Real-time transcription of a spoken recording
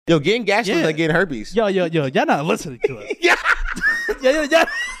Yo, getting gaslit is like getting herpes. Yo, y'all not listening to us. Yeah. yeah.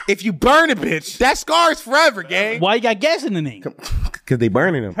 If you burn a bitch, that scar is forever, gang. Why you got gas in the name? Because they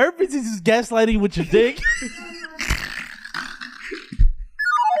burning them. Herpes is just gaslighting with your dick.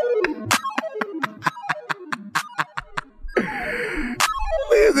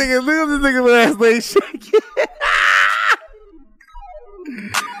 Look at this nigga last leg shaking.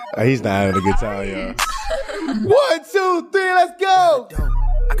 He's not having a good time, y'all. 1, 2, 3, let's go.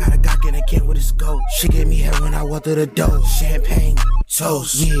 I got a Glock in a can with a scope. She gave me head when I walked through the door. Champagne,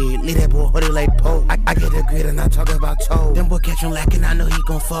 toast. Yeah, leave that boy hoodie like Pope. I get the grid and I talk about toe. Them boy catch him lacking, I know he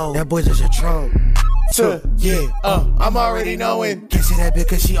gon' fold. That boy just a troll. I'm already knowing. Can't see that bitch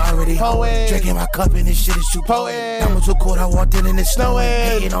cause she already hoeing. Drinking my cup and this shit is too potent. I'm too cold, I walked in and it's snowing.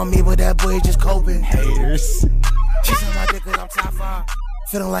 Hating on me, but that boy just coping. Haters. She said my dick cause I'm top 5.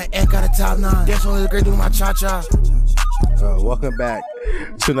 Feeling like Ant got a top 9. Dance only great doing my cha-cha. Welcome back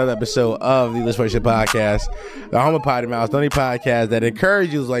to another episode of the Let's Play Shit Podcast, the home of Potty Mouse, the only podcast that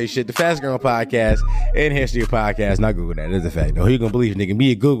encourages you to like shit, the fastest growing podcast in history of podcasts. Not Google that, that's a fact. No, who you gonna believe, nigga?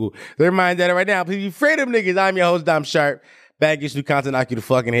 Me and Google. They remind that right now. Please be afraid of them niggas. I'm your host, Dom Sharp. Back, get new content, knock you the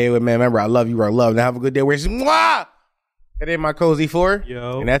fucking head with, man. Remember, I love you, I love. Now have a good day. Where's mwah? That ain't my cozy 4.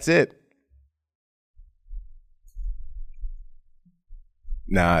 Yo. And that's it.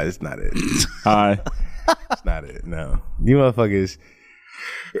 Nah, it's not it. Hi. It's not it. No, you motherfuckers.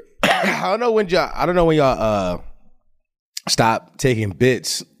 I don't know when y'all stop taking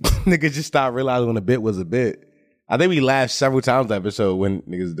bits. Niggas just stop realizing when a bit was a bit. I think we laughed several times that episode when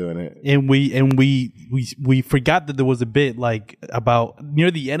niggas doing it, and we forgot that there was a bit like about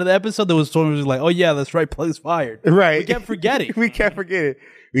near the end of the episode. There was someone who was like, "Oh yeah, that's right, Plug's fired." Right, we kept forgetting. We kept forgetting.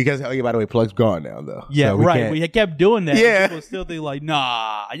 Because, oh yeah, by the way, Plug's gone now, though. Yeah, so right. We kept doing that. Yeah. People still think like,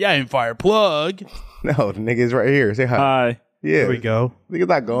 nah, y'all ain't fire Plug. No, the nigga's right here. Say hi. Hi. Yeah. There we go. Nigga's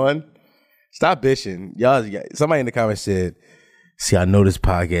not going. Stop bitching. Y'all, somebody in the comments said, see, I know this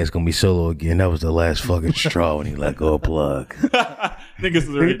podcast is going to be solo again. That was the last fucking straw when he let go of Plug. Niggas is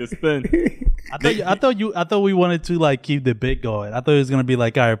ready to spin. I thought we wanted to like keep the bit going. I thought it was gonna be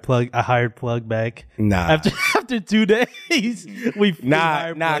like, all right, Plug. I hired Plug back. Nah. After 2 days,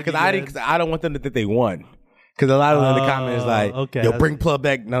 Nah, because I don't want them to think they won. Because a lot of them in the comments like, okay, yo, bring Plug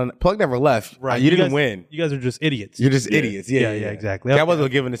back. No, Plug never left. Right. You didn't win. You guys are just idiots. You're just idiots. Yeah, exactly. I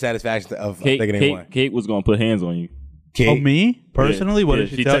wasn't giving the satisfaction of thinking they won. Kate was gonna put hands on you. Kate? Oh, me personally? What did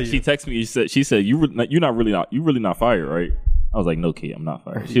she tell you? She texted me. She said you're really not fired, right? I was like, no, Kate, I'm not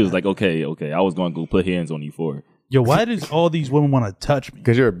fired. She was like, okay. I was going to go put hands on you for it. Yo, why does all these women want to touch me?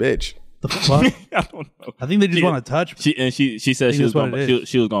 Because you're a bitch. The fuck? I don't know. I think they just want to touch me. She said she was going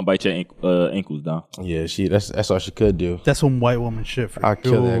to bite your ankles down. Yeah, that's all she could do. That's some white woman shit for I'll sure.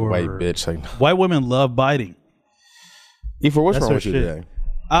 kill that white bitch. Like, white women love biting. Ifra, what's That's wrong with you shit.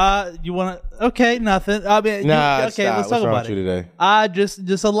 today? You want to? Okay, nothing. I mean, Nah, okay, stop. let's talk What's wrong about with it. you today?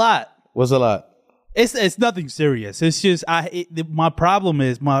 Just a lot. What's a lot? It's nothing serious. It's just my problem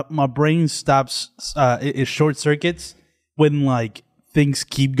is my brain stops. It short circuits when like things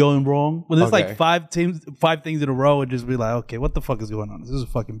keep going wrong. When there's like five things in a row, and just be like, okay, what the fuck is going on? This is a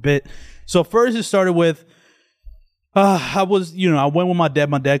fucking bit. So first it started with. I went with my dad.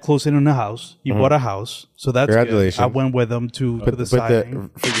 My dad closed in on the house. He bought a house, so that's Congratulations. good. I went with him to the signing.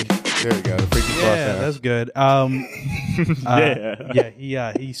 There we go. The freaky cross Yeah, down. that's good.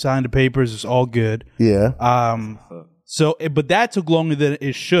 He signed the papers. It's all good. Yeah. But that took longer than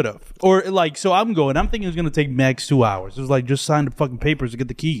it should have. Or like, so I'm thinking it's going to take max 2 hours. It was like, just sign the fucking papers to get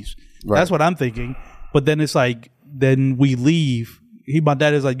the keys. Right. That's what I'm thinking. But then it's like, then we leave. My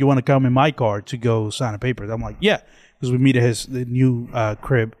dad is like, you want to come in my car to go sign the papers? I'm like, yeah. Because we meet at the new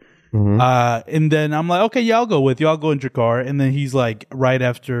crib. Mm-hmm. And then I'm like, okay, yeah, I'll go with you. I'll go in your car. And then he's like, right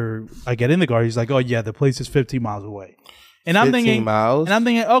after I get in the car, he's like, oh yeah, the place is 15 miles away. And I'm thinking,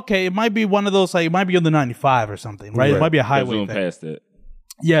 okay, it might be one of those, like, it might be on the 95 or something, right? It might be a highway thing. Past it.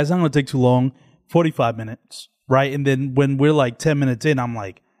 Yeah, it's not going to take too long. 45 minutes, right? And then when we're like 10 minutes in, I'm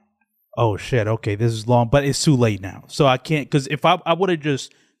like, oh shit, okay, this is long, but it's too late now. So I can't, because if I would have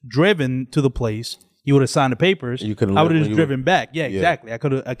just driven to the place, you would have signed the papers. I would have just driven back. Yeah, exactly. I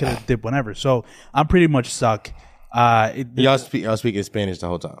could have dipped whenever. So I'm pretty much stuck. Y'all speaking Spanish the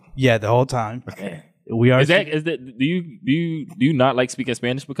whole time? Yeah, the whole time. Okay. We are. Do you not like speaking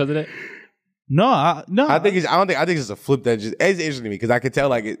Spanish because of that? No, no. I think it's a flip that just it's interesting to me because I could tell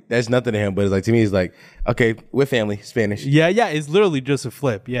like that's nothing to him, but it's like to me it's like okay, we're family, Spanish. Yeah, it's literally just a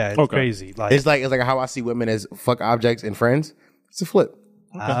flip. Yeah, it's crazy. Like it's like how I see women as fuck objects and friends. It's a flip.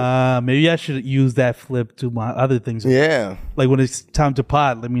 Maybe I should use that flip to my other things. Yeah, like when it's time to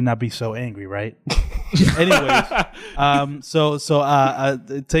pod, let me not be so angry, right? Anyways, so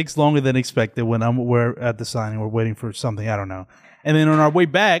it takes longer than expected when we're at the signing. We're waiting for something. I don't know. And then on our way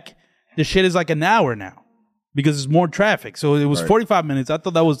back, the shit is like an hour now because there's more traffic. So it was 45 minutes. I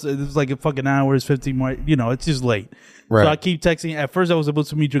thought it was like a fucking hour. It's 15 more. It's just late. Right. So I keep texting. At first, I was supposed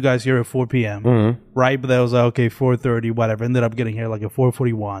to meet you guys here at 4 p.m. Right, but that was like, okay, 4:30, whatever. Ended up getting here like at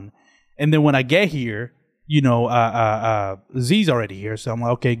 4:41. And then when I get here, Z's already here, so I'm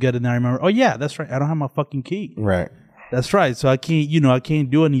like, okay, good. And then I remember, oh yeah, that's right, I don't have my fucking key. Right. That's right. So I can't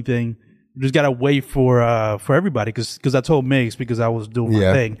do anything. Just gotta wait for everybody because I told Migs because I was doing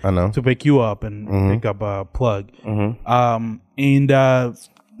my thing to pick you up and pick up a plug.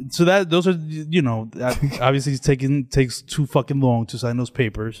 So that those are obviously takes too fucking long to sign those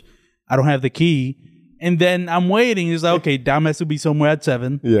papers. I don't have the key. And then I'm waiting. It's like, okay, Dom has to be somewhere at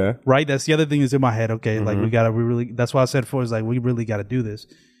 7. Yeah. Right? That's the other thing that's in my head. Okay, like we really, that's why I said before, is like, we really got to do this.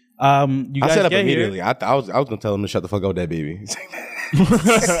 You guys I set up get immediately. Here. I was going to tell him to shut the fuck up with that baby.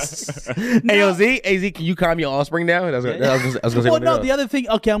 Hey, yo, Z, can you calm your offspring down? I was going to say. Well, no, the other thing,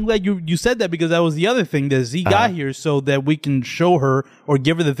 okay, I'm glad you said that because that was the other thing that Z got here so that we can show her or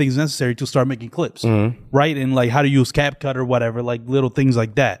give her the things necessary to start making clips. Right? And like how to use CapCut or whatever, like little things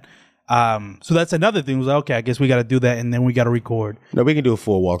like that. So that's another thing. Was like, okay, I guess we got to do that, and then we got to record. No, we can do a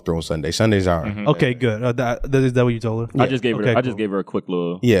full walkthrough on Sunday. Sundays are okay. Good. Is that what you told her? Yeah. I just gave her a quick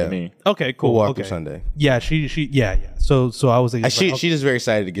little. Yeah. Okay. Cool. Full walkthrough Sunday. Yeah. She. Yeah. So I was thinking. She's just very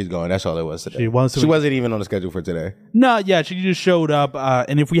excited to get going. That's all it was today. She wasn't even on the schedule for today. No. Yeah. She just showed up,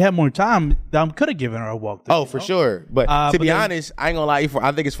 and if we had more time, Dom could have given her a walkthrough. Oh, for sure. But to be honest, I ain't gonna lie.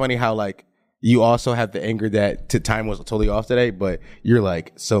 I think it's funny how like. You also have the anger that time was totally off today, but you're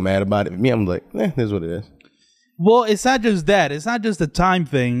like so mad about it. Me, I'm like, this is what it is. Well, it's not just that. It's not just the time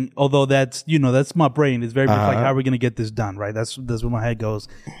thing, although that's my brain. It's very much like, how are we going to get this done, right? That's where my head goes.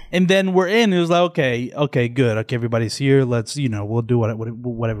 And then we're in. It was like, okay, good. Okay, everybody's here. Let's, we'll do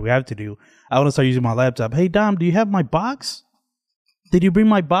whatever we have to do. I want to start using my laptop. Hey, Dom, do you have my box? Did you bring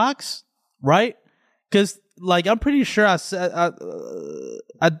my box? Right? Because like, I'm pretty sure I'm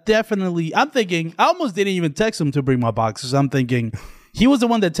thinking, I almost didn't even text him to bring my boxes. I'm thinking, he was the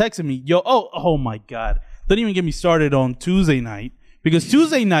one that texted me, oh my God. Don't even get me started on Tuesday night. Because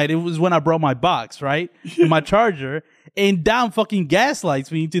Tuesday night, it was when I brought my box, right? My charger. And Dom fucking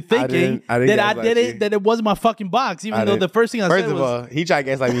gaslights me into thinking that it wasn't my fucking box. Even though the first thing I said was... First of all, he tried to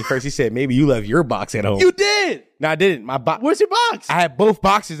gaslight me first. He said, maybe you left your box at home. You did! No, I didn't. My box. Where's your box? I had both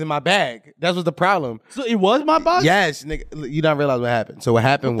boxes in my bag. That was the problem. So it was my box? Yes, nigga. You don't realize what happened. So what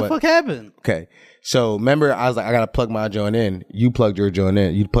happened was... What the fuck happened? Okay. So remember, I was like, I gotta plug my joint in. You plugged your joint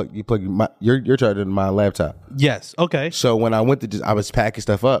in. You plug your charger in my laptop. Yes. Okay. So when I went to I was packing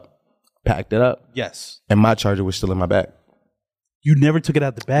stuff up, packed it up. Yes. And my charger was still in my bag. You never took it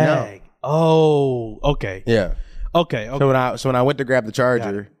out the bag. No. Oh. Okay. Yeah. Okay. So when I went to grab the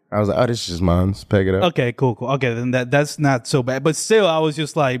charger, I was like, oh, this is just mine. Let's pick it up. Okay, cool. Okay, then that's not so bad. But still, I was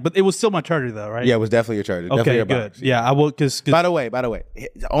just like, but it was still my charger though, right? Yeah, it was definitely your charger. Definitely your good. Box. Yeah, I will. Cause by the way,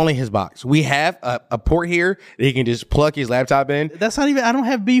 only his box. We have a port here that he can just plug his laptop in. That's not even. I don't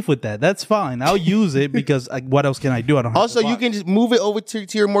have beef with that. That's fine. I'll use it because what else can I do? I don't. Have also, you can just move it over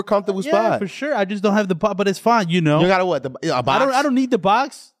to your more comfortable spot. Yeah, for sure. I just don't have the box, but it's fine. You got what? A box? I don't need the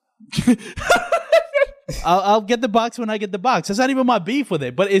box. I'll get the box when I get the box. That's not even my beef with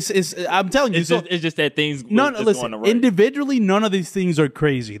it. But it's I'm telling you. It's just that things. Listen. Individually, none of these things are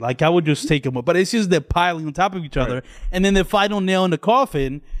crazy. Like I would just take them up. But it's just they're piling on top of each other. And then the final nail in the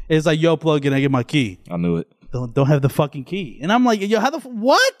coffin is like, yo, plug in, I get my key. I knew it. Don't have the fucking key. And I'm like, yo, how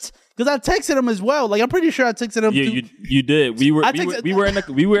what? Because I texted him as well. Like I'm pretty sure I texted him. Yeah, you did. We were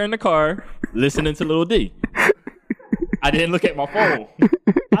in the car listening to Lil D. I didn't look at my phone.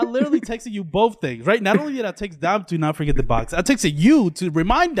 I literally texted you both things, right? Not only did I text Dom to not forget the box, I texted you to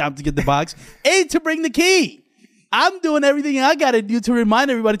remind Dom to get the box and to bring the key. I'm doing everything I got to do to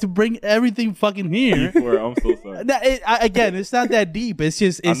remind everybody to bring everything fucking here. I'm so sorry. Again, it's not that deep. It's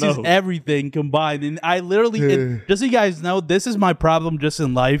just everything combined. And I literally, just so you guys know, this is my problem just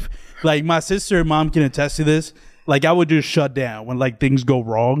in life. Like my sister and mom can attest to this. Like I would just shut down when like things go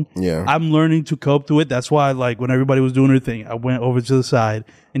wrong. Yeah, I'm learning to cope to it. That's why like when everybody was doing their thing, I went over to the side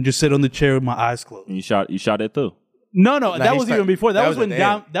and just sit on the chair with my eyes closed. And you shot it too. No, that was even before. That was when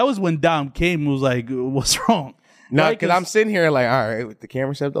Dom. That was when Dom came and was like, "What's wrong?" No, because I'm sitting here like, all right, with the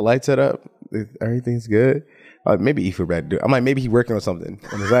camera set up, the lights set up, everything's good. Maybe he forgot to do it. I'm like, maybe he's working on something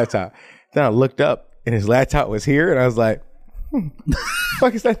on his laptop. Then I looked up and his laptop was here, and I was like, what the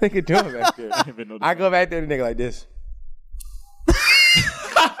fuck is that nigga doing back there? I go back there and the nigga like this.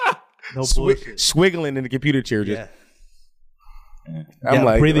 No bullshit. Swiggling in the computer chair. Just. I'm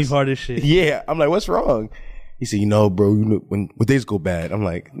like, breathing hard as shit. Yeah, I'm like, what's wrong? He said, bro, when things go bad, I'm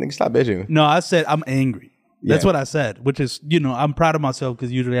like, nigga, stop bitching. No, I said I'm angry. That's Yeah. what I said, which is, I'm proud of myself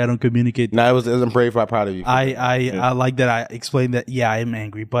because usually I don't communicate. No, I'm very proud of you. I like that I explained that. Yeah, I am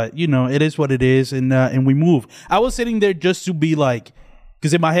angry, but it is what it is, and we move. I was sitting there just to be like,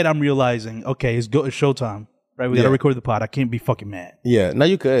 because in my head I'm realizing, okay, it's showtime, right? We got to record the pod. I can't be fucking mad. Yeah, no,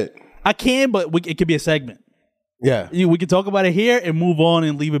 you could. I can, but it could be a segment. Yeah. We can talk about it here and move on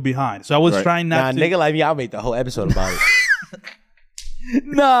and leave it behind. So I was trying not to. Nigga like me, I'll make the whole episode about it.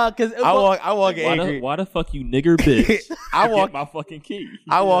 Nah, because I walk in angry. Why the fuck you nigger bitch? I walk Get my fucking key.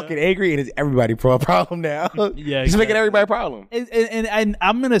 I walk in angry and it's everybody problem now. Yeah, It's making everybody problem. and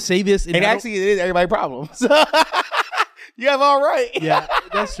I'm gonna say this, And actually, it is everybody problem. So you have all right. Yeah,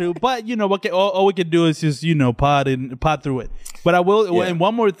 that's true. But what? All we can do is just pod through it. But I will. Yeah. And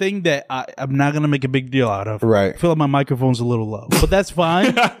one more thing that I'm not gonna make a big deal out of. Right. I feel like my microphone's a little low, but that's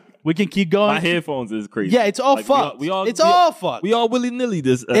fine. We can keep going. My headphones is crazy. Yeah, it's all fucked. It's all fucked. We all willy nilly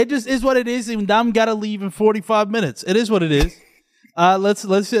this. It just is what it is. And Dom gotta leave in 45 minutes. It is what it is. Let's.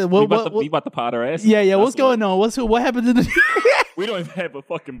 we about to pot our ass. Yeah. What's going on? What happened to the? We don't even have a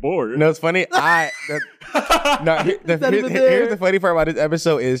fucking board. No, it's funny. Here's the funny part about this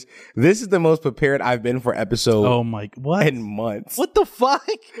episode is this is the most prepared I've been for episode. Oh my! What? In months. What the fuck?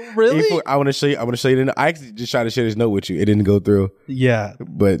 Really? I want to show you. I actually just tried to share this note with you. It didn't go through. Yeah.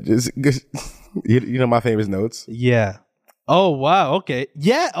 But just my famous notes. Yeah. Oh wow. Okay.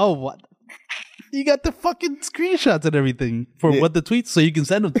 Yeah. Oh what? You got the fucking screenshots and everything for what the tweets, so you can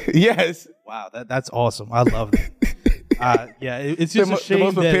send them. Yes. Wow. That's awesome. I love that. It's just a shame the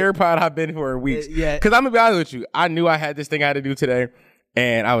most prepared pod I've been for weeks. Yeah. Because I'm gonna be honest with you, I knew I had this thing I had to do today,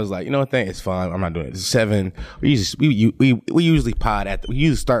 and I was like, you know what, thing, it's fine. I'm not doing it. It's 7. We usually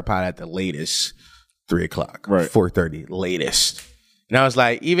start pod at the latest 3:00, right? 4:30 latest. And I was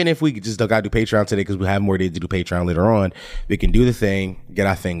like, even if we just don't gotta do Patreon today because we have more days to do Patreon later on, we can do the thing, get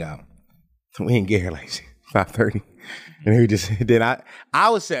our thing out. We didn't get here like 5:30. And then I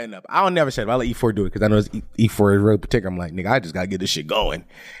was setting up. I'll never set up. I'll let E4 do it because I know E4 is real particular. I'm like, nigga, I just gotta get this shit going.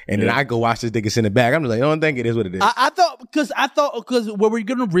 And then I go watch this nigga send it back. I'm just like, I don't think it is what it is. I thought because were we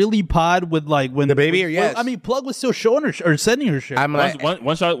gonna really pod with like when the baby or yes? I mean, Plug was still showing her or sending her shit. I'm like,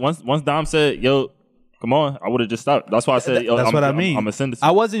 once Dom said, yo, come on, I would have just stopped. That's why I said, yo, that's what I mean. I'm gonna send this.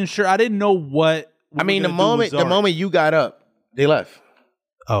 I wasn't sure. I didn't know what. I mean, the moment you got up, they left.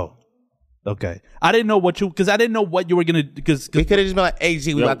 Oh. Okay, I didn't know what you were gonna because we could have just been like, "Hey,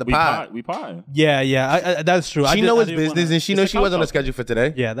 G, we got the pod." We pod. Yeah, that's true. She know it's business, and she knows she wasn't on the schedule for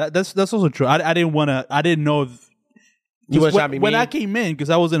today. Yeah, that's also true. I didn't know. You want to be when mean? I came in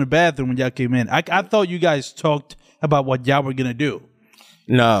because I was in the bathroom when y'all came in. I thought you guys talked about what y'all were gonna do.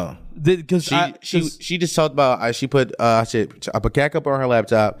 No, because she just talked about she put I put Cat Cup on her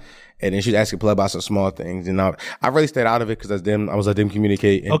laptop. And then she's asking Plug about some small things. And I really stayed out of it because I was let them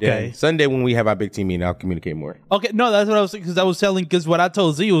communicate. And then Sunday when we have our big team meeting, I'll communicate more. Okay, no, that's what I was because I was telling because what I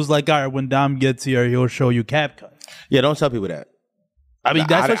told Z was like, all right, when Dom gets here, he'll show you cap cut. Yeah, don't tell people that. I mean,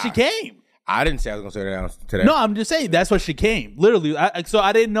 that's what she came. I didn't say I was gonna say that today. No, I'm just saying that's what she came. Literally. So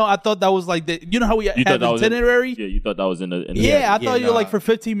I didn't know. I thought that was like the. You know how we have an itinerary? You thought that was in the. I thought you're like for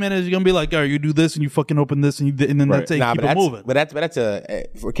 15 minutes you're gonna be like, all right, you do this and you fucking open this and then that's it. Keep it moving. But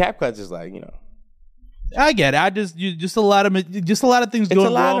that's for cap cuts is like I get it. Just a lot of things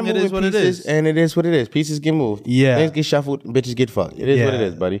going wrong. It is what it is, and it is what it is. Pieces get moved. Yeah, things get shuffled. Bitches get fucked. It is what it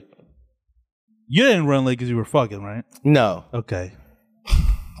is, buddy. You didn't run late because you were fucking, right? No. Okay.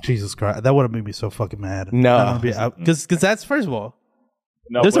 Jesus Christ, that would have made me so fucking mad. No, because that's first of all.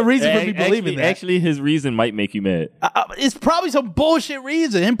 No, there's a reason for me believing that. Actually, his reason might make you mad. It's probably some bullshit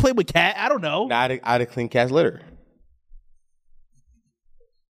reason. Him play with Cat. I don't know. I'd have cleaned Cat's litter.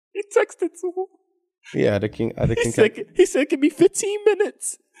 He texted to him. Yeah, I'd have cleaned he said, give me 15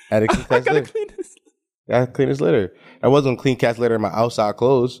 minutes. I gotta clean his litter. I wasn't clean Cat's litter in my outside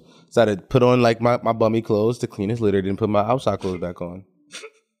clothes. So I had to put on like my bummy clothes to clean his litter, then put my outside clothes back on.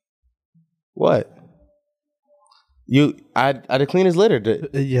 What? I'd have cleaned his litter.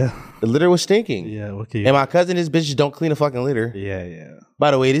 The litter was stinking. Yeah, okay. And my cousin, this bitch don't clean a fucking litter. Yeah.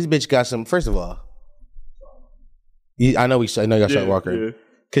 By the way, this bitch got some. First of all, I know y'all saw walking. Yeah.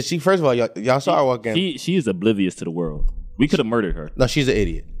 Cause first of all, y'all saw her walking. She is oblivious to the world. We could have murdered her. No, she's an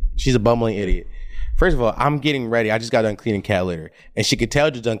idiot. She's a bumbling idiot. First of all, I'm getting ready. I just got done cleaning cat litter, and she could tell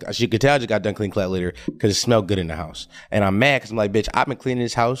I just got done cleaning cat litter because it smelled good in the house. And I'm mad because I'm like, bitch, I've been cleaning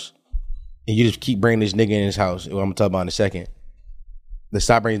this house. And you just keep bringing this nigga in his house. What I'm gonna talk about in a second. Let's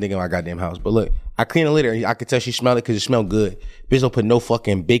stop bringing this nigga in my goddamn house. But look, I clean the litter. I could tell she smelled it because it smelled good. Bitch don't put no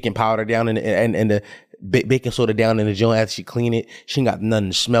fucking baking powder down in the baking soda down in the joint after she clean it. She ain't got nothing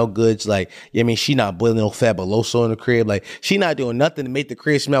to smell good. Like, I mean, she not boiling no Fabuloso in the crib. Like, she not doing nothing to make the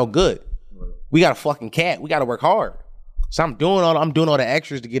crib smell good. We got a fucking cat. We got to work hard. So I'm doing all the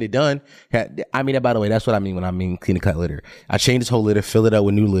extras to get it done. I mean, by the way, that's what I mean when I mean clean and cut litter. I change this whole litter, fill it up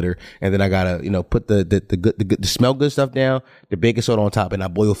with new litter, and then I gotta, put the smell good stuff down, the baking soda on top, and I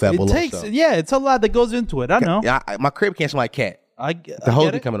boil Fabuloso. It's a lot that goes into it. I know. My crib can't smell like cat. The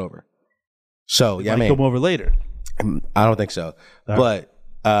hose be coming over. So yeah, I mean, come over later. I don't think so. Right.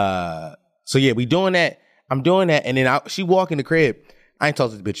 But so yeah, we doing that. I'm doing that, and then she walk in the crib. I ain't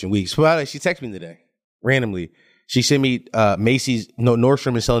talked to the bitch in weeks. But she texted me today randomly. She sent me Macy's. No,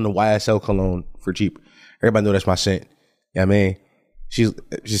 Nordstrom is selling the YSL cologne for cheap. Everybody know that's my scent. Yeah, I mean, she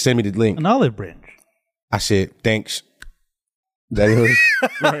sent me the link. An olive branch. I said thanks. That is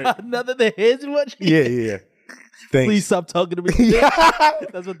right. Nothing that heads much. Yeah. Thanks. Please stop talking to me.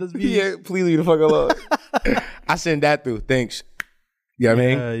 That's what this means. Yeah, please leave the fuck alone. I sent that through. Thanks. You know what I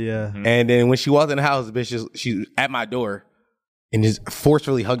mean? Yeah. Mm-hmm. And then when she walked in the house, the bitch she's at my door and just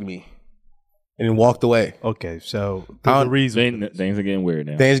forcefully hugged me and then walked away. Okay, so there's a reason. Things are getting weird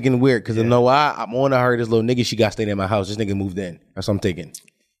now. Things are getting weird because you know why? I'm on to her. This little nigga, she got staying in my house. This nigga moved in. That's what I'm thinking.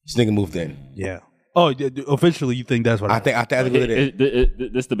 This nigga moved in. Yeah. Oh, officially, you think that's what I think what it is.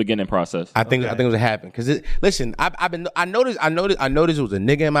 This is the beginning process. I think it was happened because listen, I noticed it was a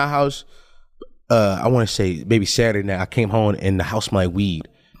nigga in my house. I want to say maybe Saturday night. I came home and the house smelled like weed.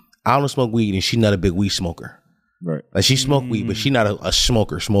 I don't smoke weed and she's not a big weed smoker. Right. Like she smoked weed, but she's not a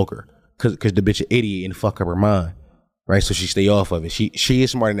smoker because the bitch an idiot and fuck up her mind. Right. So she stay off of it. She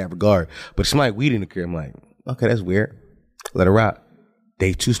is smart in that regard. But it smelled like weed in the crib. I'm like, okay, that's weird. Let her rock.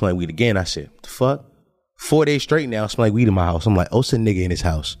 Day 2 smell like weed again. I said, what the fuck? 4 days straight now smell like weed in my house. I'm like, oh, it's a nigga in his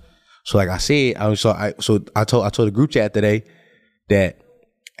house. So like I said, I told the group chat today that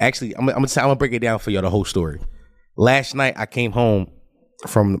actually I'm gonna break it down for y'all the whole story. Last night I came home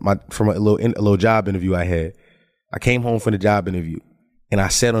from a little job interview I had. I came home from the job interview and I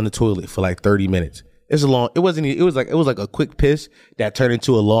sat on the toilet for like 30 minutes. It was like a quick piss that turned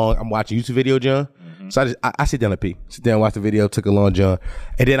into a long. I'm watching YouTube video, John. Mm-hmm. So I sit down to pee, sit down, watch the video, took a long John,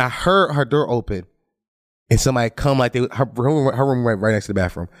 and then I heard her door open, and somebody come like her room right next to the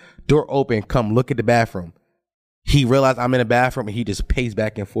bathroom. Door open, come look at the bathroom. He realized I'm in the bathroom and he just paced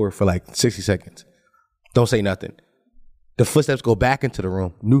back and forth for like 60 seconds. Don't say nothing. The footsteps go back into the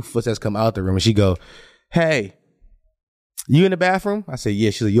room. New footsteps come out the room, and she go, "Hey, you in the bathroom?" I said, "Yeah."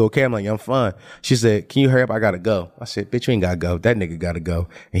 She's like, "You okay?" I'm like, "Yeah, I'm fine." She said, "Can you hurry up? I gotta go." I said, "Bitch, you ain't gotta go. That nigga gotta go."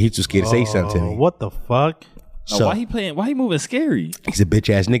 And he's too scared to say something to me. What the fuck? So, why he moving scary? He's a bitch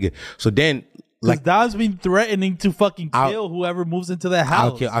ass nigga. So then, like, Don's been threatening to fucking kill whoever moves into that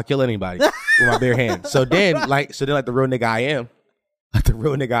house. I'll kill anybody with my bare hands. So then, like the real nigga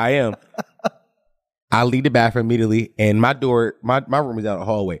I am, I leave the bathroom immediately, and my door, my room is down the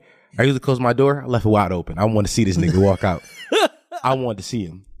hallway. I usually close my door. I left it wide open. I want to see this nigga walk out. I wanted to see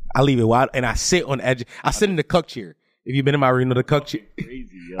him. I leave it wide, and I sit on the edge. I sit in the cuck chair. If you've been in my room, the cuck chair. Crazy,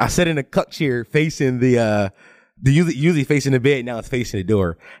 I sit in the cuck chair facing the usually facing the bed. Now it's facing the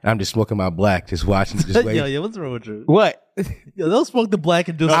door. And I'm just smoking my black, just watching, just waiting. Yo, what's wrong with you? What? Yo, don't smoke the black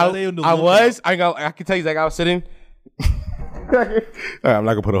and just stay on the lookout. I can tell you, like I was sitting. All right, I'm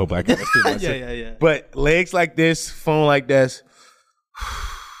not gonna put a whole black on. Yeah. But legs like this, phone like this,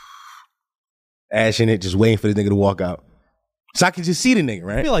 ash in it, just waiting for this nigga to walk out. So I can just see the nigga,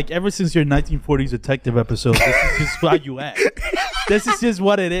 right? I feel like ever since your 1940s detective episode, this is just how you act. This is just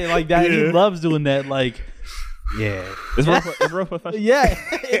what it is. Like that, he loves doing that. Like, yeah, it's real professional. Yeah,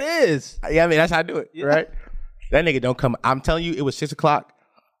 it is. Yeah, I mean that's how I do it, right? That nigga don't come. I'm telling you, it was 6:00.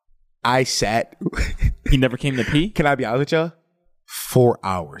 I sat. He never came to pee. Can I be honest with y'all? 4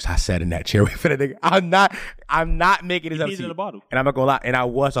 hours I sat in that chair waiting for that nigga. I'm not making this up to you. In a bottle. And I'm not gonna lie. And I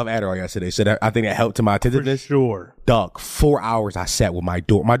was off Adderall yesterday, so I think that helped to my attentiveness. For sure. Dog, 4 hours I sat with my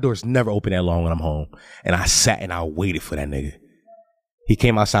door. My door's never open that long when I'm home. And I sat and I waited for that nigga. He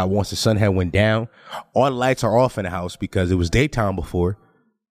came outside once the sun had went down. All the lights are off in the house because it was daytime before.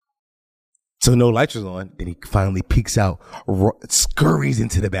 So no lights was on. Then he finally peeks out, scurries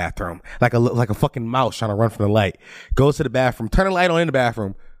into the bathroom like a fucking mouse trying to run from the light. Goes to the bathroom, turn the light on in the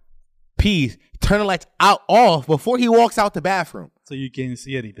bathroom, pees, turn the lights off before he walks out the bathroom. So you can't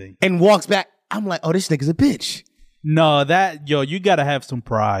see anything. And walks back. I'm like, oh, this nigga's a bitch. No, you gotta have some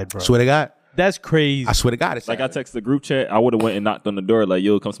pride, bro. Swear to God. That's crazy. I swear to God. It's like I text the group chat. I would have went and knocked on the door like,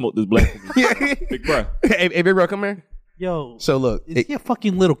 yo, come smoke this black. Big bro. Hey, big bro, come here. Yo, so look, is he a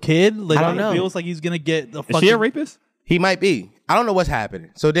fucking little kid? Like, I don't know. It feels like he's gonna get the fucking. Is she a rapist? He might be. I don't know what's happening.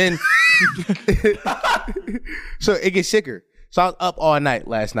 So then, so it gets sicker. So I was up all night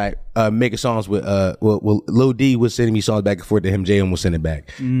last night making songs with Lil D was sending me songs back and forth to him. JM was sending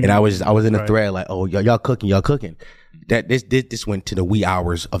back, and I was in the thread like, oh y'all cooking. That this went to the wee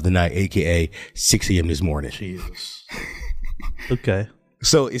hours of the night, aka 6 a.m. this morning. Jesus. Okay.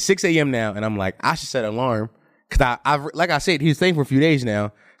 So it's 6 a.m. now, and I'm like, I should set an alarm because I like I said, he was staying for a few days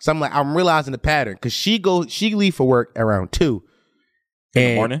now. So I'm like, I'm realizing the pattern because she leave for work around 2 in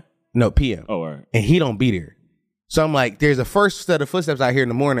the morning. No, PM. Oh, all right. And he don't be there. So I'm like, there's a first set of footsteps out here in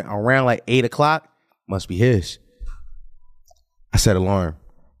the morning around like 8 o'clock. Must be his. I set an alarm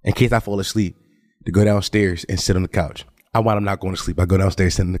in case I fall asleep to go downstairs and sit on the couch. I'm not going to sleep. I go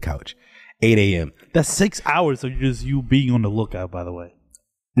downstairs, sit on the couch. 8 a.m. That's 6 hours of just you being on the lookout, by the way.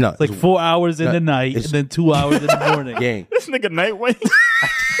 No. It's like 4 hours in the night and then 2 hours in the morning. Gang. This nigga Nightwing.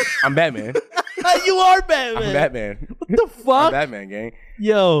 I'm Batman. You are Batman. I'm Batman. What the fuck? I'm Batman, gang.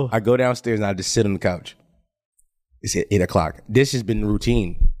 Yo. I go downstairs and I just sit on the couch. It's at 8 o'clock. This has been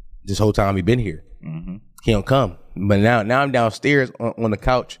routine this whole time we've been here. Mm-hmm. He don't come. But now I'm downstairs on the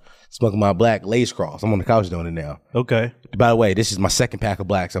couch smoking my black lace cross. I'm on the couch doing it now. Okay. By the way, this is my second pack of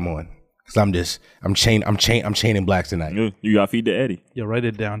blacks I'm on. Cause I'm chaining blacks tonight. You gotta feed the Eddie. Yo, write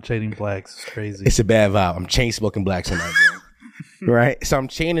it down. Chaining blacks. It's crazy. It's a bad vibe. I'm chain smoking blacks tonight, right? So I'm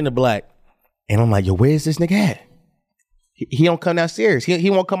chaining the black, and I'm like, yo, where's this nigga at? He don't come downstairs. He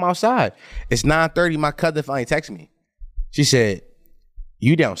won't come outside. It's 9:30. My cousin finally texted me. She said,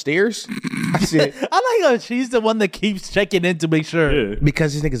 "You downstairs?" I said, I like how she's the one that keeps checking in to make sure. Yeah.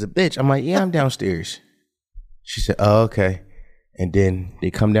 because this nigga's a bitch. I'm like, yeah, I'm downstairs. She said, oh, okay. And then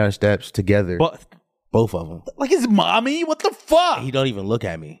they come down the steps together, But both of them. like his mommy? What the fuck? He don't even look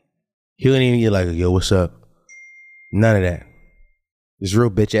at me. He don't even get like, yo, what's up? None of that. This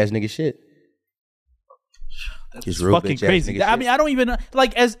real bitch ass nigga shit. It's fucking crazy. I mean, I don't even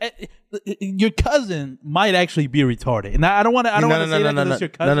like as your cousin might actually be retarded, and I don't want to. I don't want to say that because it's your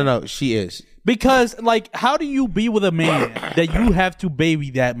cousin. No. She is Because like, how do you be with a man that you have to baby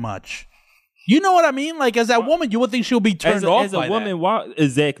that much? You know what I mean? Like, as that woman, you would think she'll be turned off as a by woman. that. Why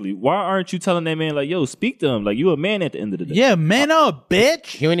exactly? Why aren't you telling that man like, yo, speak to him? Like, you a man at the end of the day. Yeah, man up, bitch.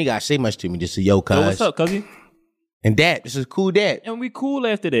 He ain't got to say much to me. Just say, yo, cuz. Yo, what's up, cousin? And dad, this is cool, dad. And we cool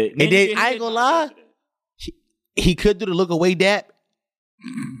after that. And then I ain't gonna lie. He could do the look away, dad.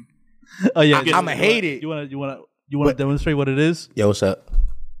 Oh yeah, I'ma hate it. You want to demonstrate what it is? Yo, what's up?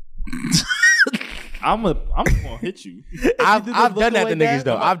 I'm gonna hit you. I've done that to niggas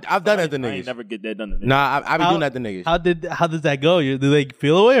though. I've done that to I ain't niggas. never get that done to me. Nah, I be doing that to niggas. How does that go? Do they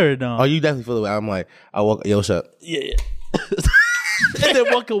feel away or no? Oh, you definitely feel the way. I'm like, I walk. Yo, what's up? Yeah. And then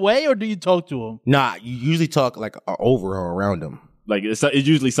walk away, or do you talk to them? Nah, you usually talk like over or around them. Like it's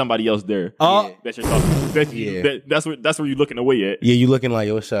usually somebody else there. Oh. That you're talking. That's where you're looking away at. Yeah, you looking like,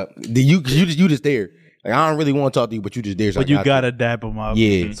 yo, what's up? You just there. Like, I don't really want to talk to you, but you just there. So But you gotta dap him up.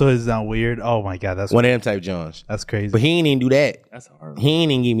 Yeah. So it's not weird. Oh my god, that's one of them type Johns. That's crazy. But he ain't even do that. That's hard. He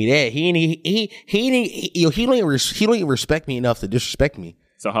ain't even give me that. He don't even respect me enough to disrespect me.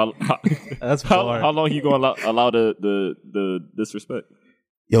 So how That's how hard. long you gonna allow the disrespect?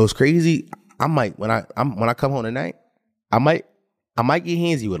 Yo, it's crazy. I might when I come home tonight, I might get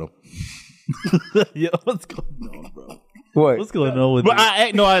handsy with him. Yo, what's going on, bro? What? What's going on with But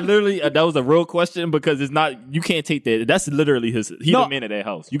you? I literally that was a real question because it's not. You can't take that. That's literally his. He's No. the man of that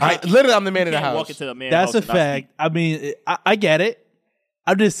house. You can't. Literally, I'm the man of the can't house. walk into the man. That's house a and not fact. I mean, I get it.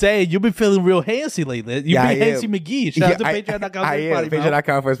 I'm just saying, you've been feeling real handsy lately. You've Yeah, been I am. Handsy McGee. Shout out to I Patreon.com. am.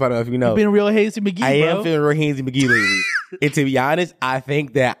 Patreon.com first part of you know. You've been real Handsy McGee, I am bro. feeling real handsy McGee lately. And to be honest, I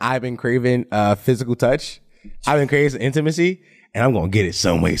think that I've been craving physical touch. I've been craving some intimacy, and I'm gonna get it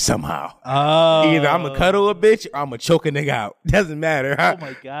some way, somehow. Oh. Either I'm gonna cuddle a bitch or I'm gonna choke a nigga out. Doesn't matter. Oh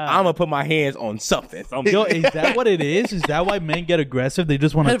my God. I'm gonna put my hands on something. Yo, is that what it is? Is that why men get aggressive? They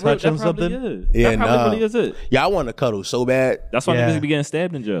just want to touch on something? Yeah, that probably really is it. Yeah, I want to cuddle so bad. That's why Yeah. niggas be getting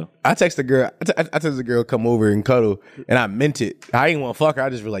stabbed in jail. I text the girl. I text the girl come over and cuddle, and I meant it. I didn't want to fuck her. I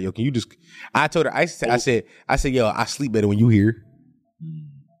just was like, yo, can you just? I told her. I said, yo, I sleep better when you here.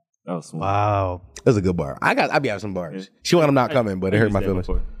 That was smooth. Wow. That was a good bar. I be having some bars. She wanted them not coming, but it hurt my feelings.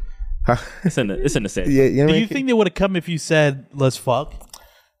 It's in the set. Yeah, you know what I Do mean? you think they would have come if you said, let's fuck?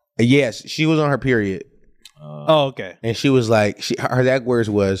 Yes, she was on her period, Oh, okay. and she was like, her exact words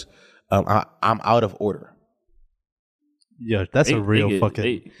was, "I'm out of order." Yeah, that's a real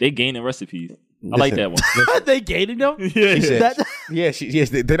fucking... They gaining recipes. I like that one. They gated them? Yeah. She said, That- yes,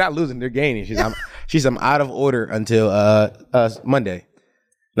 they're not losing, they're gaining. I'm out of order until Monday.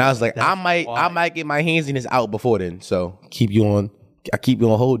 And I was like, I might get my handsiness out before then. So keep you on I keep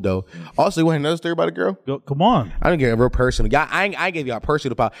you on hold though. Also, you want another story about a girl? Come on. I didn't get a real personal. I gave y'all a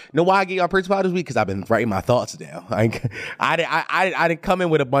personal pod. Know why I gave y'all a personal pod this week? Because I've been writing my thoughts down. I didn't come in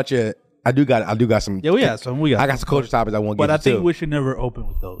with a bunch of. I do got some. Yeah, we got some. I got some culture topics I want to get But I think too. we should never open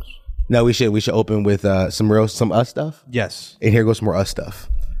with those. No, we should open with some us stuff. Yes. And here goes some more us stuff.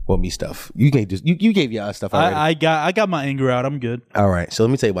 Well, me stuff. You can't just you gave your us stuff already. I got my anger out. I'm good. All right. So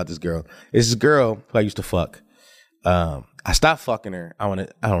let me tell you about this girl. It's this girl who I used to fuck. I stopped fucking her. I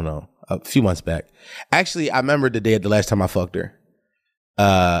don't know, a few months back. Actually, I remember the last time I fucked her.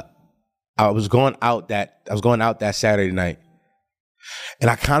 I was going out that Saturday night, and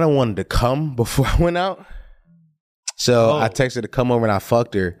I kind of wanted to come before I went out. So I texted her to come over and I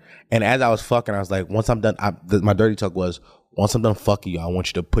fucked her. And as I was fucking, I was like, once I'm done, my dirty talk was, once I'm done fucking you, I want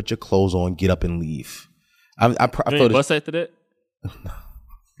you to put your clothes on, get up and leave. I bust after that?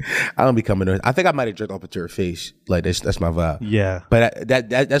 I don't be coming to her. I think I might have jerked off into her face. Like that's my vibe. Yeah. But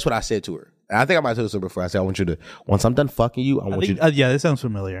that's what I said to her. I think I might have told her before. I said, I want you to, once I'm done fucking you, yeah, that sounds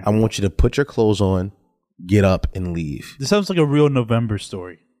familiar. I want you to put your clothes on, get up and leave. This sounds like a real November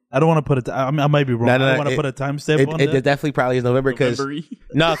story. I don't want to put it. I might be wrong. I don't want to put a timestamp on it. It definitely probably is November because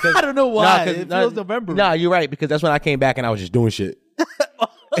I don't know why it feels November. No, you're right because that's when I came back and I was just doing shit.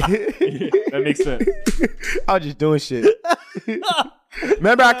 That makes sense. I was just doing shit.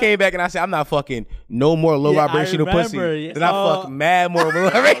 Remember, I came back and I said, I'm not fucking no more low vibrational pussy. Then I fuck mad more low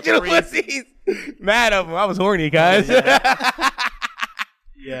vibrational pussies. Mad of them. I was horny, guys.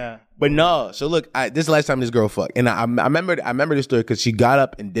 Yeah. But no. So look, this is the last time this girl fucked, and I remember this story because she got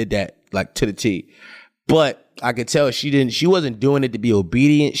up and did that like to the T. But I could tell she wasn't doing it to be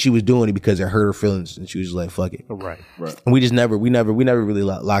obedient. She was doing it because it hurt her feelings, and she was just like, "Fuck it." Right. And we never really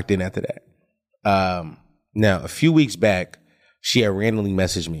locked in after that. Now a few weeks back, she had randomly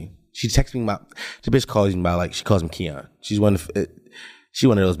messaged me. She texted me the bitch calls me she calls me Keon. She's one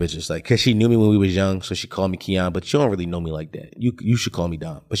of those bitches, like, cause she knew me when we was young, so she called me Keon, but she don't really know me like that. You should call me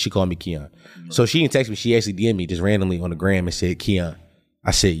Dom, but she called me Keon. Mm-hmm. So she didn't text me. She actually DM'd me just randomly on the gram and said Keon.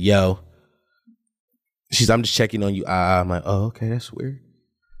 I said, yo. I'm just checking on you. I'm like, oh, okay, that's weird.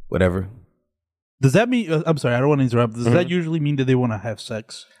 Whatever. Does that mean? I'm sorry, I don't want to interrupt. Does that usually mean that they want to have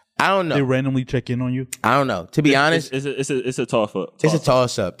sex? I don't know. They randomly check in on you? I don't know. To be honest, it's a toss up. It's a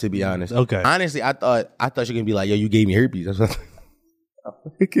toss up. To be honest, okay. Honestly, I thought she was gonna be like, yo, you gave me herpes.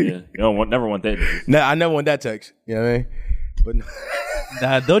 Yeah, you never want that. No, I never want that text. You know what I mean? But no.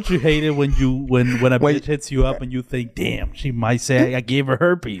 Nah, don't you hate it when a bitch hits you up and you think, damn, she might say I gave her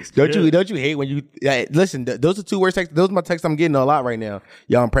herpes. Don't you hate when you listen? Those are two worst texts. Those are my texts I'm getting a lot right now.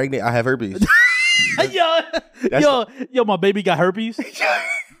 Yo, I'm pregnant. I have herpes. yo, my baby got herpes.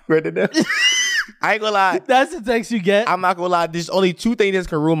 I ain't gonna lie. That's the text you get. I'm not gonna lie. There's only two things that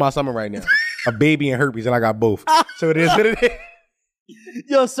can ruin my summer right now: a baby and herpes, and I got both. So it is what it is.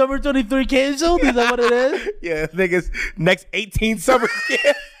 Yo, summer 23 canceled? Is that what it is? Yeah, niggas, next 18 summers.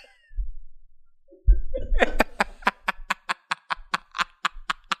 Yeah.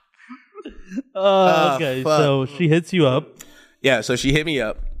 Okay, so she hits you up. Yeah, so she hit me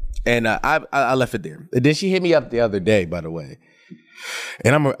up, and I left it there. And then she hit me up the other day, by the way.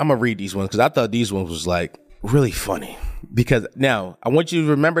 And I'm gonna read these ones because I thought these ones was like really funny. Because now I want you to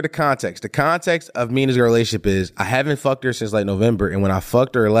remember the context. The context of me and this girl relationship is I haven't fucked her since like November, and when I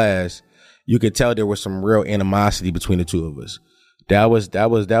fucked her last, you could tell there was some real animosity between the two of us. That was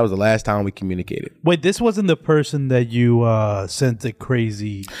the last time we communicated. Wait, this wasn't the person that you sent the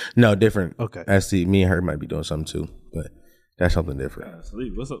crazy. No, different. Okay. Actually, me and her might be doing something too, but that's something different.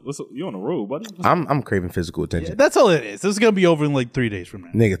 What's up? You on the road, buddy? I'm craving physical attention. Yeah, that's all it is. This is gonna be over in like 3 days from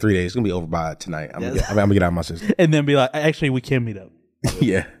now. Nigga, 3 days. It's gonna be over by tonight. I'm gonna get out of my system. And then be like, actually, we can't meet up.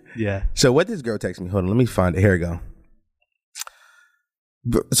 Yeah. Yeah. So what this girl texted me? Hold on, let me find it. Here we go.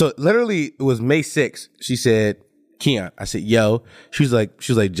 So literally, it was May 6th. She said, Keon. I said, yo. She was like,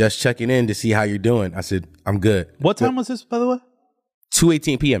 just checking in to see how you're doing. I said, I'm good. What time was this, by the way?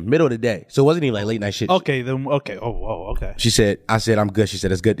 2:18 p.m. middle of the day. So it wasn't even like late night shit. Okay, then okay. Oh, okay. I said, I'm good. She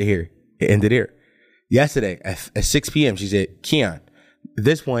said, it's good to hear. It ended here. Yesterday at 6 p.m. she said, Keon, at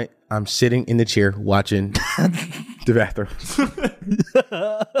this point, I'm sitting in the chair watching the bathroom.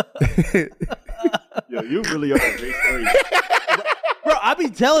 Yo, you really up to great story. Bro, I be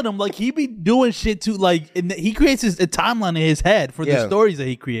telling him, like, he be doing shit too, like, he creates a timeline in his head for the stories that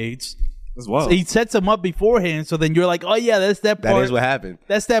he creates. As well. So he sets them up beforehand, so then you're like, oh yeah, that's that part. That is what happened.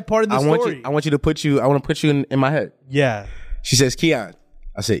 That's that part of the story. I want to put you in my head. Yeah. She says, Keon.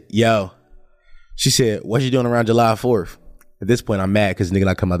 I said, yo. She said, what you doing around July 4th? At this point, I'm mad because nigga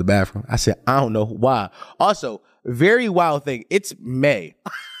not come out the bathroom. I said, I don't know why. Also, very wild thing. It's May.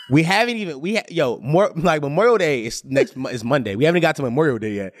 We haven't even Memorial Day is is Monday. We haven't got to Memorial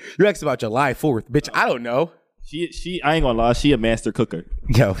Day yet. You asked about July 4th, bitch. I don't know. She I ain't gonna lie. She a master cooker.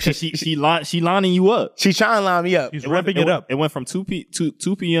 Yo, she lining you up. She trying to line me up. She's ramping it up. It went from 2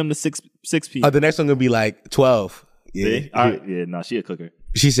 p.m. to 6 p.m. The next one gonna be like 12. Yeah, nah, she a cooker.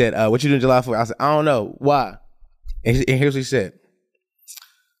 She said, "What you doing July 4th?" I said, "I don't know. Why?" And here's what she said: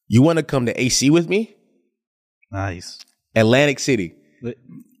 "You want to come to AC with me?" Nice. Atlantic City.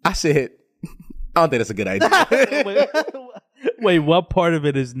 I said, "I don't think that's a good idea." Wait, what part of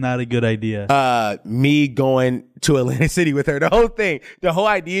it is not a good idea? Me going to Atlantic City with her. The whole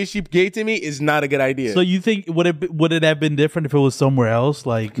idea she gave to me is not a good idea. So you think would it have been different if it was somewhere else,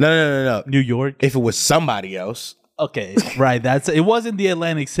 like No. New York? If it was somebody else. Okay, right. It wasn't the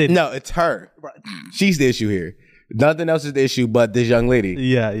Atlantic City. No, it's her. She's the issue here. Nothing else is the issue but this young lady.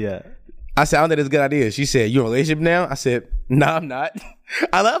 Yeah. I said, I don't think it's a good idea. She said, "You in a relationship now?" I said, "No, I'm not."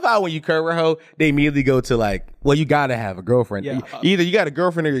 I love how when you curve a hoe, they immediately go to like, well, you gotta have a girlfriend. Yeah. Either you got a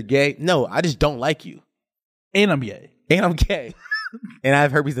girlfriend or you're gay. No, I just don't like you. And I'm gay. And I'm gay. And I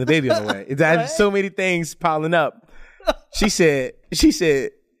have herpes and a baby on the way. I have so many things piling up. She said,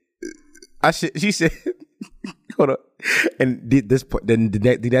 hold on. And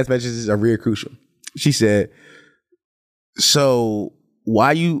the next messages are really crucial. She said, so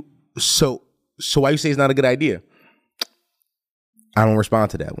why you say it's not a good idea? I don't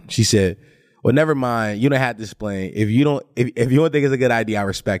respond to that one. She said, well, never mind. You don't have to explain. If you don't think it's a good idea, I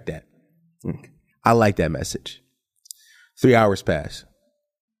respect that. I like that message. 3 hours pass. At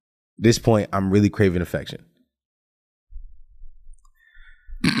this point, I'm really craving affection.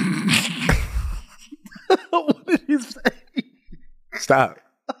 What did you say? Stop.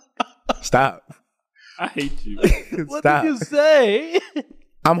 I hate you. What did you say?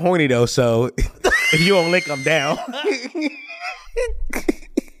 I'm horny though, so if you don't lick, I'm down.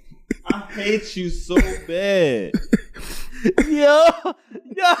 I hate you so bad. Yo.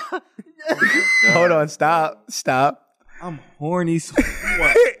 Hold on, stop. I'm horny. So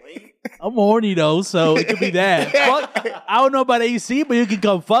I'm horny though, so it could be that. Fuck, I don't know about AC, but you can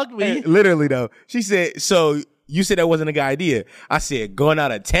come fuck me. Literally though. She said, so you said that wasn't a good idea. I said, going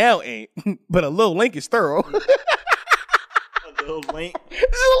out of town ain't, but a little link is thorough. A little link. It's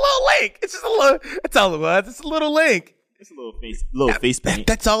just a little link. It's just a little. That's all it was. It's a little link. It's a little face paint.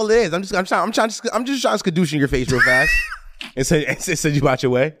 That's all it is. I'm just trying to skadoosh in your face real fast and send you about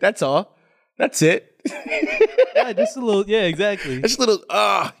your way. That's all. That's it. Yeah, just a little. Yeah, exactly. Just a little.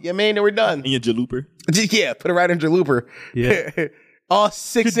 Yeah, man. Then we're done. In your jalooper. Yeah, put it right in your looper. Yeah. All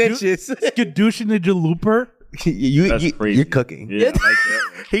 6 inches. Skadoosh in the jalooper. That's crazy. You're cooking. Yeah, I like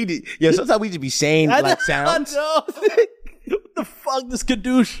that. He did. Yeah, sometimes we just be saying like sounds. I know. What the fuck, this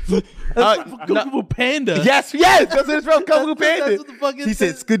skadoosh? That's Kung Fu Panda. Yes. That's what it's from. Kung Fu Panda. That's what the fuck He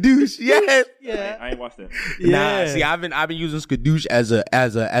said skadoosh. Yes. Yeah. I ain't watched that. Nah, see, I've been using skadoosh as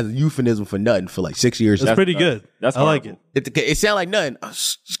a euphemism for nothing for like 6 years. That's pretty good. That's I like it. It sounds like nothing.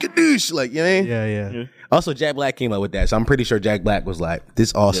 Skadoosh, like, you know what I mean? Yeah. Also, Jack Black came up with that, so I'm pretty sure Jack Black was like,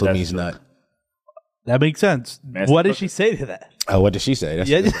 "This also means nut." That makes sense. What did she say to that? What did she say? That's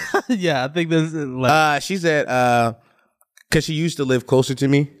Yeah, I think this is like, she said, because she used to live closer to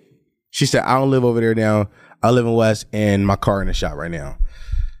me. She said, "I don't live over there now. I live in West, and my car in the shop right now."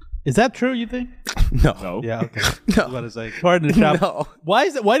 is that true, you think? No. Yeah, okay. No. I was about to say, car in the shop. No. Why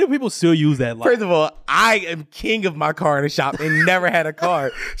do people still use that line? First of all, I am king of my car in the shop and never had a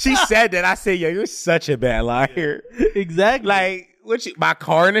car. She said that. I said, "Yo, you're such a bad liar." Exactly. Like, my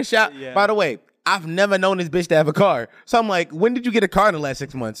car in the shop? Yeah. By the way, I've never known this bitch to have a car. So I'm like, when did you get a car in the last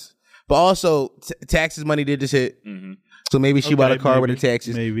 6 months? But also, taxes money did just hit. Mm-hmm. So maybe she bought a car with her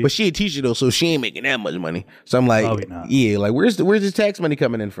taxes. Maybe. But she a teacher though, so she ain't making that much money. So I'm like, Probably not. yeah, like where's this tax money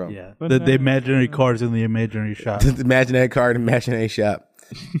coming in from? Yeah. The imaginary cars in the imaginary shop. Imagine that car in the imaginary shop.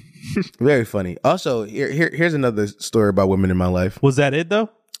 Very funny. Also, here's another story about women in my life. Was that it though?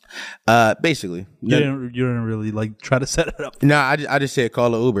 Basically, You didn't really like try to set it up. No, I just said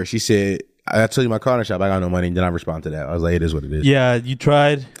call an Uber. She said, I told you my car in the shop, I got no money. And then I respond to that. I was like, it is what it is. Yeah, you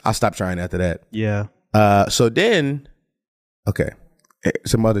tried. I'll stop trying after that. Yeah. So then, okay,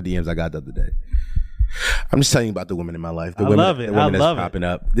 some other DMs I got the other day. I'm just telling you about the women in my life. The I women, love it. The women I love that's it. popping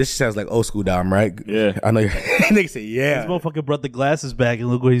up. This sounds like old school Dom, right? Yeah. I know. Nigga say, yeah. This motherfucker brought the glasses back and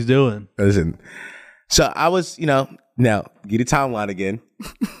look what he's doing. Listen. So I was, now get a timeline again.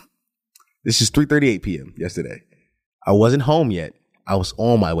 This is 3:38 p.m. yesterday. I wasn't home yet. I was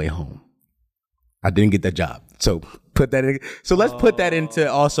on my way home. I didn't get that job. So Put that in. So let's put that into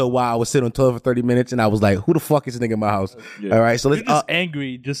also why I was sitting on toilet for 30 minutes and I was like, who the fuck is this nigga in my house? Yeah. All right. So let's You're just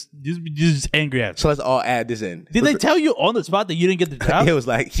angry. Just angry at. so let's all add this in. Did they tell you on the spot that you didn't get the job? It was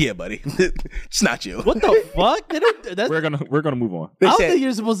like, yeah, buddy. It's not you. What the fuck? That's, We're gonna move on. I don't said- think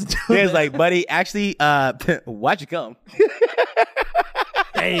you're supposed to do They was that. like, buddy, actually, why'd you come?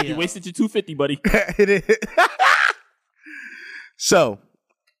 You wasted your $250, buddy. So,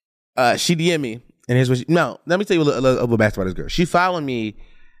 she DM'd me, and here's what she, no, let me tell you a little bit back about this girl. She followed me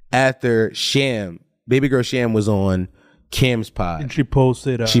after Baby Girl Sham was on Kim's pod. And she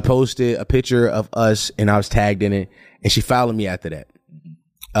posted. She posted a picture of us, and I was tagged in it, and she followed me after that.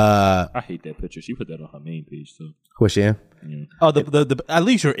 I hate that picture. She put that on her main page, so. What's Sham? Yeah. Oh, the at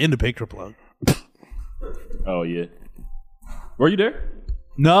least you're in the picture plug. Oh yeah. Were you there?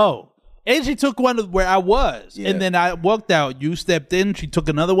 No. And she took one where I was. Yeah. And then I walked out. You stepped in. She took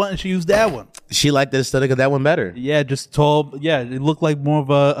another one and she used that one. She liked the aesthetic of that one better. Yeah, just tall. Yeah, it looked like more of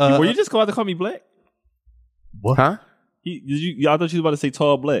a. Were you just about to call me black? What? Huh? I thought you was about to say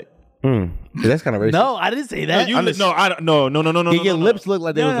tall black. That's kind of racist. No, I didn't say that. No, no. Your lips look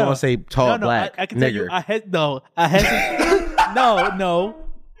like they was going to say tall black I can nigger. tell you. I had no.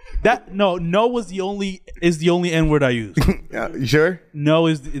 No was the only N word I use. You sure? No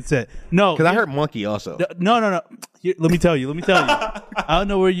it's it. No, Because I heard monkey also. No. Here, let me tell you. I don't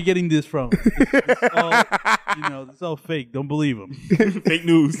know where you're getting this from. It's all fake. Don't believe them. Fake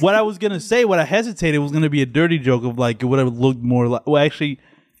news. What I was gonna say, what I hesitated was gonna be a dirty joke of like it would have looked more like. Well, actually,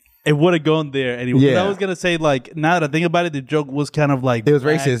 it would have gone there anyway. Yeah. I was gonna say like now that I think about it, the joke was kind of like It was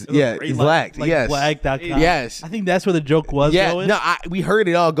black. racist. It was Yeah, like, black. like Yes. black.com. Yes. I think that's where the joke was Yeah, going. no, we heard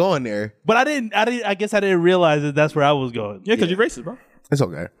it all going there. But I didn't. I guess I didn't realize that that's where I was going. Yeah, because you're racist, bro. It's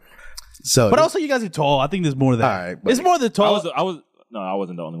okay. So, But also, you guys are tall. I think there's more of that. All right, but- it's more the tall. I wasn't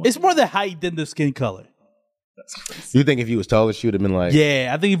the only one. It's more the height than the skin color. That's crazy. you think if you was taller, she would have been like,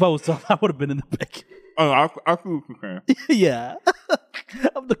 Yeah, I think if I was tall, I would have been in the pic. Oh, I feel what you're saying. Yeah,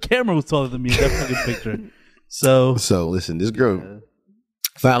 the camera was taller than me in that fucking picture. So listen, this girl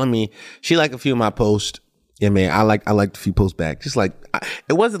follow me. She liked a few of my posts. Yeah, man, I liked a few posts back. Just like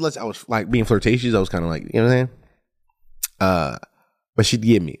it wasn't unless I was like being flirtatious. I was kind of like, you know what I'm saying? But she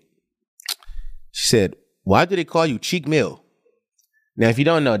did me. She said, "Why do they call you Cheek Mill?" Now, if you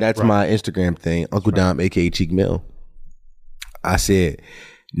don't know, that's my Instagram thing, Uncle Dom, aka Cheek Mill. I said,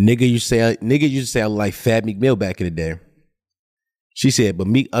 "Nigga, you say I look like Fat Meek Mill back in the day." She said, "But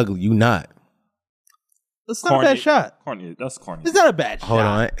Meek ugly, you not." that's not a bad shot. Corny. That's corny. It's not a bad shot. Hold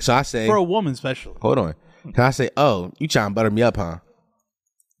on. So I say, For a woman, especially. hold on. Can I say, "Oh, you trying to butter me up, huh?"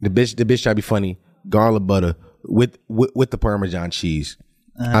 The bitch try to be funny. Garlic butter with the Parmesan cheese.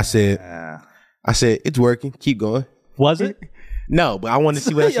 I said, it's working. Keep going. Was it? No, but I want to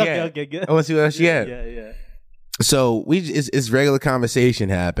see what else she had. Okay, good. I want to see what else she had. Yeah. So it's regular conversation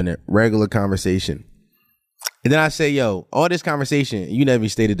happening. Regular conversation. And then I say, yo, all this conversation, you never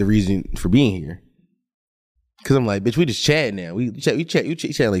stated the reason for being here. Cause I'm like, bitch, we just chat now. We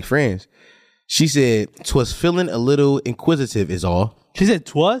chat like friends. She said, "'Twas feeling a little inquisitive is all." She said,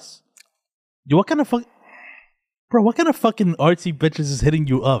 "'Twas." Yo, what kind of fucking artsy bitches is hitting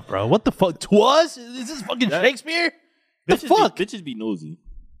you up, bro? What the fuck? "'Twas? Is this fucking Shakespeare? The fuck? Bitches be nosy.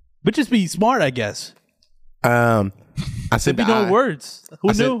 Bitches be smart, I guess. I said, Be no words.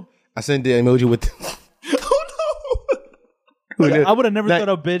 Who knew? I sent the emoji with. Who knew? I would have never thought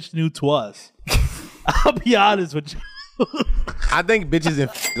a bitch knew "'twas." I'll be honest with you. I think bitches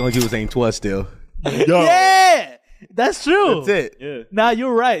and only people saying "'twas" still. Yeah, that's true. That's it. Yeah. Nah,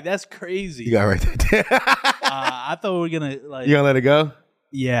 you're right. That's crazy. You got right there. I thought we were gonna like. You gonna let it go?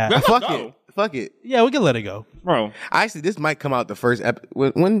 Yeah, Fuck go. it. Fuck it. yeah, we can let it go. Bro. Actually, this might come out the first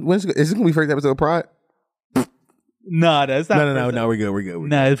when's is this gonna be first episode of Pride? Nah, that's not. No. We're good.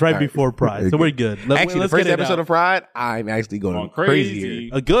 Nah, it's right All before Pride, so we're good. Actually, the let's first get it episode out. of Pride, I'm actually going crazy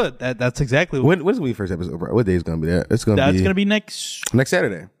here. Good. That's exactly what. When's gonna be the first episode of Pride? What day is gonna be that? It's gonna be next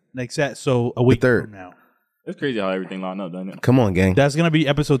Saturday. so a week 3rd. from now. It's crazy how everything lined up, doesn't it? Come on, gang. That's gonna be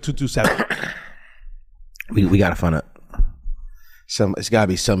episode 227. We gotta find out. It's gotta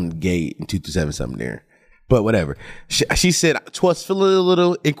be something gay in 227 something there. But whatever. She said, "'Twas feeling a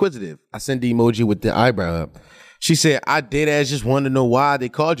little inquisitive." I sent the emoji with the eyebrow up. She said, "I did as just wanted to know why they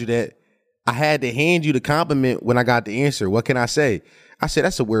called you that. I had to hand you the compliment when I got the answer. What can I say?" I said,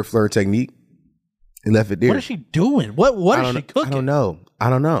 "That's a weird flirt technique." And left it there. What is she doing? What is she cooking? I don't know.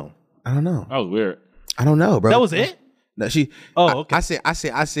 That was weird. I don't know, bro. That was it? No, she. Oh, okay. I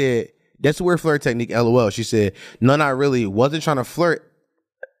said. That's a weird flirt technique. LOL. She said, "No, not really. Wasn't trying to flirt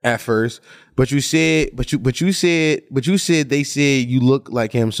at first, but you said they said you look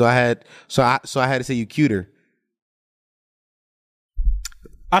like him. So I had to say you cuter."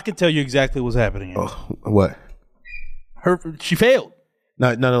 I can tell you exactly what's happening. Oh, what? She failed.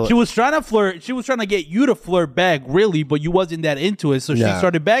 No. She was trying to flirt. She was trying to get you to flirt back, really, but you wasn't that into it. So she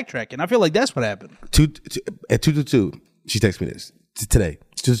started backtracking. I feel like that's what happened. At 2:02, she texted me this today.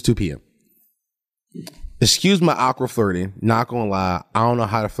 2 p.m. Excuse my awkward flirting. Not gonna lie, I don't know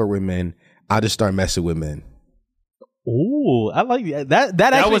how to flirt with men. I just start messing with men. Ooh, I like that.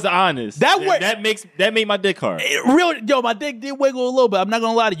 That actually, was honest. That made my dick hard. My dick did wiggle a little bit. I'm not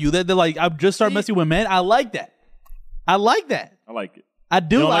gonna lie to you. They're like, I just start messing with men. I like that. I like it. I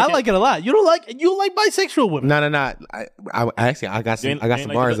do. I like it a lot. You like bisexual women. No. I got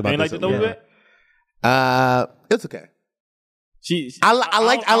some bars about this. It's okay.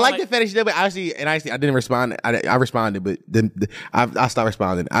 I like the fetish, but I didn't respond. I responded, but then I stopped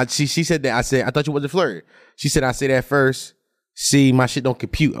responding. She said that. I said, I thought you wasn't flirting. She said, I say that first. See, my shit don't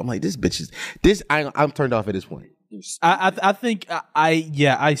compute. I'm like, this bitch is this. I'm turned off at this point. I think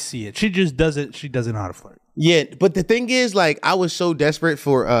I see it. She just doesn't. She doesn't know how to flirt. Yeah, but the thing is, like, I was so desperate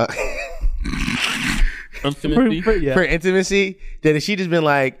for intimacy that if she just been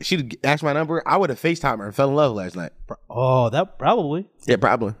like, she'd ask my number, I would have FaceTimed her and fell in love last night. Oh, that probably. Yeah,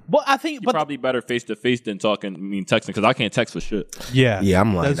 probably. Well, I think probably better face to face than texting, because I can't text for shit. Yeah,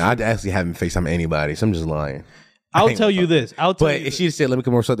 I'm lying. I actually haven't FaceTimed anybody, so I'm just lying. I'll tell you this. But if she just said, "Let me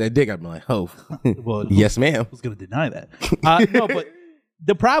come over suck that dick," I'd be like, "Oh, well, yes, ma'am." Who's gonna deny that? No, but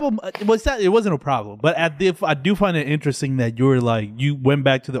the problem was that it wasn't a problem. But I do find it interesting that you went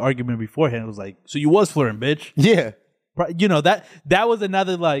back to the argument beforehand. It was like, so you was flirting, bitch. Yeah. You know, that was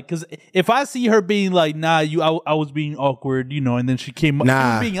another, like, because if I see her being like, nah, I was being awkward, and then she came up, she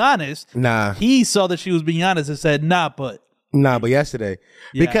was being honest. Nah. He saw that she was being honest and said, but yesterday.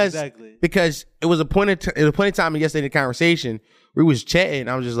 Because it was a point in time in yesterday's conversation, we was chatting,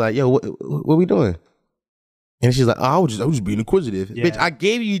 I was just like, yo, what we doing? And she's like, oh, I was just being inquisitive. Yeah. Bitch, I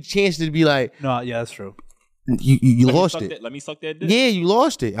gave you a chance to be like, no, yeah, that's true. You lost it. Let me suck that dick. Yeah, you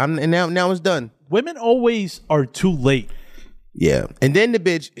lost it. And now it's done. Women always are too late. Yeah. And then the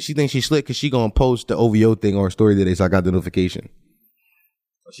bitch, she thinks she's slick because she gonna post the OVO thing on her story today, so I got the notification.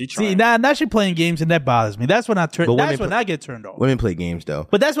 See, now she playing games, and that bothers me. That's when I get turned off. Women play games though,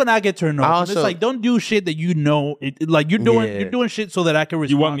 but that's when I get turned off. It's like, don't do shit that you're doing shit so that I can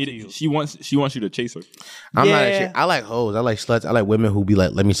respond to you. She wants you to chase her. I'm not a chick. I like hoes. I like sluts. I like women who be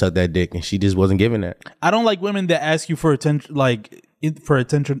like, let me suck that dick, and she just wasn't giving that. I don't like women that ask you for attention,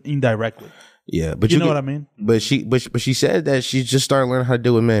 attention indirectly. Yeah, but you know what I mean. But she said that she just started learning how to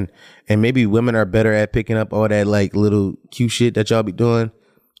deal with men, and maybe women are better at picking up all that like little cute shit that y'all be doing.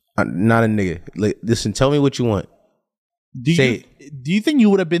 Not a nigga. Like, listen, tell me what you want. Do you think you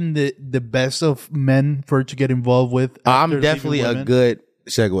would have been the best of men for her to get involved with? I'm definitely a good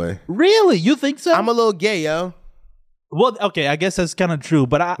segue. Really? You think so? I'm a little gay, yo. Well, okay, I guess that's kind of true,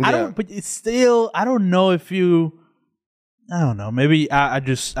 but I don't. But it's still, I don't know if you. I don't know. Maybe I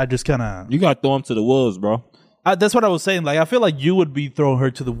just kind of. You gotta throw him to the wolves, bro. That's what I was saying. Like, I feel like you would be throwing her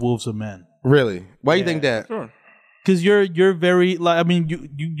to the wolves of men. Really? Why do you think that? Sure. Because you're very, like, I mean,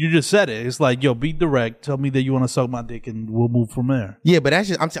 you just said it. It's like, yo, be direct. Tell me that you want to suck my dick, and we'll move from there. Yeah, but that's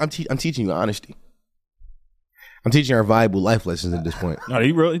just I'm teaching you honesty. I'm teaching her valuable life lessons at this point. No,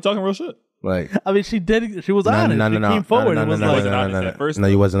 he talking real shit. Like, I mean, she did. She was honest. She came forward and was like, no,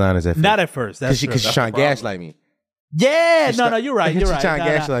 you wasn't honest at first. Not at first. That's because she's trying to gaslight me. Yeah, no, you're right. You're right. She's trying to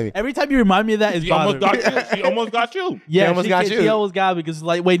gaslight me. Every time you remind me of that, it's bothering me. She almost got you. Yeah, she almost got me, because it's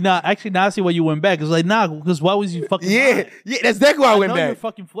like, wait, actually, now I see why you went back. It's like, because why was you fucking? Yeah, that's exactly why I went back. You're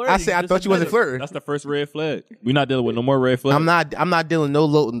fucking flirting. I said I thought you wasn't flirting. That's the first red flag. We're not dealing with no more red flags. I'm not dealing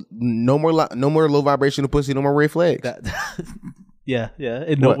no more low vibrational pussy, no more red flags. Yeah,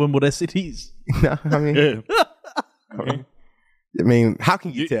 and no one with STDs. No, I mean. Yeah. I mean, how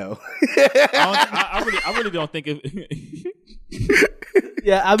can you tell? I really don't think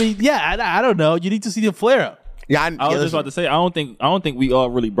Yeah, I mean, I don't know. You need to see the flare up. Yeah, I was just about to say, I don't think we all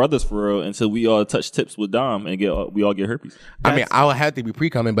really brothers for real until we all touch tips with Dom and we all get herpes. I mean, I'll have to be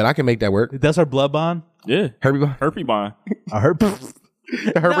pre-coming, but I can make that work. That's our blood bond. Yeah, herpes bond. Herpes.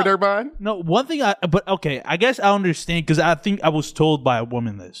 Herbert bond. No, one thing. But okay, I guess I understand, because I think I was told by a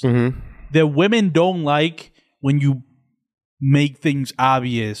woman this that women don't like when you make things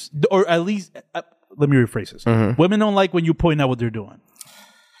obvious, or at least let me rephrase this. Women don't like when you point out what they're doing.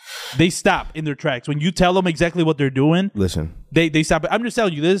 They stop in their tracks when you tell them exactly what they're doing. Listen, they stop. I'm just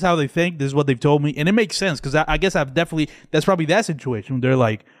telling you, this is how they think. This is what they've told me, and it makes sense, because I guess that's probably that situation. They're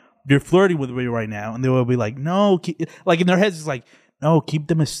like, you're flirting with me right now, and they will be like, no, like in their heads, it's like, no, keep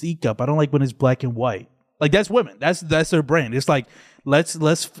the mystique up. I don't like when it's black and white. Like that's women. That's their brand. It's like let's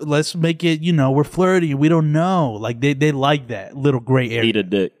make it. We're flirty. We don't know. Like they like that little gray area. Eat a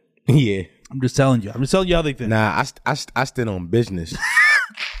dick. Yeah. I'm just telling you. How they think. Nah, I stand on business.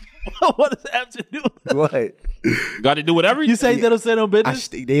 What does that have to do with that? What? Got to do whatever You say they don't stand on business?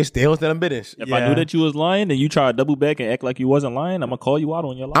 They still stand on business. If I knew that you was lying and you try to double back and act like you wasn't lying, I'm gonna call you out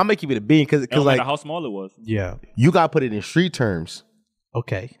on your lie. I'm gonna keep it a bean because no like matter how small it was. Yeah. you gotta put it in street terms,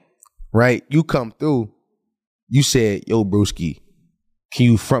 Okay. right? You come through. You said, "Yo, Brewski, can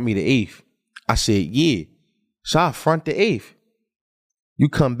you front me the eighth?" I said, "Yeah." So I front the eighth. You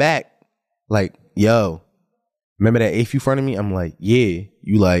come back like, "Yo, remember that eighth you fronted me?" I'm like, "Yeah."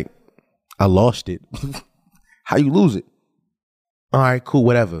 You like, "I lost it." How you lose it? All right, cool,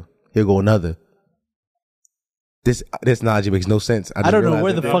 whatever. Here go another. This analogy makes no sense. I don't know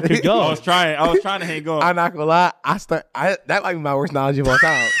where the fuck it goes. I was trying to hang on. I'm not gonna lie. That might be my worst analogy of all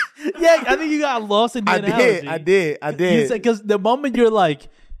time. Yeah, I think you got lost in the analogy. I did. You said because the moment you're like,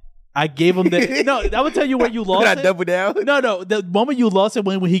 I gave him the no. I would tell you where you lost Did I it. double down? No. The moment you lost it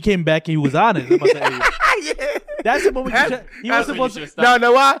when he came back and he was honest. I'm about to say, Yeah. that's the moment he was supposed to. No,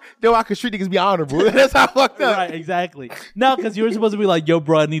 know why? No, I could street niggas be honorable. That's how I fucked up. Right, exactly. No, because you were supposed to be like, "Yo,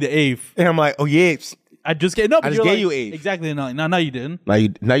 bro, I need an eighth." And I'm like, oh yeah. I just gave no. But I just you're gave like, you eighth. Exactly. No, you didn't. No,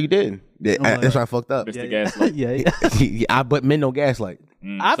 you didn't. Yeah, that's why I fucked up. Mr. Gaslight. Yeah. But men don't gaslight.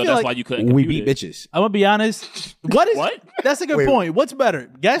 I So feel that's like why you couldn't. We compute beat it. bitches. I'm gonna be honest. What? That's a good Wait. point. What's better,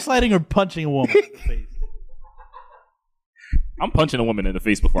 gaslighting or punching a woman in the face? I'm punching a woman in the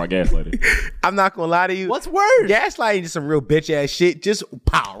face before I gaslight her. I'm not gonna lie to you. What's worse? Gaslighting is some real bitch ass shit. Just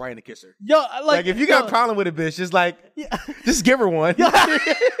pow right in the kisser. Yo, Like if you got a problem with a bitch, just like just give her one.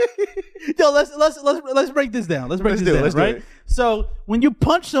 Yo, let's break this down. Let's do it. Right. So when you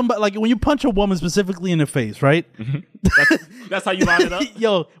punch somebody, like when you punch a woman specifically in the face, right? That's how you line it up.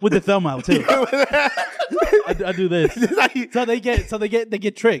 Yo, with the thumb out too. I do this. So they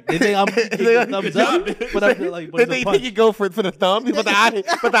get tricked. They think I'm giving thumbs up, but I'm like, but They think you go for the thumb, you put the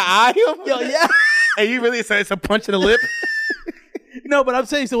eye him. Yo, yeah. And you really say it's a punch in the lip. No, but I'm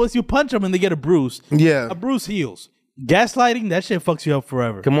saying so once you punch them and they get a bruise, Yeah. a bruise heals. Gaslighting, that shit fucks you up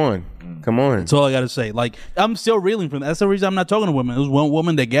forever. Come on. That's all I gotta say. Like I'm still reeling from that. That's the reason I'm not talking to women. It was one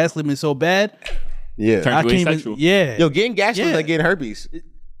woman that gaslit me so bad. Yeah. Turn I to can't asexual. even. Yeah. Yo, getting gaslit is Yeah. like getting herpes.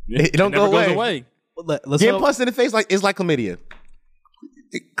 Yeah, It don't never go goes away. Let's Getting hope- punched in the face is like chlamydia.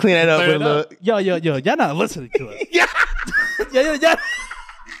 Clean that up Clear with it a up. little. Yo, y'all not listening to us. Yeah. Yeah.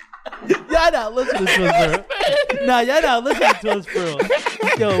 Y'all not listening to us, bro. Nah, y'all not listening to us, bro.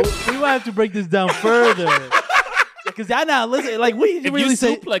 Yo, we might have to break this down further. Because y'all not listening. Like, we If really you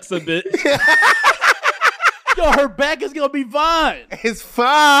say, suplex a bit, yo, her back is going to be fine. It's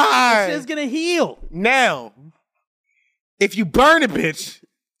fine. It's going to heal. Now, if you burn a bitch,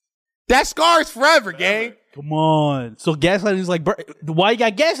 that scar is forever, gang. Come on. So gaslighting is like, why you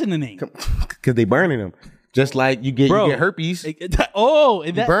got gas in the name? Because they burning them. Just like you get herpes. Oh,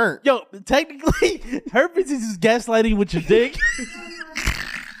 and that burnt. Yo, technically, herpes is just gaslighting with your dick.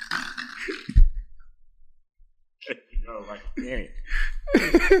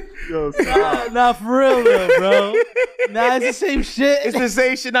 Nah, for real though, bro. Nah, it's the same shit. It's the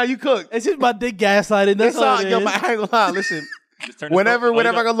same shit. Now you cook. It's just my dick gaslighting. That's all it is. Yo, I ain't gonna lie. Listen, just turn the whenever stove- I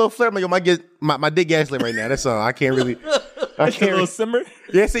got a little flare, I'm like, yo, my dick gaslit right now. That's all. I can't really. I Just a little can't. simmer.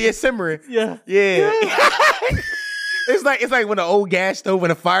 Yeah, see, it's simmering. Yeah. Yeah. It's like when an old gas stove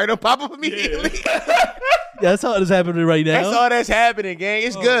and a fire don't pop up immediately. Yeah, that's all that's happening right now. That's all that's happening, gang.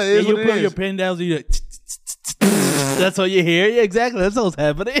 It's good. It's And you what put it your is. pen down, so you. That's all you hear. Yeah, exactly. That's what's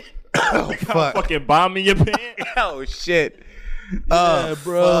happening. Oh fuck. Fucking bomb in your pants. Oh shit. Yeah,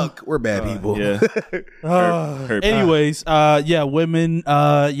 bro. Fuck. We're bad people. Yeah. Herpes. Anyways, yeah, women,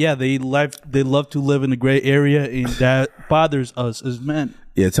 they love to live in the gray area, and that bothers us as men.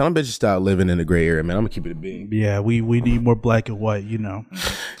 Yeah, tell them bitches stop living in the gray area, man. I'm gonna keep it a bean. Yeah, we need more black and white, you know,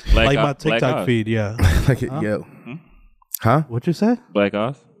 Black like eye- my black TikTok eyes. feed. Yeah, Like it, yo. Huh? what you say? Black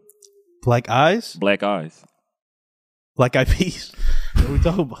eyes. Black eyes, Black eyes. black eyed peas. What are we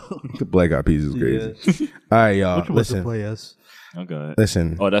talking about? The black eyed peas is crazy. All right, y'all. Which one was to Listen. play us? Okay.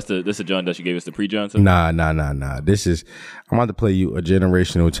 Listen. Oh, this the John that you gave us the pre-John. Nah. This is I'm about to play you a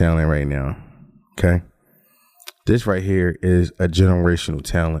generational talent right now. Okay? This right here is a generational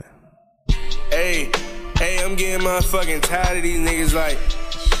talent. Hey, I'm getting motherfucking tired of these niggas like,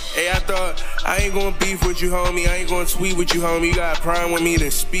 Hey, I thought I ain't gonna beef with you, homie. I ain't gonna tweet with you, homie. You got a problem with me, then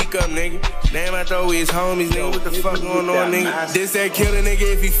speak up, nigga. Damn, I thought we was homies, nigga. What the fuck going on, nigga? This that killer nigga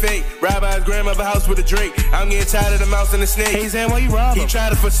if he fake. Rob out his grandmother house with a Drake. I'm getting tired of the mouse and the snake. Hey, Sam, why you rob him? He tried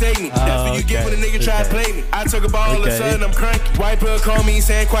to forsake me. That's what you get when a nigga try to play me. I took a ball, all of a sudden I'm cranky. White pill call me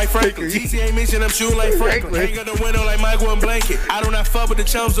saying quite frankly. GTA mission, I'm shooting like Franklin. Hang up the window like Michael and Blanket. I do not fuck with the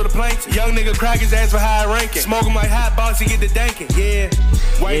chums or the plankton. Young nigga crack his ass for high ranking. Smoke him like hot box to get the danking. Yeah.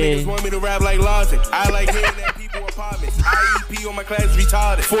 White niggas want me to rap like Logic. I like hearing that people apartments. IEP on my class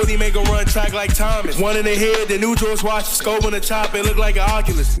retarded. 40 make a run track like Thomas. One in the head, the new George watch, scope on the chop, it look like an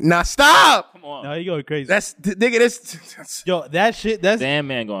Oculus. Now stop. Come on. No, you going crazy. That's nigga. That's Yo, that shit. That's Damn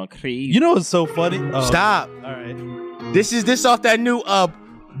man going crazy. you know what's so funny. Oh, stop. All right, This off that new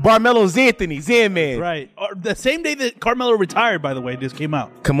Barmelo Zanthony Zan Man. right. The same day that Carmelo retired, by the way, this came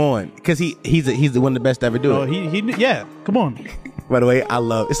out. Come on, because he's the one of the best to ever do Oh, it. he yeah. Come on. By the way, I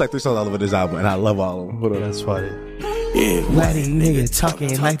love it's like 3 songs all over this album, and I love all of them. Hold on. That's funny. Yeah, why that nigga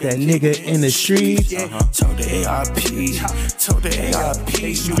talking like that nigga in the streets? Told the ARP, told the ARP.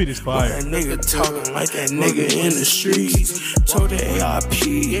 You beat his fire. That nigga talking like that nigga in the streets. Told the ARP,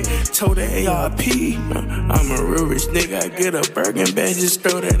 told the ARP. I'm a real rich nigga, I get a Birkin bag, just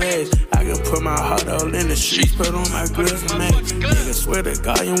throw that ass. I can put my heart all in the streets, put on my gloves and mask. Nigga, swear to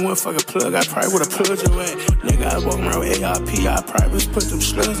God, you one fucking plug, I probably would've plugged your ass. Nigga, I walk around with ARP, I probably just put them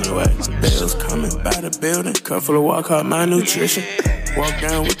slugs in your ass. Bills coming by the building, cup full of walk out my nutrition. Walk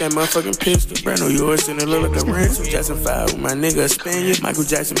down with that motherfucking pistol. Brand new yours and it look like a ransom. Jackson 5 with my nigga Spaniard. Michael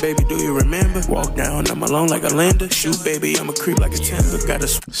Jackson, baby, do you remember? Walk down, I'm alone like a lander. Shoot, baby, I'm a creep like a timber. Got a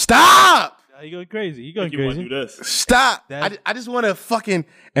Stop. You going crazy. You going You want crazy. to do this? Stop. That- I just want to fucking.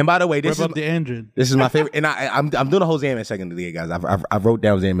 And by the way, Rev up the engine. this is my favorite. And I'm doing a whole Zaman second today, guys. I wrote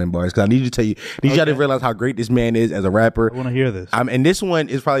down Zaman bars because I need you to tell you. Need y'all to realize how great this man is as a rapper. I want to hear this. And this one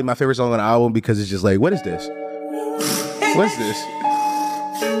is probably my favorite song on the album because it's just like, what is this? What's this?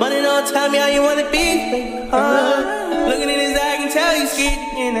 Money don't tell me how you wanna be. Looking in his eye, I can tell you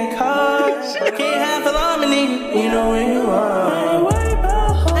scared in that car. Can't have a long nigga, you know where you are. I ain't worried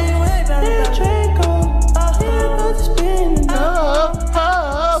about that Draco. All here about to spin.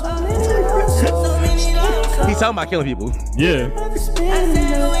 He's talking about killing people. Yeah.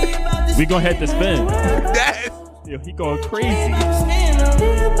 We gonna have to spin. Yes. Yo, he going crazy.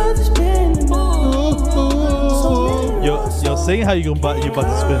 Yo, saying how you about to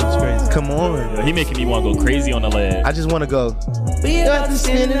spin is crazy. Come on. Yo, he making me want to go crazy on the lad. I just want to go. We about to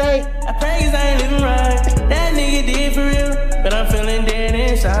spin tonight. I praise I ain't living right. That nigga did for real, but I'm feeling dead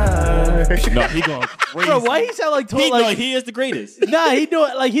inside. No, he going crazy. Bro, why he sound like He, like no, he is the greatest. Nah, he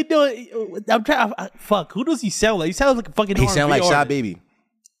doing. I'm trying. Fuck. Who does he sound like? He sounds like a fucking. He sound like R&B Shy artist. Baby.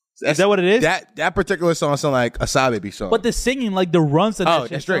 Is that what it is? That particular song sound like a Shy Baby song. But the singing, like the runs and Oh, that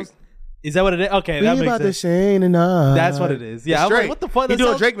that's shit Drake. sounds- Is that what it is? Okay, that makes sense. Shane and I. That's what it is. Yeah, I'm like, what the fuck? He That doing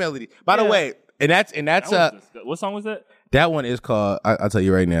sounds- Drake melody. By the Yeah. way, and that's What song was that? that one is called. I'll tell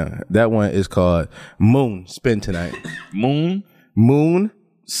you right now. That one is called Moon Spin Tonight. Moon.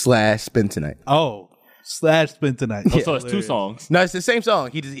 Moon/Spin Tonight. Oh, slash spin tonight. Oh, so it's 2 songs. No, it's the same song.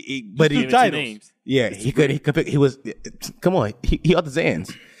 But he Two titles. Yeah, he could pick. He was. Come on, he off the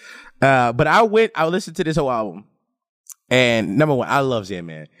Zans. But I listened to this whole album, and number one, I love Zan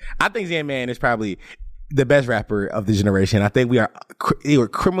Man. I think Zan Man is probably the best rapper of the generation. I think we are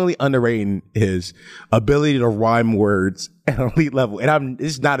criminally underrating his ability to rhyme words at an elite level, and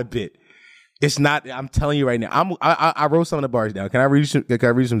it's not a bit. It's not. I'm telling you right now. I wrote some of the bars down. Can I read some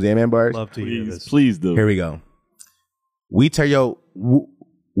Zan Man bars? Love to hear Please, this. please do. Here we go. We tell your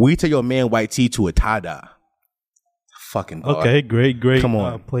man white tee to a tie-dye. Fucking bar. Okay, great. Come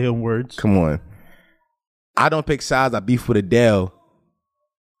on. Play on words. Come on. I don't pick sides. I beef with Adele.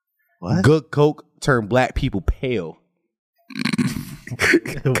 What? Good coke turn black people pale.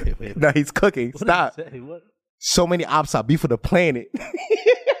 wait. No, he's cooking. What Stop. did he say? What? So many ops. I beef with the planet.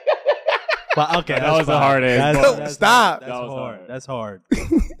 But, okay, That was a hard ass That's- bar. that's- Stop. That's That was hard. hard. That's hard.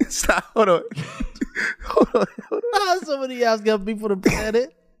 Stop. Hold on. Hold on. Somebody else got beef for the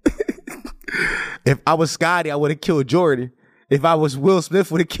planet. If I was Scotty, I would have killed Jordan. If I was Will Smith,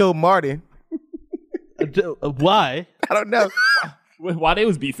 would have killed Martin. Why? I don't know. Why they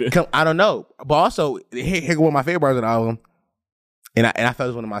was beefing? I don't know. But also, here go one of my favorite bars on the album. And I felt it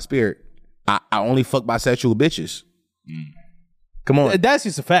was one of my spirit. I only fuck bisexual bitches. Come on. That's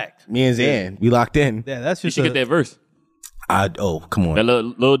just a fact. Me and Zan, we locked in. Yeah, that's You just should get that verse. Come on. That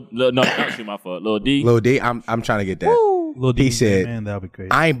little no, actually my fault. Lil D. Lil D, I'm trying to get that. Lil He D, said, man, that would be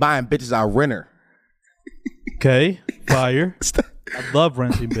crazy. I ain't buying bitches, I rent her. Okay, fire. I love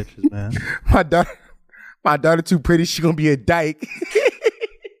renting bitches, man. My daughter too pretty, she gonna be a dyke.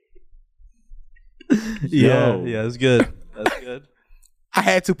 Yeah, Yo. yeah, it's good. That's good. I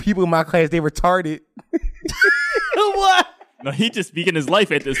had 2 people in my class. They retarded. What? No, he just speaking his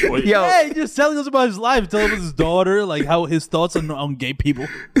life at this point. Yo. Yeah, he's just telling us about his life, telling us his daughter, like how his thoughts on gay people.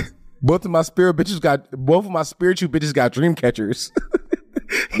 Both of my spiritual bitches got dream catchers.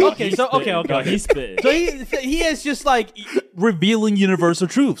 Okay, so okay. No, he's spitting. So he is just like revealing universal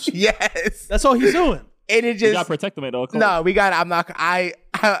truths. Yes. That's all he's doing. And it You just gotta protect him at all costs. no, we got. I'm not.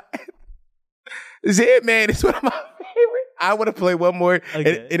 Zed Man is one of my favorite. I want to play one more.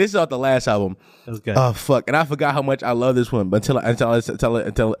 Okay. And this is off the last album. Okay. Oh fuck! And I forgot how much I love this one, but until I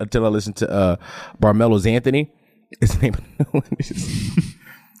listen to Barmelo's Anthony, his name.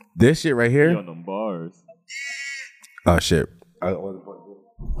 This shit right He here. on them bars. Oh shit!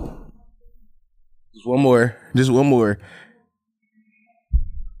 Just one more. Just one more.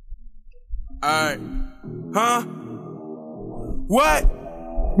 Alright. Huh? What?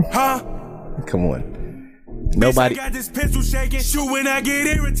 Huh? Come on. Bitch, Nobody. I got this pistol shaking. Shoot when I get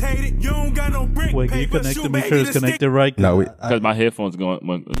irritated. You don't got no brick Wait, can you paper. connect Shoot, to make baby, sure it's the stick- connected right? No, Because my headphones going.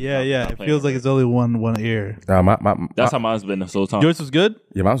 Yeah. It feels like it's only one ear. That's how mine's been this whole time. Yours was good.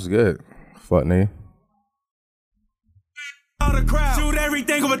 Yeah, mine was good. Fuck nigga. All the crowd. Shoot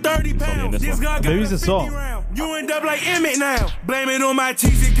everything over 30 pounds. this This one. guy got Maybe it's a 50 song. round. You end up like Emmett now. Blame it on my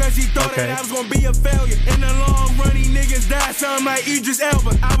teacher cause he thought Okay. that I was gonna be a failure. In the long run, these niggas died something like Idris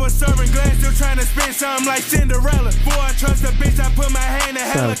Elba. I was serving glass, still trying to spin something like Cinderella. Before I trust a bitch, I put my hand in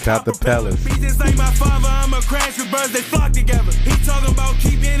helicopter Helicopter Be just like my father, I'm a crash with birds, they flock together. He talking about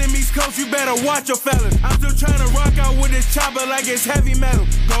keep enemies close, you better watch your fellas. I'm still trying to rock out with this chopper like it's heavy metal.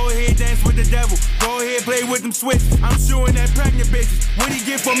 Go ahead, dance with the devil. Go ahead, play with them switches. I'm shooting at pregnant bitches. What he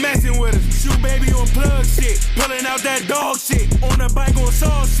get for messing with us? Shoot baby on plug shit. Pulling out that dog shit. On the bike on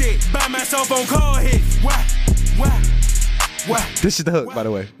saw shit. By myself on call hits. Why? This is the hook, by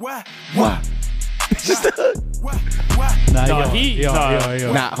the way. Why? This is the hook. Why? Nah, No,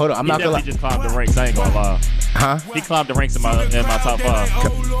 yo. Nah, hold on. I'm He not gonna definitely lie. just climbed the ranks. I ain't gonna lie. Huh? He climbed the ranks in my top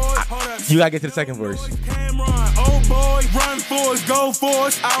 5. You gotta get to the second verse. Cameron, oh boy, run for us, go for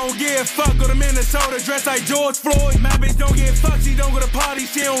us. I don't give a fuck with a Minnesota dressed like George Floyd. My bitch don't get fucked, she don't go to party,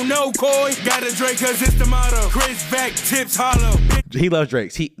 she don't know Coy. Got a Drake cause it's the motto. Chris back, tips hollow. He loves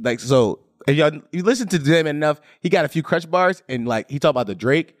Drake. He like so. If you listen to Zed Man enough, he got a few crutch bars and like he talk about the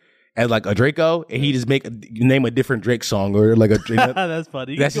Drake as like a Draco, and he just name a different Drake song or like a. That's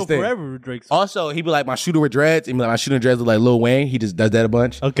funny. You That's can his go thing. forever with Drake's. Also, he be like my shooter with dreads, and be like my shooter with dreads look like Lil Wayne. He just does that a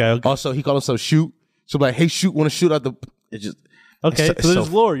bunch. Okay. Also, he called himself Shoot. So like, hey, Shoot, want to shoot out the? It's just Okay. it's So so-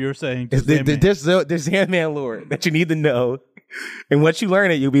 there's lore you're saying. to Sandman. there's Sandman lore that you need to know, and once you learn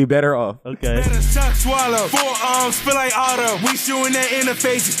it, you'll be better off. Okay. Better suck, swallow. 4 arms, feel like auto. We shooting at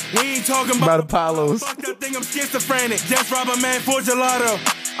interfaces. We ain't talking About about Apollos. Fucked up, think I'm schizophrenic. Just rob a man for gelato.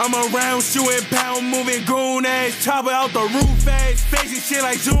 I'm around shooting, pound moving, goon ass. Chopper out the roof ass. Facing shit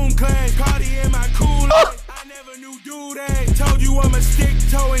like Zoom class. Party in my cool ass. I never knew dude ass. Told you I'm a stick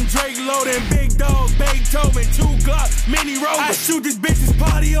toeing, Drake loading, big dog, Beethoven, 2 Glock, mini rover. I shoot this bitch's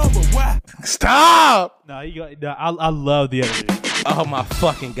party over. Why? Stop! No, I love the editing. Oh my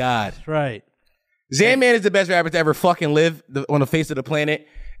fucking god! That's right. Zandman is the best rapper to ever fucking live on the face of the planet,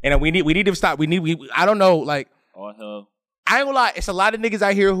 and we need to stop. I don't know, like Oh hell. I ain't gonna lie. It's a lot of niggas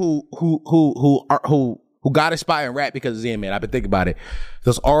out here who got a spot in rap because of Zandman. I've been thinking about it.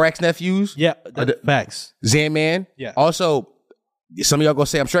 Those RX nephews, Yeah. Facts. Zandman. Yeah. Also, some of y'all gonna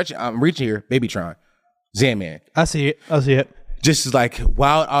say I'm reaching here. Babytron, Zandman. I see it. Just like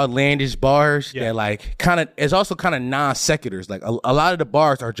wild outlandish bars Yeah. that like kind of it's also kind of non sequiturs. Like a lot of the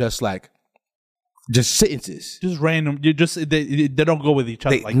bars are just like just sentences. Just random. You just they don't go with each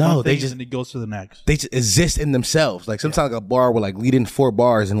other. They- Like no, one they thing just- and it goes to the next. They just exist in themselves. Like sometimes like a bar will like lead in 4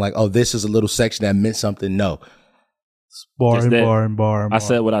 bars and like, oh, this is a little section that meant something. No. Bar Just and that. bar and bar. And I bar.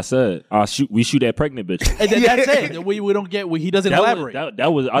 said what I said. We shoot at pregnant bitches. And that's it. We don't get. He doesn't elaborate.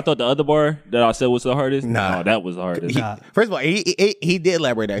 That was. I thought the other bar that I said was the hardest. Nah. No, that was the hardest. First of all, he did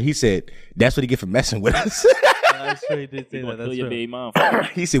elaborate there. He said that's what he get for messing with us. That's true. He did say You that. gonna kill That's your true. baby mom.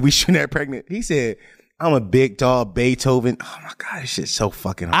 He said we shooting at pregnant. He said I'm a big dog Beethoven. Oh my god, this shit's so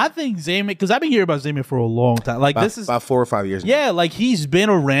fucking hard. I think Zayman, because I've been hearing about Zayman for a long time. Like this is about 4 or 5 years. yeah, like he's been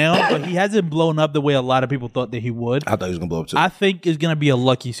around, but he hasn't blown up the way a lot of people thought that he would. I thought he was gonna blow up too. I think it's gonna be a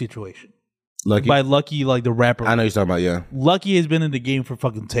Lucky situation. Lucky. By Lucky, like the rapper. I know you're talking about. Yeah. Lucky has been in the game for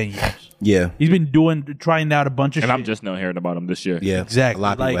fucking 10 years. Yeah. He's been trying out a bunch of And shit. I'm just now hearing about him this year. Yeah. Exactly. A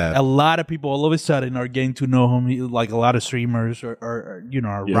lot of like people have. a lot of people all of a sudden are getting to know him. Like a lot of streamers or are Yeah,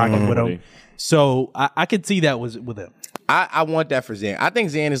 rocking with him. everybody. So I could see that was with him. I want that for Zan. I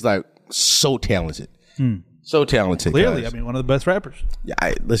think Zan is like so talented. So talented. Clearly, guys. I mean, one of the best rappers. Yeah,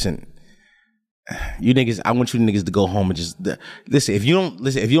 listen. you niggas, I want you niggas to go home and just listen. If you're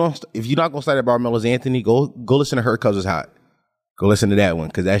not gonna start at Barmelo's Anthony, go listen to Her Cousin's Hot. Go listen to that one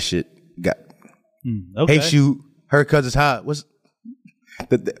because that shit got. Okay. Hey, shoot, Her Cousin's Hot. What's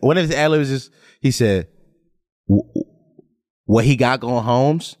one of his ad-libs is he said, "What he got going,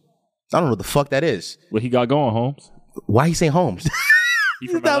 Holmes." I don't know what the fuck that is. What he got going, Holmes? Why he say Holmes?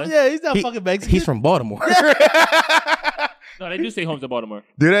 He's not fucking Mexican. He's from Baltimore. No, they do say Holmes in Baltimore.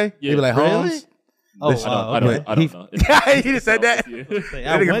 Do they? Yeah. They be like Holmes. Really? I don't know. He just said that.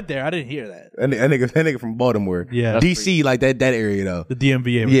 I went there. I didn't hear that. That nigga from Baltimore. Yeah. DC, like that area though. The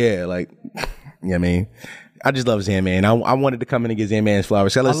DMV area. Yeah, like, I mean, I just love Zan Man. I wanted to come in and get Zan Man's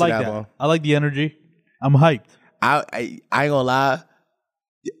flowers. So I like that. I like the energy. I'm hyped. I ain't gonna lie.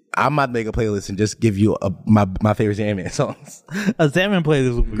 I might make a playlist and just give you my favorite Zan Man songs. A Zan Man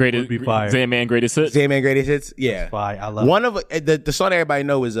playlist would be fire. Zan Man greatest hits. Zan Man greatest hits. Yeah, fire. I love one of the song everybody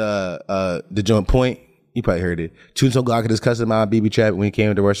know is the Joint Point. You probably heard it. Tune so Glock is cussing my BB trap when he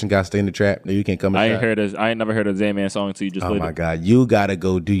came to Russian got stay in the trap. No, you can't come. I ain't never heard a Zan Man song until you just. Oh played my it. god, you gotta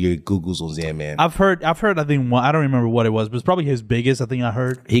go do your Googles on Zan Man. I've heard. I think one. I don't remember what it was, but it's probably his biggest. I think I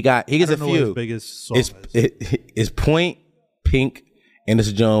heard. He gets a few. What his biggest song It's Point, Pink, and this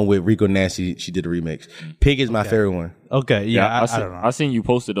is John with Rico Nasty. She did a remix. Pink is my favorite one. Okay, yeah, I don't know. I seen you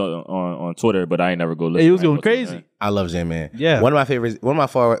posted on Twitter, but I ain't never go listen. It was going crazy. I love Zan Man. Yeah, one of my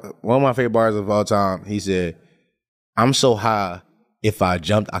favorite bars of all time. He said, "I'm so high, if I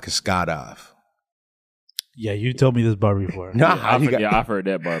jumped, I could skydive." Yeah, you told me this bar before. No, I've heard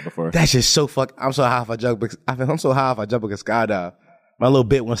that bar before. That's just so fuck. I'm so high if I jump. I'm so high if I jump, I could skydive. My little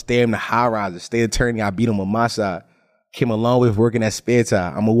bit won't stay in the high riser. Stay attorney. I beat him on my side. Came a long way with working at spare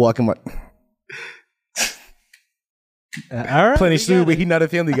time. I'm gonna walk in my. All right, plenty stupid, but he not a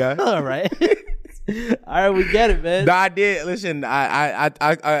family guy. All right. All right, we get it, man. No, I did. Listen, I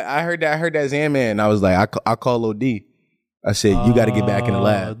heard that Zan Man. And I was like, I called Lil D. I said, you got to get back in the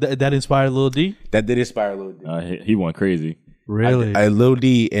lab. That inspired Lil D? That did inspire Lil D. He went crazy. Really? Lil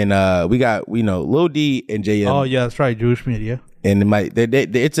D and Lil D and JM. Oh yeah, that's right, Jewish Media. And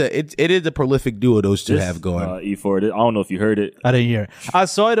it is a prolific duo those two have going. E4. I don't know if you heard it. I didn't hear it. I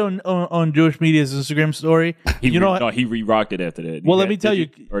saw it on Jewish Media's Instagram story. He re-rocked it after that. Well, let me tell you,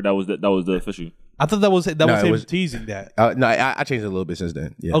 or that was the official. I thought that was him teasing that. No, I changed it a little bit since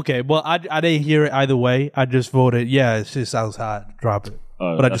then. Yeah. Okay, well, I didn't hear it either way. I just voted, yeah, it just sounds hot. Drop it.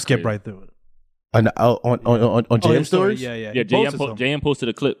 But I just skipped right through it. On JM stories? Yeah. Yeah, JM posted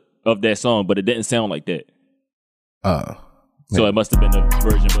a clip of that song, but it didn't sound like that. So it must have been a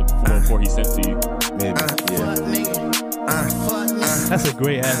version before he sent to you. Maybe, yeah. That's a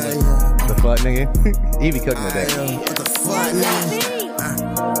great ad. The fuck nigga. He be cooking with that. What the fuck, nigga?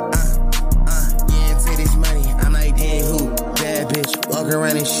 Yeah, take this money. I'm like, damn, who? Bad bitch. Walk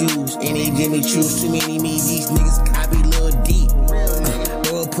around in shoes. Any Jimmy choose. Too many me. These niggas copy Lil D.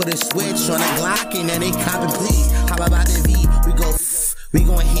 Bro, put a switch on a Glock and then they copy, please. How about the V? We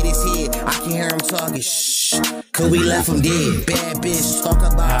gon' hit his head. I can hear him talking. Shh. Cause we left him dead. Bad bitch talk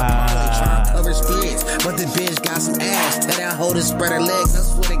about Molly, trying to cover spreads. But the bitch got some ass. Tell that hoe to spread her legs. I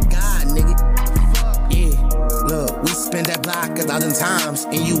swear to God, nigga. Yeah. Look, we spent that block 1,000 times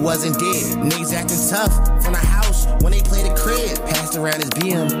and you wasn't dead. Niggas acting tough from the house when they play the crib. Passed around his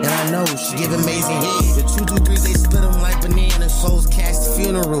BM and I know she give amazing head. The 223s they split them like bananas. Souls cast the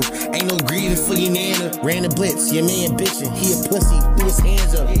funeral. Ain't no grieving for your nana. Ran the blitz, your man bitchin'. He a pussy, threw his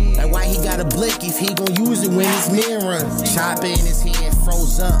hands up. Like why he got a blick if he gon' use it when his man run? Chopper in his hand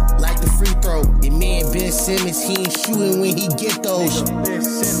froze up like the free throw. Your man Ben Simmons, he ain't shooting when he get those. Ben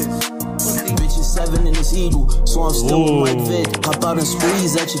Simmons. Bitch is 7 in this eagle, so I'm still with my Vic. Hop out and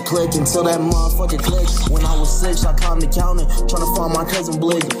squeeze at your click until that motherfucker click. When I was 6, I climbed the counter, tryna find my cousin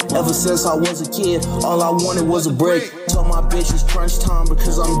Blick. Ever since I was a kid, all I wanted was a break. Told my bitch it's crunch time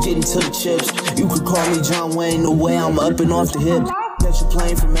because I'm getting to the chips. You could call me John Wayne, the way I'm up and off the hip. Catch a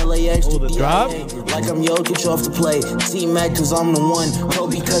plane from LAX to DIA. Like I'm Jokic off the play. T-Mac cause I'm the one. Pro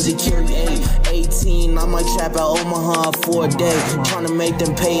because he carry 18. I might trap out Omaha for a day. Tryna make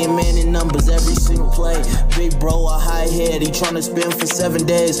them pay in man in numbers every single play. Big bro, a high head. He tryna spin for 7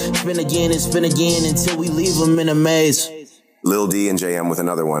 days. Spin again and spin again until we leave him in a maze. Lil D and JM with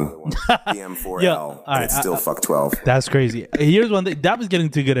another one. PM4L. Yo, and it's still fuck 12. That's crazy. Here's one thing. That was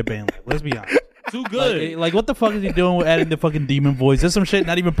getting too good at Bane. Let's be honest. Too good. Like, what the fuck is he doing with adding the fucking demon voice? There's some shit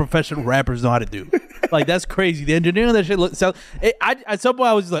not even professional rappers know how to do. Like, that's crazy. The engineering of that shit at some point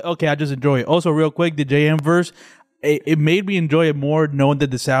I was just like, okay, I just enjoy it. Also, real quick, the JM verse, it made me enjoy it more knowing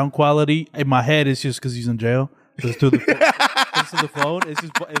that the sound quality in my head is just because he's in jail. So it's to the phone. It's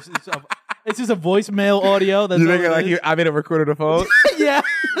just It's just a voicemail audio. That's You all make it it like is. I made a recorder the phone. Yeah.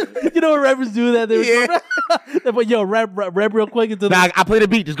 You know when rappers do that? They but yo, rap real quick into the. Nah, I play the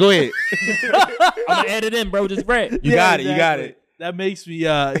beat. Just go ahead. I'm gonna edit in, bro. Just rap. You got it. You got it. That makes me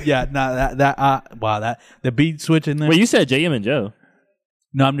the beat switch in there. Wait, you said JM in jail.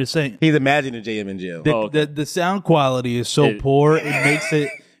 No, I'm just saying He's imagining JM in jail. the sound quality is so poor.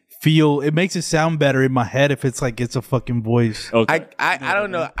 It makes it sound better in my head if it's like it's a fucking voice. Okay. I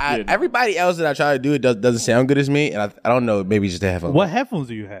don't know. Everybody else that I try to do it doesn't sound good as me, and I don't know. Maybe just the headphones. What headphones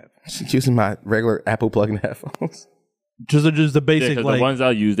do you have? Using my regular Apple plug-in headphones. Just the basic because like the ones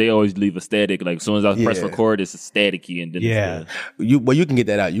I use, they always leave a static. Like as soon as I press Yeah. record, it's a staticky, and then yeah. You can get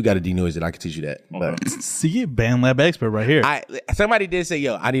that out. You got to denoise it. I can teach you that. But See, BandLab expert right here. somebody did say,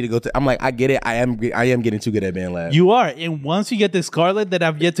 "Yo, I need to go to." I'm like, I get it. I am getting too good at BandLab. You are, and once you get this Scarlett that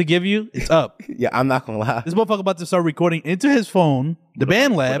I've yet to give you, it's up. Yeah, I'm not gonna lie. This motherfucker about to start recording into his phone, the with a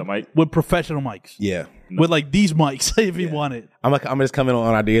BandLab, mic? with professional mics. Yeah, With like these mics, if he wanted. I'm just coming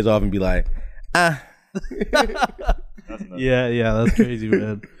on our days off and be like, Yeah, that's crazy,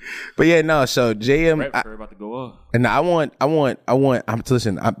 man. But yeah, no. So JM, Rap about to go off. and I want.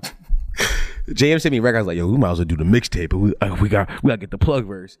 Listen. JM sent me a record. I was like, yo, we might as well do the mixtape, but we got to get the plug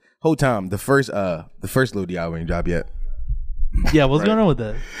verse. Whole time, the first Lil D album ain't dropped yet. Yeah, what's going on with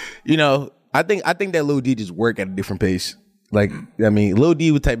that? You know, I think that Lil D just work at a different pace. Like, I mean, Lil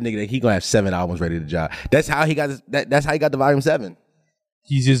D was the type of nigga that he gonna have 7 albums ready to drop. That's how he got that's how he got the volume 7.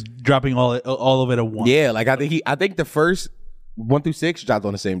 He's just dropping all of it at once. Yeah, like I think the first 1 through 6 dropped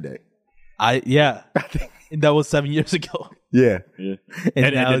on the same day. And that was 7 years ago. Yeah. Yeah,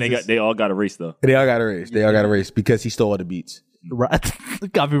 And now and then they all got erased though. They all got erased because he stole all the beats. Right.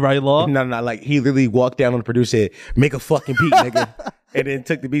 Copyright law. No, like he literally walked down on the producer, said, "Make a fucking beat, nigga," and then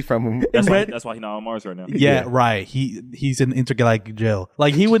took the beat from him. That's why he's not on Mars right now. Yeah, right. He's in intergalactic jail.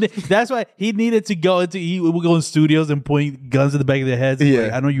 Like he would. That's why he needed to go into. He would go in studios and point guns at the back of their heads. Yeah.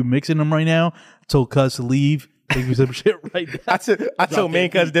 Like, I know you're mixing them right now. Told Cuz to leave. Take me some shit right now. I told man,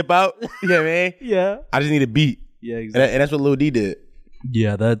 cuz dip out. Yeah, man. Yeah. I just need a beat. Yeah, exactly. And that's what Lil D did.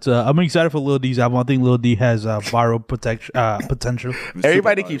 Yeah, that's. I'm excited for Lil D's album. I think Lil D has viral potential.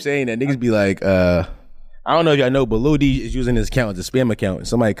 Everybody keeps saying that. Niggas be like, I don't know if y'all know, but Lil D is using his account as a spam account. And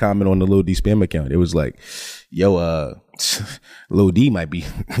somebody commented on the Lil D spam account. It was like, yo, Lil D might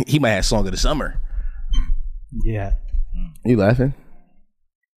have Song of the Summer. Yeah. You laughing?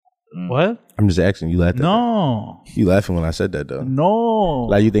 What? I'm just asking. You laughing? No. You laughing when I said that though? No.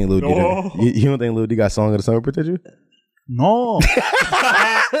 Like you think Lil D? You don't think Lil D got Song of the Summer potential? No.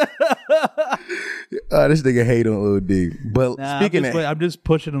 This nigga hate on Lil D. But speaking I'm just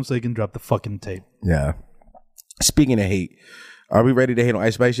pushing him so he can drop the fucking tape. yeah. Speaking of hate, are we ready to hate on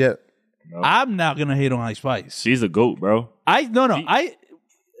Ice Spice yet? I'm not gonna hate on Ice Spice. She's a goat, bro.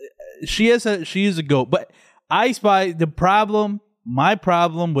 She is a goat, but Ice Spice. My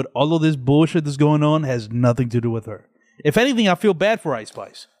problem with all of this bullshit that's going on has nothing to do with her. If anything, I feel bad for Ice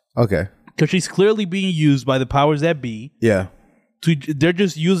Spice Okay. because she's clearly being used by the powers that be. Yeah. They're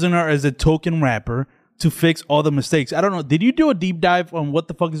just using her as a token rapper to fix all the mistakes. I don't know. Did you do a deep dive on what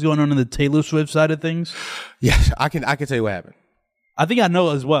the fuck is going on the Taylor Swift side of things? Yes, I can tell you what happened. I think I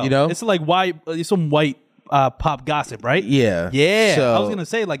know as well. You know? It's like it's some white pop gossip, right? Yeah. Yeah. So, I was gonna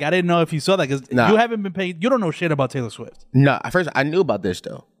say, like, I didn't know if you saw that because you haven't been paying. You don't know shit about Taylor Swift. No, at first I knew about this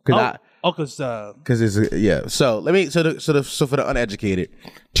though. Because it's yeah. So let me so for the uneducated,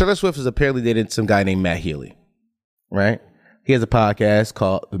 Taylor Swift is apparently dating some guy named Matt Healy, right? He has a podcast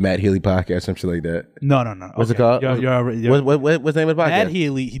called the Matt Healy Podcast, something like that. No. What's it called? You're What's the name of the podcast? Matt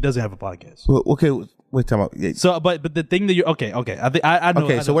Healy. He doesn't have a podcast. Well, okay, wait, time out. Yeah. So, but the thing that you okay. I know.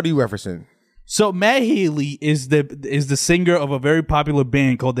 Okay, so what are you referencing? So Matt Healy is the singer of a very popular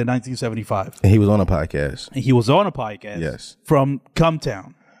band called the 1975. And he was on a podcast. And he was on a podcast. Yes. From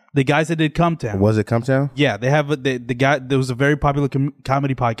Cumtown. The guys that did Cumtown. Was it Cumtown? Yeah, they have the guy. There was a very popular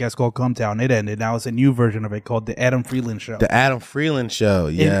comedy podcast called Cumtown. It ended. Now it's a new version of it called the Adam Freeland Show. The Adam Freeland Show.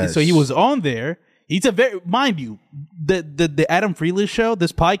 Yes. And so he was on there. He's a very, mind you, the Adam Freeland Show.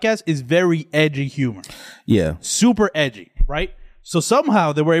 This podcast is very edgy humor. Yeah. Super edgy, right? So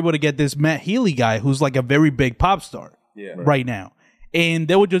somehow they were able to get this Matt Healy guy, who's like a very big pop star, right now. And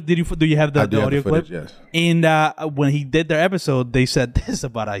they would just do you have the audio clip? Yes. And when he did their episode, they said this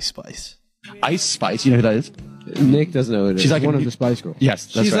about Ice Spice. Ice Spice, you know who that is? Nick doesn't know who it is. She's like one of the Spice Girls. Yes,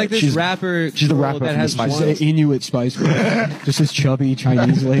 that's she's right. like this rapper. She's the rapper that has Spice one Inuit Spice Girl. Just this chubby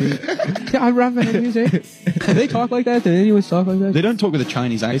Chinese lady. Yeah, I rap about music. Do they talk like that? Do Inuits talk like that? They don't talk with a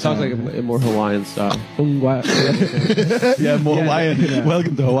Chinese accent. They talk like a more Hawaiian style. Yeah, more Hawaiian. Yeah.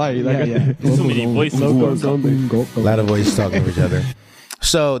 Welcome to Hawaii. Yeah. So many voices. A lot of voices talking to each other.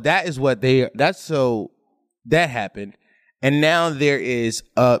 So that is what that happened. And now there is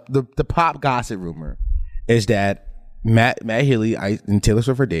the pop gossip rumor is that Matt Healy and Taylor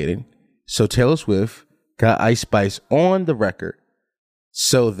Swift are dating. So Taylor Swift got Ice Spice on the record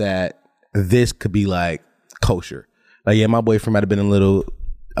so that this could be like kosher. Like, yeah, my boyfriend might have been a little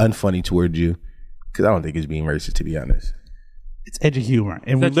unfunny towards you, because I don't think he's being racist, to be honest. It's edgy humor,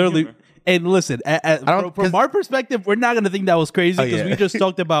 and we literally. Humor. And listen, from our perspective, we're not going to think that was crazy because we just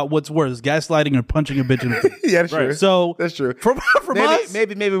talked about what's worse, gaslighting or punching a bitch in the face. Yeah, that's true. So that's true. From us,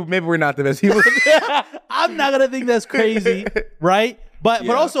 maybe we're not the best people. I'm not going to think that's crazy, right? But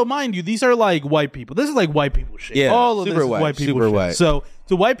also, mind you, these are like white people. This is like white people shit. Yeah, all of this is white people super shit. White. So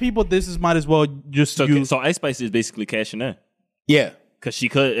to white people, this is might as well just use. So Ice Spice is basically cashing in. Yeah, because she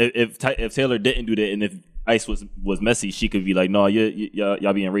could if Taylor didn't do that, and if Ice was messy, she could be like, no,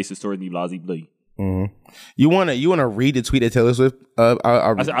 y'all being racist towards me, Lazy Blade. Mm-hmm. You wanna read the tweet that Taylor Swift?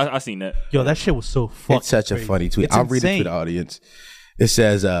 I seen that. Yo, that shit was so fucking. It's such crazy. A funny tweet. I'll read it to the audience. It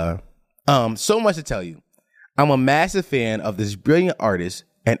says, so much to tell you. I'm a massive fan of this brilliant artist,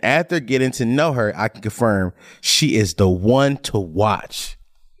 and after getting to know her, I can confirm she is the one to watch.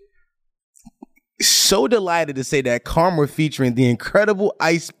 So delighted to say that Karma featuring the incredible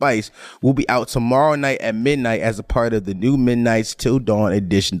Ice Spice will be out tomorrow night at midnight as a part of the new Midnights Till Dawn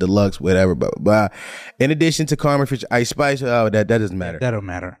edition deluxe, whatever, blah, blah, blah. In addition to Karma featuring Ice Spice, that doesn't matter. That don't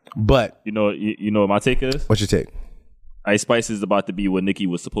matter. But you know what my take is? What's your take? Ice Spice is about to be what Nicki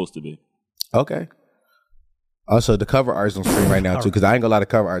was supposed to be. Okay. Also, the cover art is on screen right now too, because I ain't gonna lie, the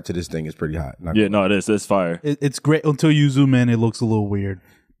cover art to this thing is pretty hot. It is. It's fire. It's great until you zoom in. It looks a little weird,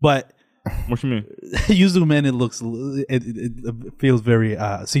 but. What you mean? You zoom in, it feels very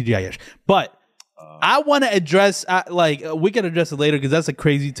CGI-ish. But I want to address, we can address it later because that's a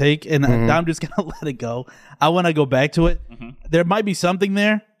crazy take, and I'm just gonna let it go. I want to go back to it. There might be something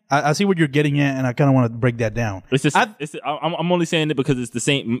there. I see what you're getting at, and I kind of want to break that down. I'm only saying it because it's the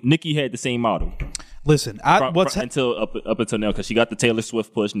same. Nicki had the same model. Listen, until up until now, because she got the Taylor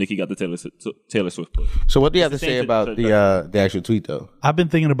Swift push, Nicki got the Taylor Swift push. So what do you have to say about the actual tweet, though? I've been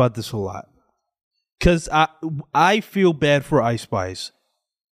thinking about this a lot because I feel bad for Ice Spice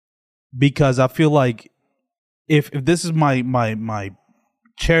because I feel like if this is my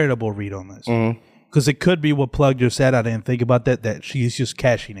charitable read on this. Because it could be what Plug just said. I didn't think about that she's just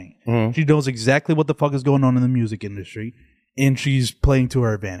cashing in. She knows exactly what the fuck is going on in the music industry, and she's playing to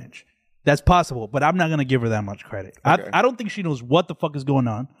her advantage. That's possible, but I'm not going to give her that much credit. Okay. I don't think she knows what the fuck is going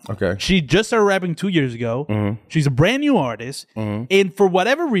on. Okay. She just started rapping 2 years ago. She's a brand new artist, and for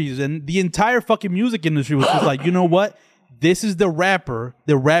whatever reason, the entire fucking music industry was just like, you know what? This is the rap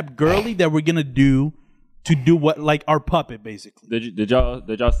girly that we're going to do what, like our puppet, basically. Did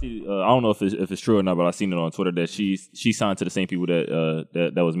y'all see? I don't know if it's true or not, but I seen it on Twitter that she signed to the same people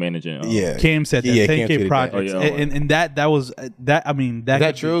that was managing. Cam said that. 10K projects, and that was that. I mean, is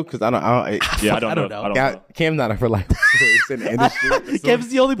that true? Because I don't know. Cam's not for like in the industry. Cam's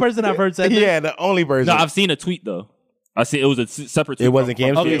the only person I've heard say that. Yeah, the only person. No, I've seen a tweet though. I see it was a separate tweet. It wasn't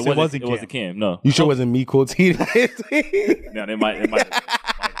Cam's tweet? Okay, it wasn't Cam. No. You sure it wasn't me quoting? No, they might.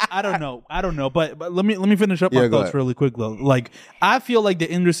 I don't know, but let me finish up my thoughts really quick though. Like, I feel like the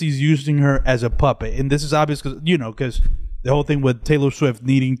industry's using her as a puppet, and this is obvious because the whole thing with Taylor Swift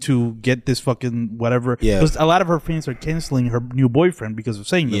needing to get this fucking whatever. Yeah, because a lot of her fans are canceling her new boyfriend because of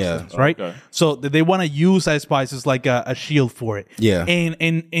saying those things, right? Okay. So they want to use Ice Spice as like a shield for it. Yeah,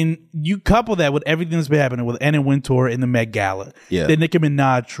 and you couple that with everything that's been happening with Anna Wintour in the Met Gala, the Nicki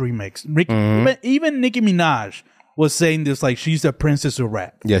Minaj remix, even Nicki Minaj was saying this like she's the princess of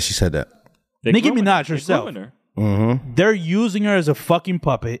rap. Yeah, she said that. Nicki Minaj herself. They're using her as a fucking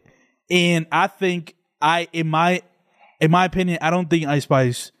puppet, and I think in my opinion, I don't think Ice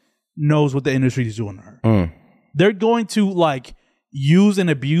Spice knows what the industry is doing to her. They're going to like use and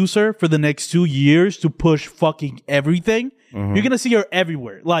abuse her for the next 2 years to push fucking everything. You're gonna see her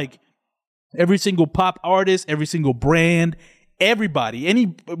everywhere, like every single pop artist, every single brand.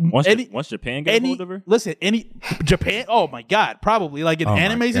 Everybody, once Japan get a hold of her, listen, Japan. Oh my god, probably like in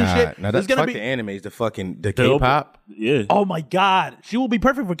animes and shit. Now that's gonna be the animes, the K-pop. Yeah. Oh my god, she will be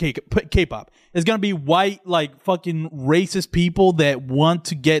perfect for K-pop. It's gonna be white, like fucking racist people that want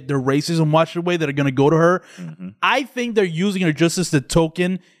to get their racism washed away that are gonna go to her. I think they're using her just as the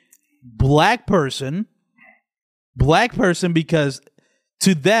token black person because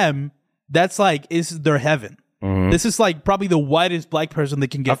to them that's like is their heaven. This is like probably the whitest black person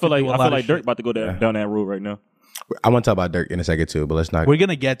that can get. I feel like Dirk about to go down that road right now. I want to talk about Dirk in a second too, but let's not. We're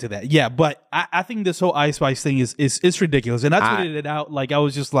gonna get to that, yeah. But I think this whole Ice Spice thing is ridiculous, and I tweeted it out. Like I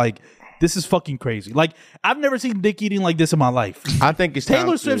was just like, This is fucking crazy. Like, I've never seen dick eating like this in my life. I think it's Taylor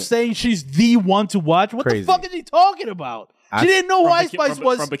time Swift to- saying she's the one to watch. What Crazy. the fuck is he talking about? She didn't know who Ice Spice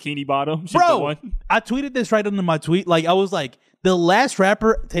was. From Bikini Bottom. She's the Bro, one. I tweeted this right under my tweet. Like, I was like, the last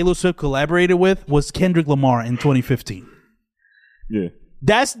rapper Taylor Swift collaborated with was Kendrick Lamar in 2015. Yeah.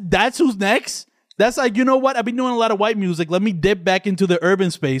 That's who's next? That's like, you know what? I've been doing a lot of white music. Let me dip back into the urban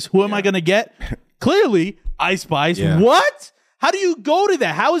space. Who am I going to get? Clearly, Ice Spice. Yeah. What? How do you go to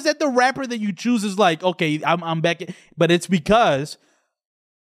that? How is that the rapper that you choose is like, okay, I'm back. But it's because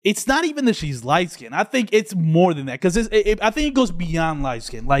it's not even that she's light skinned. I think it's more than that because I think it goes beyond light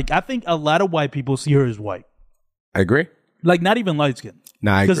skin. Like, I think a lot of white people see her as white. I agree. Like, not even light skin.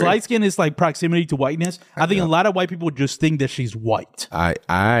 Nah, I Because agree. light skin is like proximity to whiteness. I think a lot of white people just think that she's white.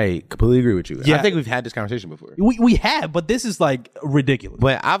 I completely agree with you. Yeah. I think we've had this conversation before. We have, but this is like ridiculous.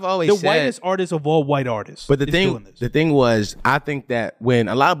 But I've always The said, whitest artist of all white artists. But is doing this. the thing was, I think that when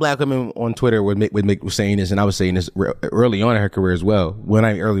a lot of black women on Twitter would saying this, and I was saying this early on in her career as well. When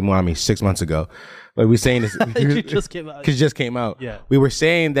I early on, I mean 6 months ago, but we saying this It just came out. because it just came out. Yeah. We were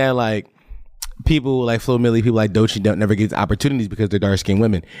saying that like people like Flo Milli, people like Doechii don't never get opportunities because they're dark skinned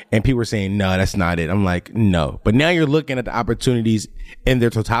women, and people were saying no, that's not it. I'm like no, but now you're looking at the opportunities in their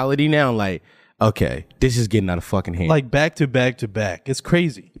totality now, like okay, this is getting out of fucking hand. Like back to back to back. It's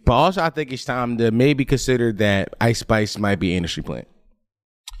crazy. But also, I think it's time to maybe consider that Ice Spice might be an industry plant.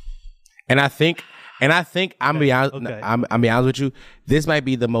 And I think I'm gonna be honest. Okay. I'm be honest with you. This might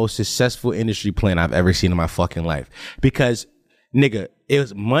be the most successful industry plant I've ever seen in my fucking life. Because, nigga,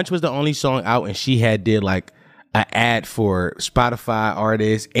 Munch was the only song out, and she did like an ad for Spotify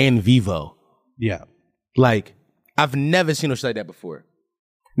artists and Vivo. Yeah. Like, I've never seen no shit like that before.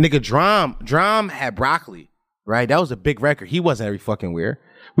 Nigga, Drum had Broccoli, right? That was a big record. He wasn't every fucking where.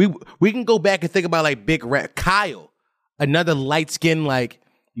 We can go back and think about like big rap. Kyle, another light skinned, like,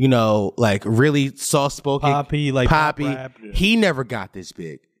 you know, like really soft spoken Poppy, like Poppy. pop rap. He never got this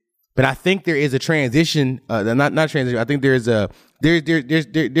big. But I think there is a transition, not transition. I think there's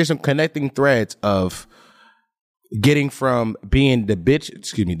some connecting threads of getting from being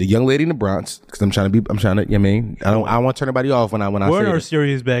the young lady in the Bronx, because I'm trying to, you know what I mean? I don't want to turn anybody off when I We're say in our this.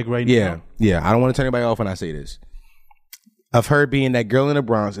 serious bag right now. Yeah. I don't want to turn anybody off when I say this. Of her being that girl in the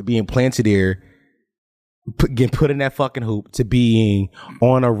Bronx, being planted there, getting put in that fucking hoop, to being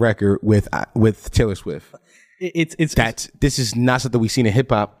on a record with Taylor Swift. This is not something we've seen in hip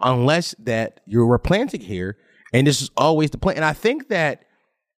hop, unless that you were planted here, and this is always the plan. And I think that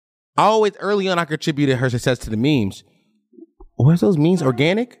always early on, I contributed her success to the memes. Were those memes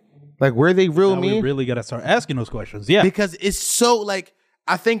organic? Like, were they real Now memes? we really got to start asking those questions. Yeah. Because it's so like,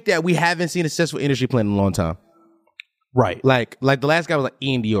 I think that we haven't seen a successful industry plan in a long time. Right. Like the last guy was like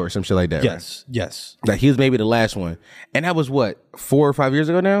Ian Dior or some shit like that. Yes. Right? Yes. Like he was maybe the last one, and that was what 4 or 5 years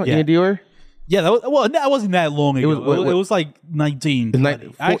ago now. Yeah. Ian Dior. Yeah. That wasn't that long ago. was- It was like 19. It's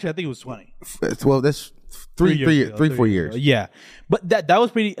 20. Actually, I think it was 20. Well, that's 4 years. Yeah, but that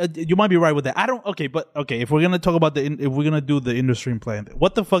was pretty. You might be right with that. If we're gonna talk about if we're gonna do the industry plan,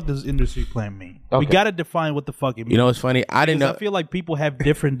 what the fuck does industry plan mean? We Okay. gotta define what the fuck it means. You know what's funny? I didn't know. I feel like people have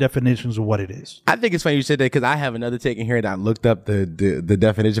different definitions of what it is. I think it's funny you said that because I have another take in here that I looked up the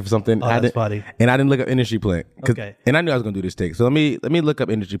definition for something. Oh, that's funny. And I didn't look up industry plan. Okay. And I knew I was gonna do this take, so let me look up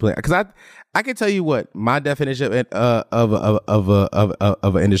industry plan, because I can tell you what my definition of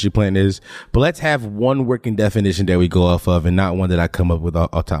an industry plan is, but let's have one working definition that we go off of, and not one that I come up with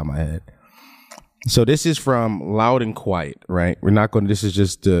off the top of my head. So this is from Loud and Quiet, right? We're not going to, this is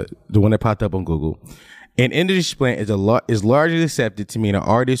just the one that popped up on Google. An industry plan is largely accepted to mean an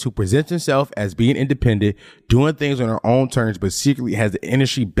artist who presents himself as being independent, doing things on their own terms, but secretly has the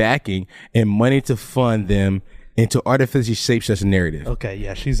industry backing and money to fund them and to artificially shape such a narrative. Okay,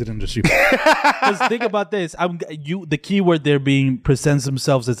 yeah, she's an industry. Because think about this. The keyword there being presents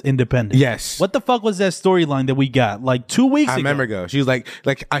themselves as independent. Yes. What the fuck was that storyline that we got like 2 weeks ago? I remember ago. She was like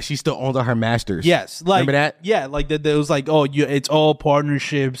she still owns all her masters. Yes, like remember that? Yeah, like that. It was like, it's all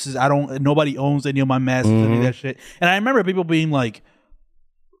partnerships. Nobody owns any of my masters. Any of that shit. And I remember people being like,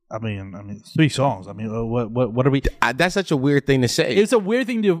 I mean, 3 songs. I mean, what are we? That's such a weird thing to say. It's a weird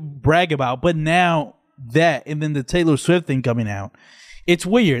thing to brag about, but now that and then the Taylor Swift thing coming out, it's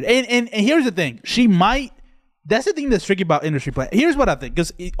weird. And here's the thing: that's the thing that's tricky about industry plan. Here's what I think,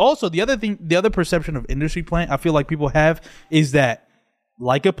 because also the other perception of industry plan I feel like people have is that,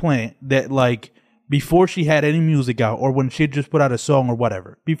 like a plant that, like, before she had any music out or when she had just put out a song or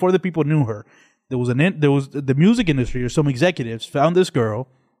whatever, before the people knew her, there was the music industry or some executives found this girl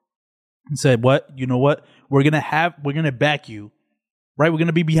and said, you know what, we're gonna back you, right? We're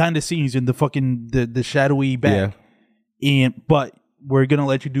gonna be behind the scenes in the fucking the shadowy back, but we're gonna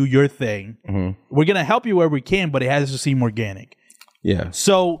let you do your thing. We're gonna help you where we can, but it has to seem organic. Yeah.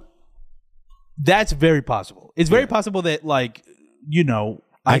 So that's very possible. It's very possible that, like, you know,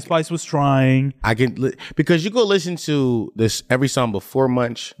 Ice Spice was trying. Because you go listen to this every song before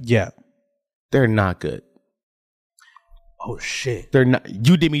Munch. Yeah. They're not good. Oh shit. They're not.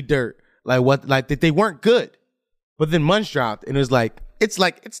 You Did Me Dirt. Like what? Like they weren't good. But then Munch dropped, and it was like it's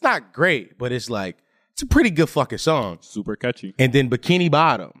not great, but it's like it's a pretty good fucking song. Super catchy. And then Bikini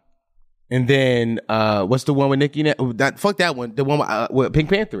Bottom. And then what's the one with Nicki? Fuck that one. The one with Pink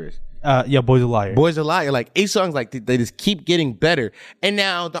Panther is. Yeah, Boy's a Liar. Boy's a Liar. Like 8 songs, like they just keep getting better. And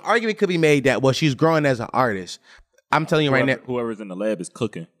now the argument could be made that, well, she's growing as an artist. I'm telling you right now. Whoever's in the lab is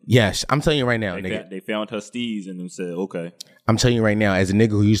cooking. Yes, I'm telling you right now, nigga. They found her steez and then said, okay. I'm telling you right now, as a nigga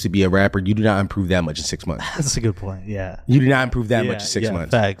who used to be a rapper, you do not improve that much in 6 months. That's a good point. Yeah. You do not improve that much in 6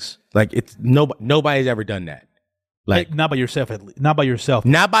 months. Facts. Like it's nobody's ever done that. Like not by yourself at least. Not by yourself.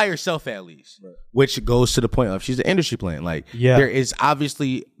 Not by yourself at least. Right. Which goes to the point of she's an industry plant. Like there is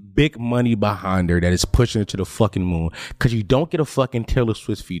obviously big money behind her that is pushing her to the fucking moon. Because you don't get a fucking Taylor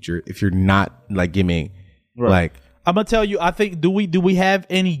Swift feature if you're not like giving like. I'm gonna tell you. I think do we have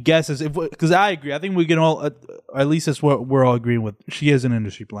any guesses? Because I agree. I think we can all at least that's what we're all agreeing with. She is an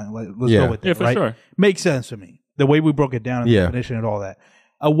industry plant. Like, let's go with that. Yeah, for sure. Makes sense to me. The way we broke it down, and the definition and all that.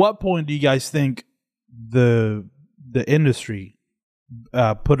 At what point do you guys think the industry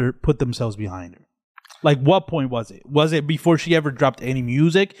put themselves behind her? Like, what point was it? Was it before she ever dropped any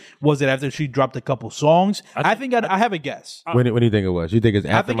music? Was it after she dropped a couple songs? I think I have a guess. When do you think it was? You think it's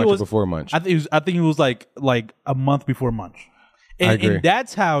after Munch or before Munch? I think it was like a month before Munch. I agree. And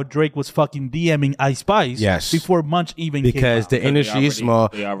that's how Drake was fucking DMing Ice Spice before Munch even came because out. the industry is small.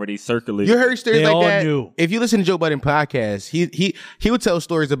 They already circulated. You heard stories They like all that. knew. If you listen to Joe Budden podcast, he would tell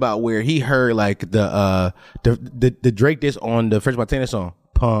stories about where he heard like the Drake diss on the French Montana song,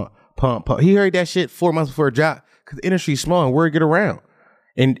 Pump, Pump, Pump. He heard that shit 4 months before it dropped because the industry is small and word get around.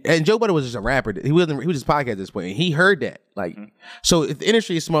 And Joe Budden was just a rapper. He was just podcast at this point. And he heard that. Like, so if the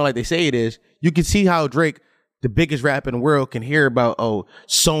industry is small like they say it is, you can see how Drake, the biggest rapper in the world, can hear about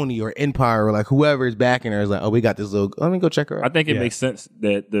Sony or Empire or like whoever is backing her is like, we got this little. Let me go check her out. I think it makes sense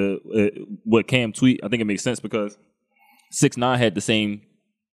that what Cam tweet. I think it makes sense because 6ix9ine had the same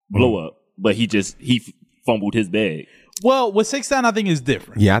blow up, but he fumbled his bag. Well, with 6ix9ine, I think is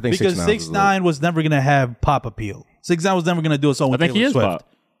different. Yeah, I think because 6ix9ine was never gonna have pop appeal. 6ix9ine was never gonna do a song with Taylor he is Swift. Pop.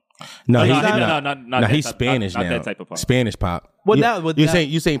 No, not he's type, Spanish not now. that type of pop. Spanish pop. Well,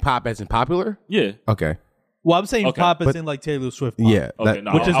 you saying pop as in popular? Yeah. Okay. Well, I'm saying Okay. pop is in like Taylor Swift pop. Yeah. Okay,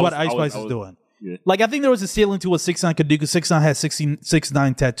 that- Which is what I Ice was- Spice is doing. Yeah. Like, I think there was a ceiling to what 6ix9ine could do because 6ix9ine had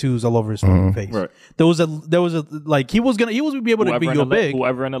 6ix9ine tattoos all over his fucking face. Right. There was a like he was gonna be able to be your big.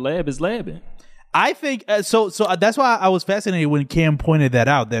 Whoever in the lab is labbing. I think so that's why I was fascinated when Cam pointed that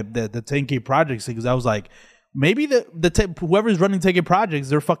out, that the 10K projects thing, because I was like, maybe whoever's running 10K projects,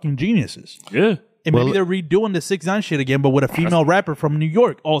 they're fucking geniuses. Yeah. And maybe they're redoing the 6ix9ine shit again, but with a female rapper from New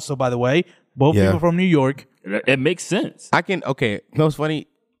York. Also, by the way, both people from New York. It makes sense. You know what's funny?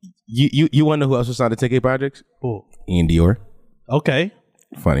 You want to know who else was signed to 10K projects? Oh. Ian Dior. Okay.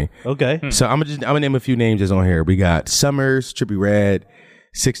 Funny. Okay. So I'm gonna name a few names that's on here. We got Summers, Trippie Redd,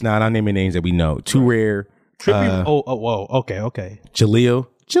 6ix9ine. I'm naming names that we know. Too Rare. Trippie. Whoa. Okay. Jaleel,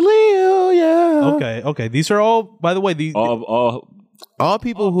 yeah. Okay. These are all, by the way, all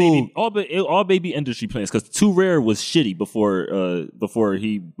people who all baby industry plants because Too Rare was shitty before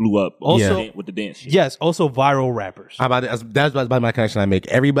he blew up. Also with the dance shit. Yes. Also viral rappers. that's about my connection I make.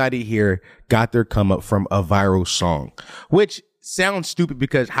 Everybody here got their come up from a viral song, which sounds stupid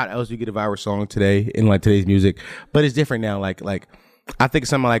because how else do you get a viral song today in like today's music? But it's different now. Like I think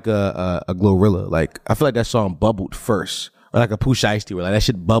something like a Glorilla. Like I feel like that song bubbled first. Or like a Pusha Ice T, where like that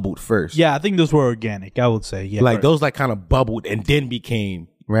shit bubbled first. Yeah, I think those were organic. I would say, yeah, like those like kind of bubbled and then became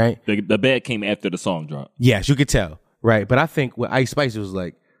right. The bag came after the song dropped. Yes, you could tell, right? But I think with Ice Spice, it was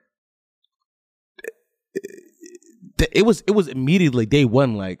like it was immediately day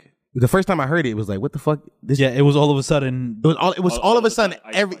one. Like the first time I heard it was like, what the fuck? It was all of a sudden. It was all of a sudden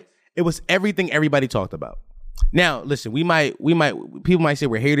it was everything everybody talked about. Now, listen, people might say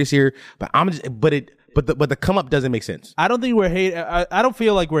we're haters here, but But the come up doesn't make sense. I don't think we're hating. I don't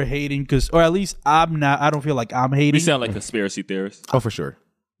feel like we're hating or at least I'm not. I don't feel like I'm hating. We sound like conspiracy theorists. Oh, for sure.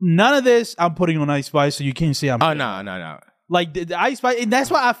 None of this I'm putting on Ice Spice, so you can't say I'm. Oh no. Like the Ice Spice, and that's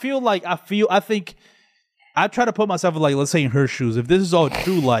why I feel like I think I try to put myself like, let's say in her shoes. If this is all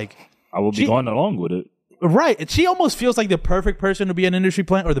true, like I will be going along with it. Right. She almost feels like the perfect person to be an industry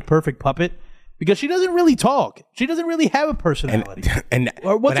plant or the perfect puppet. because she doesn't really talk. She doesn't really have a personality.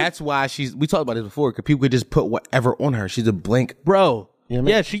 But that's why we talked about this before, because people could just put whatever on her. She's a blank. Bro. You know what I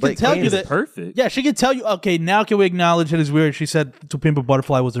mean? Yeah, she can tell you that. Perfect. Yeah, she can tell you, okay, now can we acknowledge it is weird? She said To Pimp a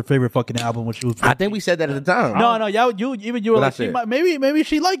Butterfly was her favorite fucking album when she was 15. I think we said that at the time. No, you were like, maybe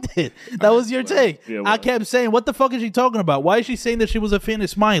she liked it. That was your take. Yeah, I kept saying, what the fuck is she talking about? Why is she saying that she was a fan of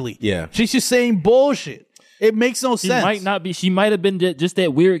Smiley? Yeah. She's just saying bullshit. It makes no sense. Might not be. She might have been just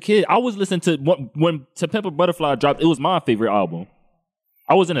that weird kid. I was listening to when To Pimp a Butterfly dropped. It was my favorite album.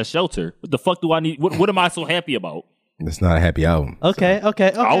 I was in a shelter. What the fuck do I need? What am I so happy about? It's not a happy album. Okay.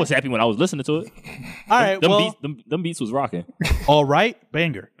 I was happy when I was listening to it. All right. Them beats was rocking. All right,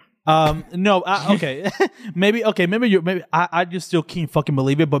 banger. No, okay. maybe I just still can't fucking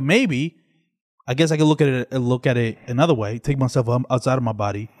believe it, but maybe I guess I could look at it another way. Take myself outside of my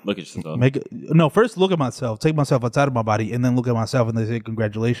body. Look at yourself. First look at myself. Take myself outside of my body, and then look at myself, and they say,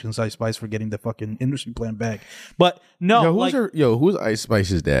 "Congratulations, Ice Spice, for getting the fucking industry plan back." But no, who's Ice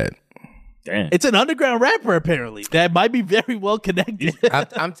Spice's dad? Damn. It's an underground rapper apparently that might be very well connected. I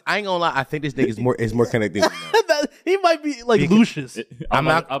ain't gonna lie. I think this nigga is more connected. He might be like Lucius. I'm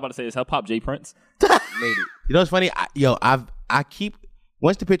about to say, is Hip Hop J Prince? Maybe. You know what's funny? I keep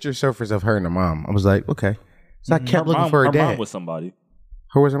once the picture surfaced of her and her mom, I was like, okay. So I kept looking for her dad. Her mom was somebody.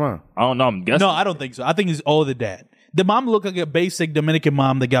 Who was her mom? I don't know. I'm guessing. No, I don't think so. I think it's all the dad. The mom looked like a basic Dominican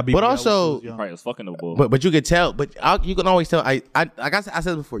mom that got beat. But also, probably was fucking the bull. But you could tell. But you can always tell. Like I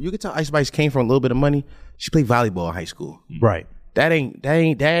said before, you could tell Ice Spice came from a little bit of money. She played volleyball in high school. Right. That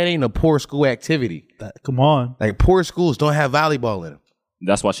ain't a poor school activity. Come on. Like poor schools don't have volleyball in them.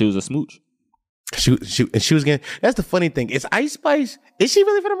 That's why she was a smooch. She was getting. That's the funny thing. Is Ice Spice? Is she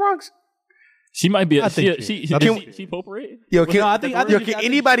really from the Bronx? She might be. She potpourri? Yo, can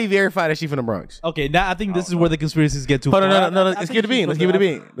anybody verify that she from the Bronx? Okay, now I think this is where the conspiracies get too far. No. Let's give it a bean. Let's give it a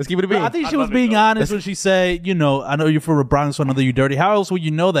bean. I think she was being honest when she said, I know you're from the Bronx, so I know that you're dirty. How else would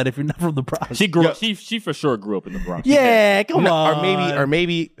you know that if you're not from the Bronx? She grew up. She for sure grew up in the Bronx. Yeah, come on. Or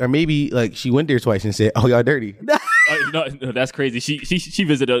maybe like she went there twice and said, "Oh, y'all dirty." No, that's crazy. She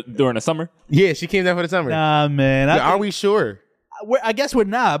visited during the summer. Yeah, she came there for the summer. Nah, man. Are we sure? I guess we're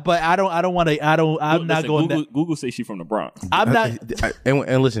not, but I don't want to. I'm not going. Google say she's from the Bronx. I'm not.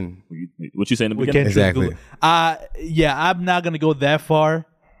 And listen, what you saying in the beginning? Exactly. I'm not going to go that far.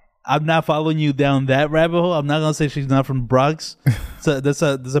 I'm not following you down that rabbit hole. I'm not going to say she's not from the Bronx. So that's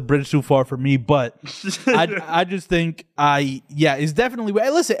a bridge too far for me. But I just think it's definitely.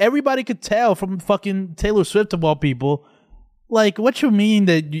 Listen, everybody could tell from fucking Taylor Swift of all people. Like, what you mean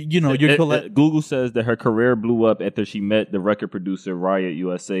that, you're... Google says that her career blew up after she met the record producer Riot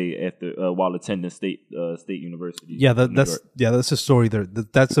USA while attending State University. Yeah, that's the story there.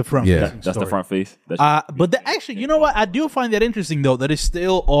 That's the front face. That's the front face. But actually, you know what? I do find that interesting, though, that it's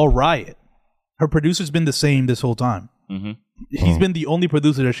still all Riot. Her producer's been the same this whole time. Mm-hmm. He's been the only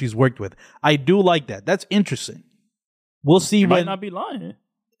producer that she's worked with. I do like that. That's interesting. We'll see when... might not be lying.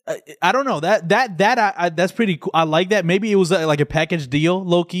 I don't know that's pretty cool. I like that. Maybe it was like a package deal,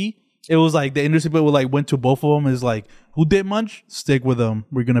 low key. It was like the industry people went to both of them. Is like, who did much? Stick with them.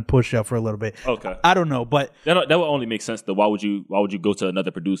 We're gonna push out for a little bit. Okay. I don't know, but that would only make sense though. Why would you go to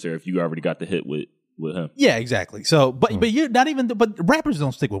another producer if you already got the hit with him? Yeah, exactly. So, but you're not even. But rappers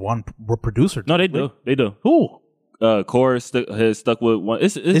don't stick with one producer. No, they do. They do. Who? Core has stuck with one.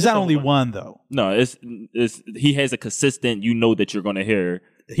 It's not only one though. No, it's he has a consistent. You know that you're gonna hear.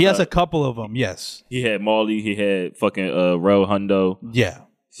 He has a couple of them, yes. He had Marley. He had fucking Rel Hundo. Yeah.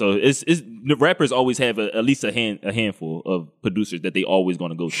 So it's the rappers always have at least a handful of producers that they always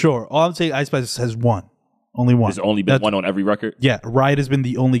going to go to. Sure. All I'm saying, Ice Spice has one. Only one. There's only been one on every record? Yeah. Riot has been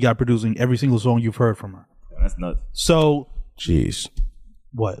the only guy producing every single song you've heard from her. That's nuts. So. Jeez.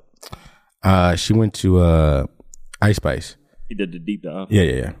 What? She went to Ice Spice. He did the deep dive.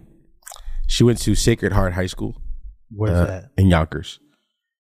 Yeah. She went to Sacred Heart High School. Where's that? In Yonkers.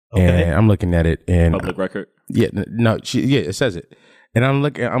 Okay. And I'm looking at it, and public record. Yeah, no, it says it, and I'm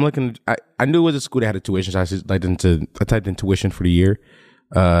looking. I knew it was a school that had a tuition, so I typed in tuition for the year,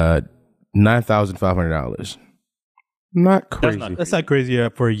 $9,500. Not crazy. That's not crazy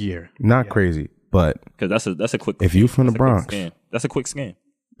for a year. Not crazy, but because that's a quick. If you from the Bronx, that's a quick scam.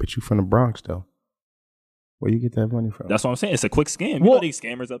 But you from the Bronx though. Where you get that money from? That's what I'm saying. It's a quick scam. You know these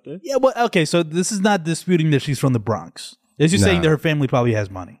scammers up there. Yeah, well, okay. So this is not disputing that she's from the Bronx. It's just saying that her family probably has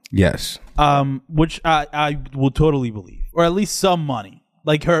money. Yes. Which I will totally believe, or at least some money.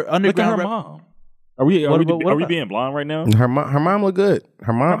 Like her underground. Look at her mom. Are we being blind right now? Her mom look good.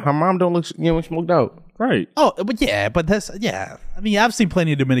 Her mom don't look smoked out. Right. Oh, but that's I mean, I've seen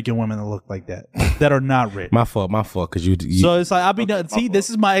plenty of Dominican women that look like that are not rich. My fault. Because you. So it's like this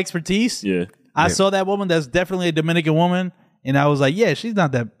is my expertise. Yeah. I saw that woman. That's definitely a Dominican woman, and I was like, yeah, she's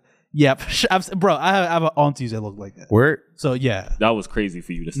not that. Yeah, bro, I have aunties that look like that. Word? So yeah, That was crazy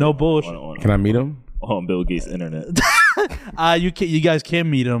for you to say. No bullshit. Can I meet him? On Bill Gates' internet. you guys can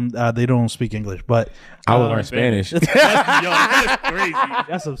meet them. They don't speak English, but I will learn Spanish. That's crazy.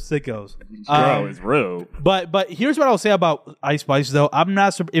 that's some sickos. Bro, it's real. But here's what I'll say about Ice Spice though. I'm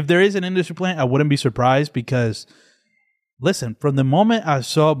not if there is an industry plan, I wouldn't be surprised because listen, from the moment I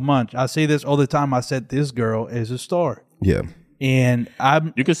saw Munch, I say this all the time. I said this girl is a star. Yeah. And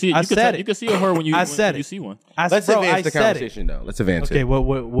you can see you can see her when you see one. Let's advance the conversation though. Let's advance it. Okay, what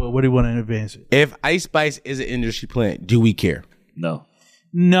do you want to advance it? If Ice Spice is an industry plant, do we care?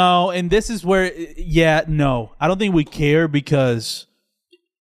 No, and this is where no. I don't think we care because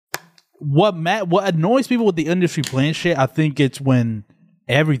what annoys people with the industry plant shit, I think it's when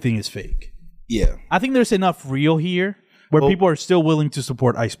everything is fake. Yeah. I think there's enough real here where people are still willing to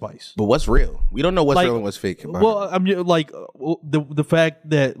support Ice Spice. But what's real? We don't know what's real and what's fake. Well, I mean, like the fact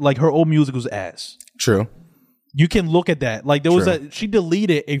that like her old music was ass. True. You can look at that. Like there was she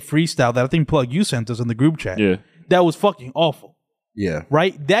deleted a freestyle that I think Plug you sent us in the group chat. Yeah. That was fucking awful. Yeah.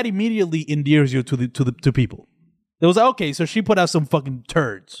 Right? That immediately endears you to people. It was like, okay, so she put out some fucking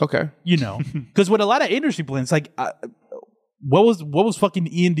turds. Okay. You know, because with a lot of industry plans, like what was fucking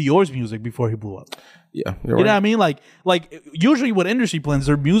Ian Dior's music before he blew up? Yeah, you know what I mean? Like usually with industry plans,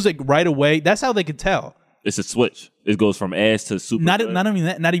 their music right away. That's how they could tell. It's a switch. It goes from ass to super. Not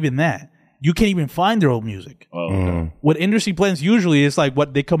even that. You can't even find their old music. Oh, okay. With industry plans, usually it's like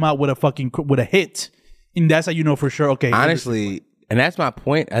what they come out with a hit, and that's how you know for sure. Okay, honestly, and that's my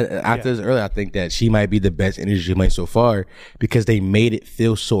point. After this earlier, I think that she might be the best industry plant so far because they made it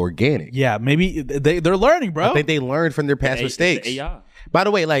feel so organic. Yeah, maybe they're learning, bro. I think they learned from their past mistakes. AI. By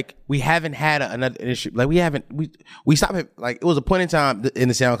the way, like we haven't had another industry. Like we stopped it. Like it was a point in time in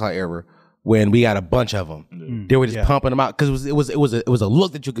the SoundCloud era when we got a bunch of them. They were just pumping them out because it was a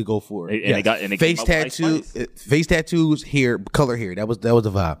look that you could go for. And face tattoos here, color here. That was the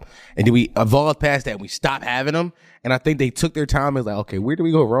vibe. And then we evolved past that. And we stopped having them. And I think they took their time and was like, okay, where did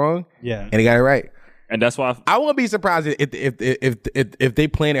we go wrong? Yeah, and they got it right. And that's why I won't be surprised if they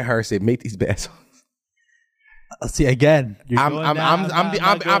planted her said make these bad songs. See again, I'm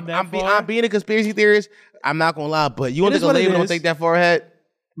being a conspiracy theorist. I'm not gonna lie, but you don't think a label don't think that far ahead?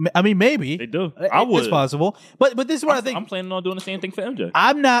 I mean, maybe they do. It's possible, but this is what I think. I'm planning on doing the same thing for MJ.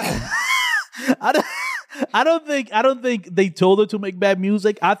 I'm not. I don't think they told her to make bad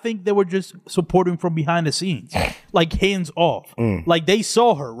music. I think they were just supporting from behind the scenes, like hands off. Like they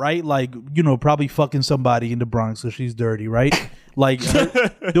saw her, right? Like probably fucking somebody in the Bronx because she's dirty, right? Like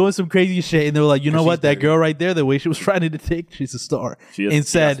doing some crazy shit, and they were like, you know what? That girl right there, the way she was trying to take, she's a star. She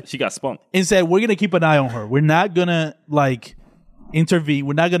got spunked. And said, we're gonna keep an eye on her. We're not gonna intervene.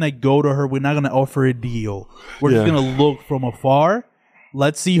 We're not gonna go to her. We're not gonna offer a deal. We're just gonna look from afar.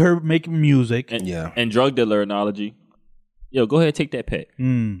 Let's see her make music. And drug dealer analogy. Yo, go ahead, take that pack.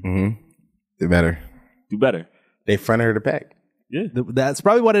 Do better. They fronted her the pack. Yeah, that's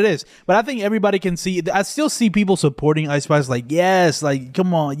probably what it is. But I think everybody can see. I still see people supporting Ice Spice. Like, yes, like,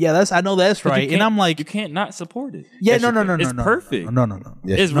 come on, yeah, I know that's right. And I'm like, you can't not support it. Yeah, no, it's perfect. No.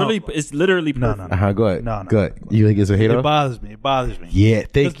 Yes. It's literally perfect. No. Go ahead. No. Good. You think it's a hate? It bothers me. Yeah,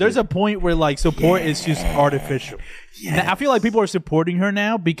 there's a point where like support is just artificial. Yeah. I feel like people are supporting her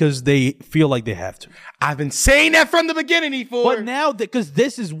now because they feel like they have to. I've been saying that from the beginning, E4. But now, because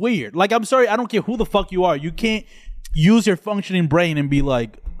this is weird. Like, I'm sorry, I don't care who the fuck you are. You can't use your functioning brain and be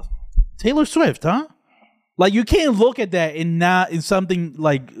like, Taylor Swift, huh? Like, you can't look at that and not in something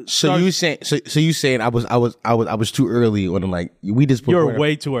like. So you saying I was too early on like we just. You're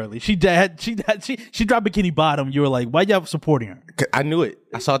way too early. She dropped Bikini Bottom. You were like, why y'all supporting her? I knew it.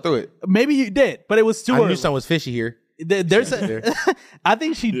 I saw through it. Maybe you did, but it was too early. I knew something was fishy here. There's I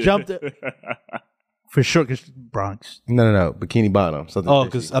think she jumped. For sure, because Bronx. No. Bikini Bottom.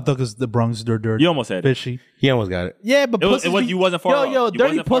 Because I thought because the Bronx, they're dirty. You almost had fishy. He almost got it. Yeah, but you wasn't far off. Yo,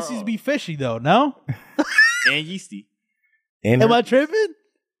 dirty pussies be fishy though. No. And yeasty. Am I tripping?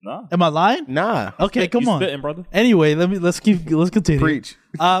 No. Am I lying? Nah. Okay, come on. Spitting, brother. Anyway, let's continue. Preach.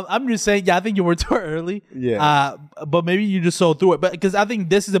 I'm just saying, I think you were too early. Yeah. But maybe you just saw through it. But because I think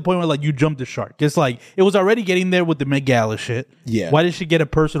this is the point where like you jumped the shark. It's like it was already getting there with the Met Gala shit. Yeah. Why did she get a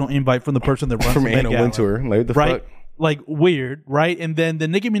personal invite from the person that runs from the Met Anna Gala? Wintour? Like what the right? fuck? Like weird, right? And then the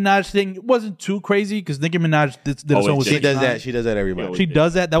Nicki Minaj thing wasn't too crazy because Nicki Minaj did a song with she does that. She does that everybody. She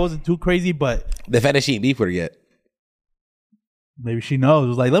does that. That wasn't too crazy, but the fact that she ain't beef with her yet. Maybe she knows. It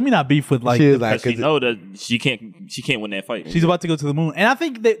was like, let me not beef with like. She was like, she know that she can't win that fight. She's about to go to the moon, and I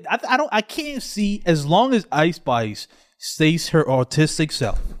think that I can't see as long as Ice Spice stays her autistic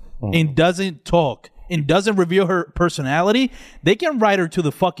self, and doesn't talk and doesn't reveal her personality, they can ride her to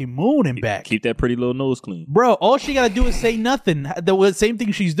the fucking moon and back. Keep that pretty little nose clean. Bro, all she got to do is say nothing. The same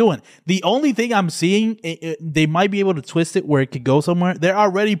thing she's doing. The only thing I'm seeing, they might be able to twist it where it could go somewhere. They're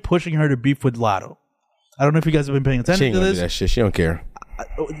already pushing her to beef with Lotto. I don't know if you guys have been paying She attention ain't to gonna do this. that shit. She don't care.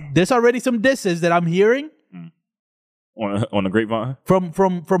 There's already some disses that I'm hearing On the grapevine?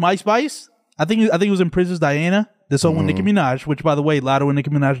 from Ice Spice. I think it was in Princess Diana. The song with Nicki Minaj, which by the way, Lotto and Nicki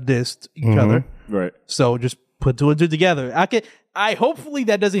Minaj dissed each other. Right. So just put two and two together. I hopefully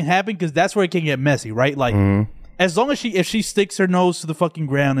that doesn't happen because that's where it can get messy, right? Like as long as if she sticks her nose to the fucking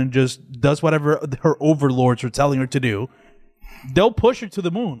ground and just does whatever her overlords are telling her to do, they'll push her to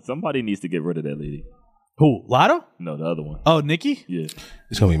the moon. Somebody needs to get rid of that lady. Who? Lotto? No, the other one. Oh, Nicki? Yeah.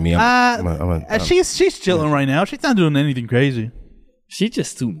 It's gonna be me. She's chilling right now. She's not doing anything crazy. She's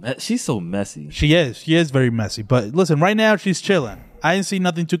just she's so messy. She is very messy. But listen, right now she's chilling. I didn't see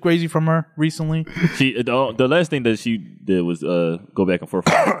nothing too crazy from her recently. The last thing that she did was go back and forth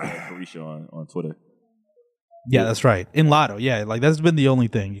with Carisha on Twitter. Yeah, that's right. In Lotto, yeah, like that's been the only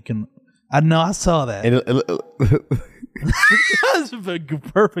thing you can. I know, I saw that. That's a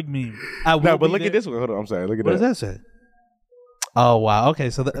perfect meme. No, but look at this one. Hold on, I'm sorry. Look at What does that say? Oh wow. Okay,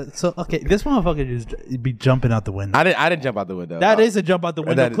 so okay, this motherfucker just be jumping out the window. I didn't jump out the window. That is a jump out the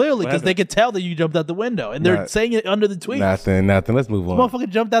window, clearly, because they could could tell that you jumped out the window, and they're saying it under the tweet. Nothing. Let's move on. This motherfucker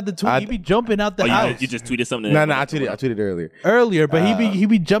jumped out the tweet. He be jumping out the house. You just tweeted something. No, I tweeted earlier. Earlier, but he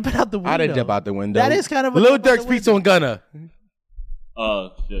be jumping out the window. I didn't jump out the window. That is kind of a Lil Durk speaks on Gunna.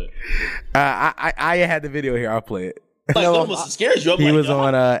 Oh shit. I had the video here. I'll play it. Like, that almost scares you. He was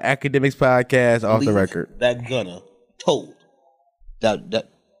on Academics Podcast off the record. That Gunna told. That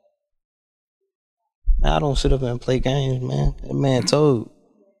man, I don't sit up and play games, man. That man told.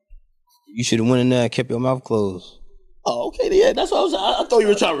 You should have went in there and kept your mouth closed. Oh, okay, yeah, that's what I thought you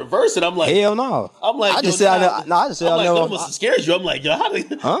were trying to reverse it. I'm like, hell no. I'm like, I just said, I just said, I never. That almost scares you. I'm like, yo, how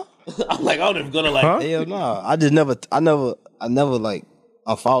did? Huh? I'm like, I don't even gonna like. Huh? Hell no. I never like.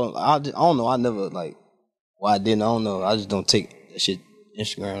 I'm following. I don't know. I never like. Why I didn't? I don't know. I just don't take that shit.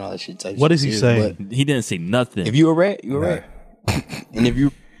 Instagram and all that shit. Type what is he saying? He didn't say nothing. If you a rat, you a rat. And if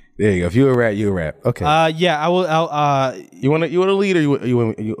you, there you go. If you a rat, you a rat. Okay. Yeah, I will. You want to lead, or you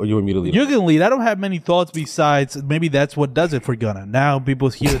want me to lead? You can lead. I don't have many thoughts besides maybe that's what does it for Gunna. Now people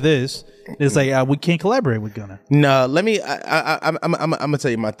hear this, it's like we can't collaborate with Gunna. No, let me. I'm gonna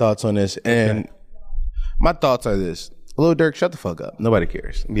tell you my thoughts on this, and my thoughts are this: Lil Durk, shut the fuck up. Nobody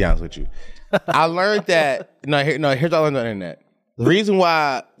cares. To be honest with you, I learned that. Here's what I learned on the internet. The reason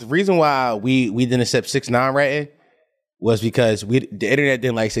why we didn't accept 6ix9ine ratting was because the internet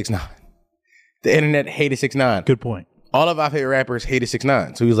didn't like 6ix9ine. The internet hated 6ix9ine. Good point. All of our favorite rappers hated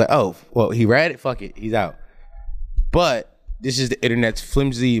 6ix9ine. So he was like, oh, well, he ratted, fuck it, he's out. But this is the internet's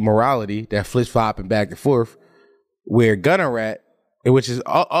flimsy morality that flips flopping back and forth, where Gunna rat, which is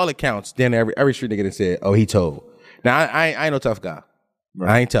all accounts, then every street nigga that said, oh, he told. Now, I ain't no tough guy.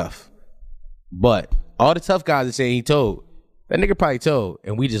 Right. I ain't tough. But all the tough guys are saying he told. That nigga probably told.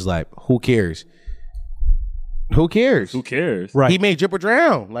 And we just like, who cares? Who cares? Who cares? Right. He made Drip or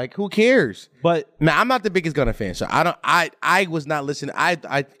Drown. Like, who cares? But now, I'm not the biggest Gunna fan, so I was not listening.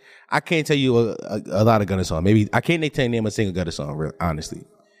 I can't tell you a lot of Gunna songs. Maybe I can't name a single Gunna song, really, honestly.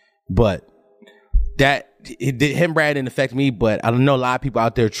 But him Brad didn't affect me, but I don't know a lot of people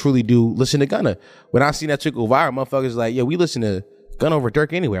out there truly do listen to Gunna. When I seen that trickle viral, motherfuckers like, yo, we listen to Gunna over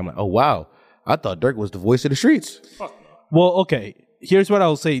Dirk anyway. I'm like, oh wow, I thought Dirk was the voice of the streets. Well, okay. Here's what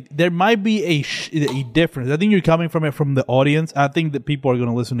I'll say. There might be a difference. I think you're coming from it from the audience. I think that people are going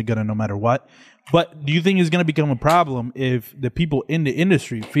to listen to Gunna no matter what. But do you think it's going to become a problem if the people in the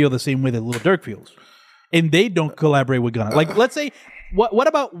industry feel the same way that Lil Durk feels, and they don't collaborate with Gunna? Like, let's say, what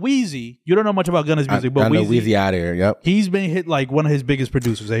about Weezy? You don't know much about Gunna's music, but I know Weezy out here. Yep, he's been hit like one of his biggest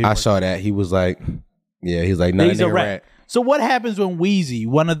producers. I saw that. He was like, yeah, he's like, no, he's a rat. So what happens when Weezy,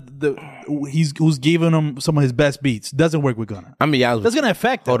 who's giving him some of his best beats, doesn't work with Gunna? I mean, that's gonna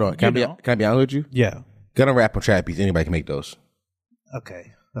affect him. Hold on, can I be honest with you? Yeah, Gunna rap on trap beats. Anybody can make those.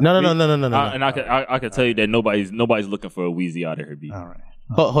 Okay. No. And I can tell you that nobody's looking for a Weezy out of her beat. All right.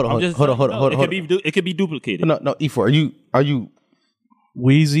 Hold on. It could be duplicated. No, E4. Are you?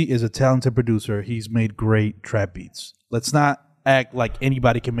 Weezy is a talented producer. He's made great trap beats. Let's not act like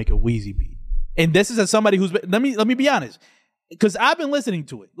anybody can make a Weezy beat. And this is as somebody who's been, let me be honest, because I've been listening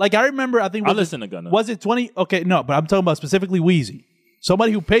to it. Like I remember, I listen to Gunna. Was it 20? Okay, no, but I'm talking about specifically Weezy.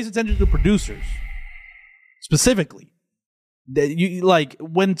 Somebody who pays attention to producers specifically. That you like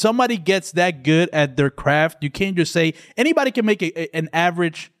when somebody gets that good at their craft, you can't just say anybody can make an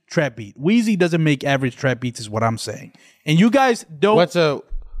average trap beat. Weezy doesn't make average trap beats, is what I'm saying. And you guys don't.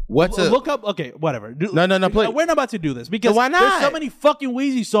 Look up. Okay, whatever. No. Please. We're not about to do this because why not? there's so many fucking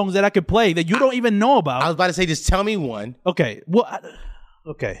Wheezy songs that I could play that you don't even know about. I was about to say, just tell me one. Okay. Well.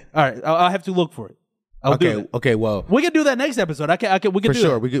 Okay. All right. I'll have to look for it. Okay. Well, we can do that next episode. We can for do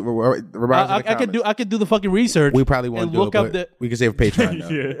sure. that. I can do the fucking research. We probably won't do it, but we can save for Patreon.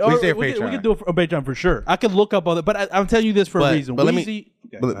 Yeah. We can do it on Patreon for sure. I can look up all that, but I'm telling you this for a reason. But let me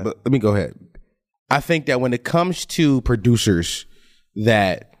go ahead. I think that when it comes to producers,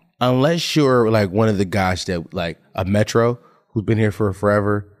 that unless you're like one of the guys that like a Metro who's been here for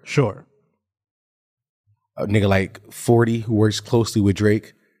forever, sure. A nigga like 40 who works closely with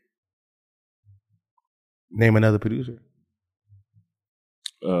Drake. Name another producer.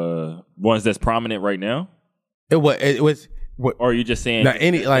 Ones that's prominent right now. It was. Or are you just saying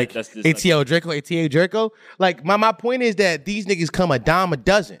any like ATL Draco, ATA Draco? Like my point is that these niggas come a dime a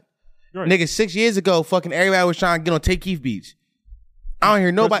dozen. Right. Nigga, 6 years ago, fucking everybody was trying to get on Take Keith beats. I don't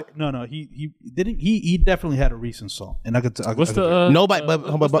hear nobody. No, he didn't. He definitely had a recent song, and I could. What's the nobody? But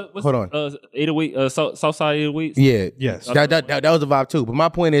hold on. 808 Southside 808. Yeah, yes. That was a vibe too. But my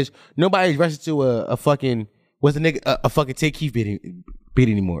point is, nobody's rushing to a fucking what's the nigga a fucking Take Keith beat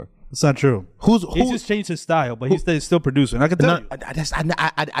anymore. It's not true. He's just changed his style, but he's still producing. I can tell you. I didn't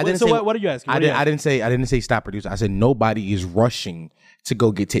say. So what are you asking? I didn't say stop producing. I said nobody is rushing to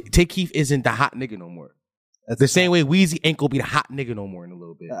go get Take Keith. Isn't the hot nigga no more. That's the same way Wheezy ain't gonna be the hot nigga no more in a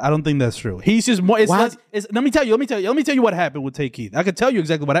little bit. I don't think that's true. He's just more. Let me tell you what happened with Take Keith. I can tell you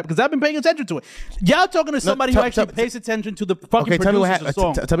exactly what happened because I've been paying attention to it. Y'all talking to somebody who actually pays attention to the fucking producers of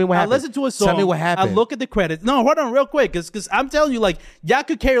song. Tell me what happened. I listen to a song. Tell me what happened. I look at the credits. No, hold on, real quick, because I'm telling you, like y'all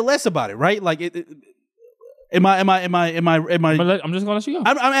could care less about it, right? Like, am I? I'm just gonna let you go.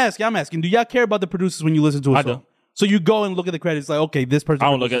 I'm asking. Do y'all care about the producers when you listen to a song? Don't. So you go and look at the credits, like, okay, this person.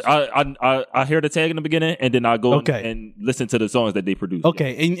 I don't look at. I hear the tag in the beginning, and then I go and listen to the songs that they produce.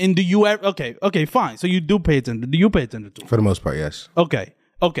 Okay, and do you ever? Okay, fine. So you do pay attention. Do you pay attention to it? For the most part, yes. Okay.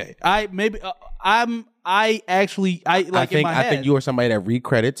 I think you are somebody that read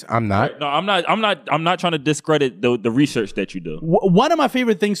credits. I'm not. No, I'm not trying to discredit the research that you do. One of my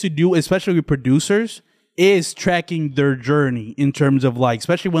favorite things to do, especially with producers, is tracking their journey in terms of like,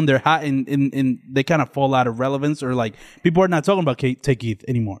 especially when they're hot and they kind of fall out of relevance, or like people are not talking about Take Keith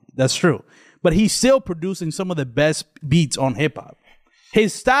anymore. That's true. But he's still producing some of the best beats on hip hop.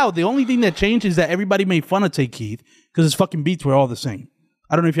 His style, the only thing that changed is that everybody made fun of Take Keith because his fucking beats were all the same.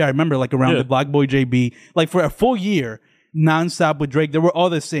 I don't know if y'all remember, like around the Black Boy JB, like for a full year, nonstop with Drake, they were all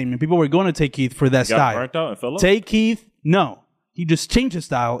the same, and people were going to Take Keith for that style. Burnt out and fell off? Take Keith, no, he just changed his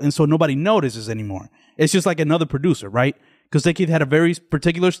style, and so nobody notices anymore. It's just like another producer, right? Because Take Keith had a very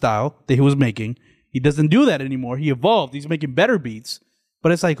particular style that he was making. He doesn't do that anymore. He evolved. He's making better beats,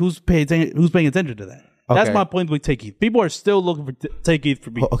 but it's like who's paying attention to that? Okay. That's my point with Take Keith. People are still looking for Take Keith for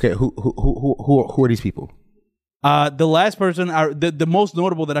beats. Okay, who are these people? The last person, the most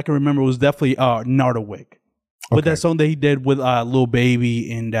notable that I can remember was definitely Nardo Wick. With that song that he did with Lil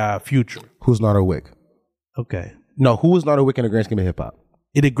Baby and Future. Who's Nardo Wick? Okay. No, who is Nardo Wick in the grand scheme of hip hop?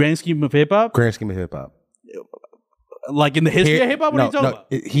 In the grand scheme of hip hop? Grand scheme of hip hop. Like in the history of hip hop? What are you talking about?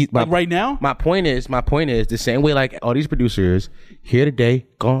 Like right now? My point is the same way like all these producers here today,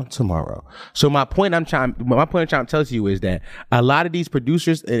 gone tomorrow. So my point I'm trying to tell you is that a lot of these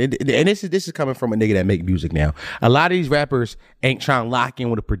producers, and this is coming from a nigga that make music now. A lot of these rappers ain't trying to lock in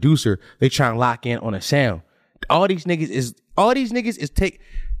with a producer. They trying to lock in on a sound. All these niggas is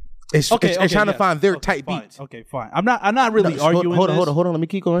trying to find their type beats. Okay, fine. I'm not really arguing. Hold on. Let me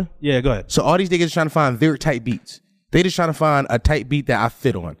keep going. Yeah, go ahead. So all these niggas are trying to find their type beats. They just trying to find a type beat that I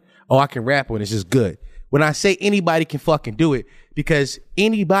fit on. Oh, I can rap on. It's just good. When I say anybody can fucking do it, because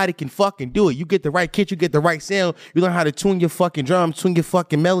anybody can fucking do it. You get the right kit, you get the right sound, you learn how to tune your fucking drums, tune your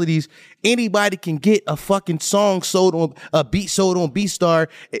fucking melodies. Anybody can get a fucking song sold on a beat sold on BeatStar.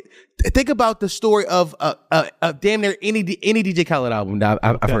 Think about the story of damn near any DJ Khaled album that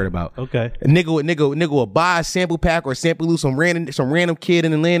I've heard about. Okay, a nigga will buy a sample pack or sample loose some random kid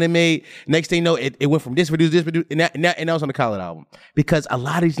in Atlanta made. Next thing you know, it went from this producer, and that was on the Khaled album. Because a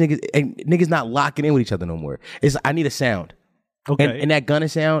lot of these niggas not locking in with each other no more. It's I need a sound. Okay, and that Gunna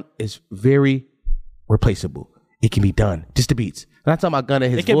sound is very replaceable. It can be done. Just the beats. I'm not talking about Gunna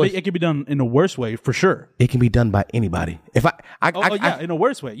his voice. It can be done in a worse way for sure. It can be done by anybody. If in a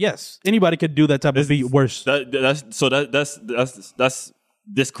worse way. Yes, anybody could do that type of beat worse. That's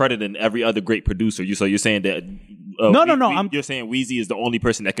discrediting every other great producer. You're saying that? No. You're saying Wheezy is the only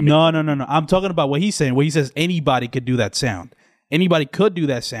person that can. No. I'm talking about what he's saying. Where he says anybody could do that sound. Anybody could do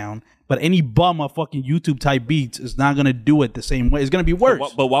that sound, But any bum of fucking YouTube type beats is not gonna do it the same way. It's gonna be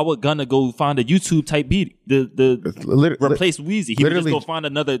worse. But why would Gunna go find a YouTube type beat? Replace Weezy. He would just go find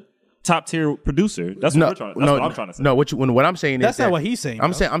another top tier producer. That's what I'm trying to say. No, what I'm saying that's is not what he's saying.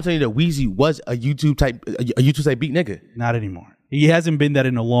 I'm saying that Weezy was a YouTube type beat nigga. Not anymore. He hasn't been that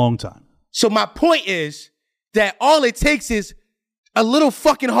in a long time. So my point is that all it takes is a little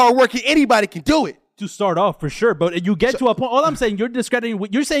fucking hard work and anybody can do it. To start off, for sure. But you get to a point. All I'm saying, you're discrediting.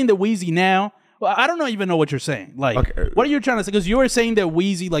 You're saying that Weezy now. Well, I don't even know what you're saying. Like, what are you trying to say? Because you were saying that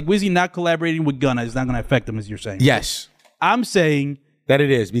Weezy not collaborating with Gunna is not going to affect him, as you're saying. Yes, I'm saying that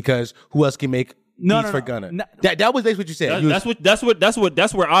it is because who else can make beats for Gunna? That was basically what you said. That's where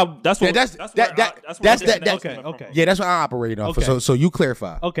Yeah, that's what I'm operating off. Okay. So you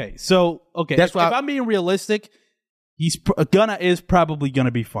clarify. Okay. That's why if I'm being realistic, Gunna is probably going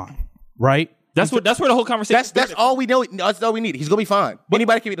to be fine, right? That's where the whole conversation. That's all we know. That's all we need. He's gonna be fine.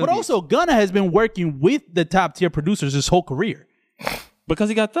 Anybody can be. But also, Gunna has been working with the top tier producers his whole career because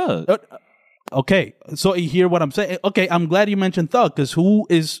he got Thug. Okay, so you hear what I'm saying? Okay, I'm glad you mentioned Thug because who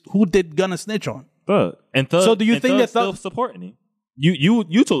did Gunna snitch on? Thug. And Thug. So do you think that Thug still supporting him?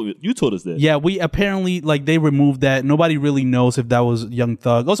 You told us that. Yeah, we apparently they removed that. Nobody really knows if that was Young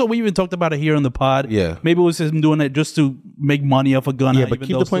Thug. Also, we even talked about it here on the pod. Yeah, maybe it was him doing it just to make money off of Gunna. Yeah, but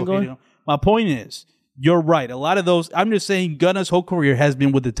keep the point going. My point is, you're right. A lot of those, I'm just saying Gunna's whole career has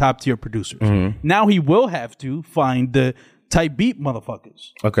been with the top tier producers. Mm-hmm. Now he will have to find the type beat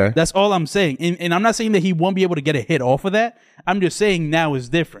motherfuckers. Okay. That's all I'm saying. And I'm not saying that he won't be able to get a hit off of that. I'm just saying now is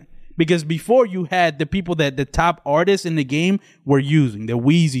different. Because before you had the people that the top artists in the game were using, the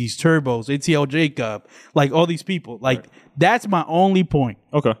Wheezys, Turbos, ATL Jacob, like all these people. Like, that's my only point.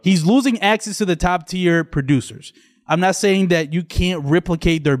 Okay. He's losing access to the top tier producers. I'm not saying that you can't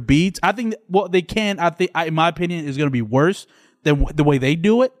replicate their beats. I think what they can, in my opinion, is going to be worse than the way they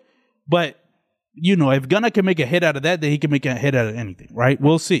do it. But, if Gunna can make a hit out of that, then he can make a hit out of anything, right?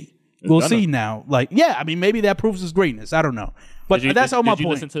 We'll see. We'll see now. Like, yeah, I mean, maybe that proves his greatness. I don't know. But that's all my point. Did you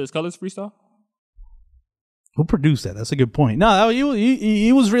listen to his Colors freestyle? Who produced that? That's a good point. No,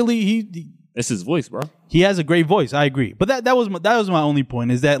 he was really... It's his voice, bro. He has a great voice. I agree. But that was my only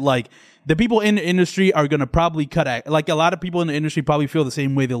point, is that, like, the people in the industry are going to probably like a lot of people in the industry probably feel the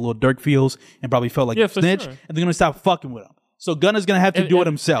same way that Lil Durk feels and probably felt like a snitch, and they're going to stop fucking with him. So Gunna's going to have to do it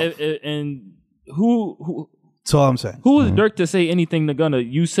himself. And who that's all I'm saying. Who is Durk to say anything to Gunna?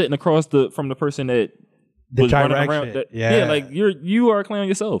 You sitting across from the person that was running around. Yeah, like you are clearing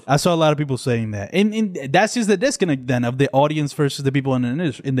yourself. I saw a lot of people saying that. And that's just the disconnect then of the audience versus the people in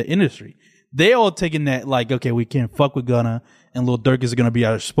the industry. They all taking that like, okay, we can't fuck with Gunna and Lil Durk is going to be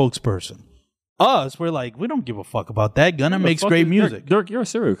our spokesperson. Us, we're like, we don't give a fuck about that. Gunna makes great music. Dirk, you're a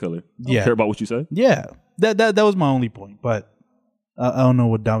serial killer. I don't care about what you say. Yeah, that was my only point. But I don't know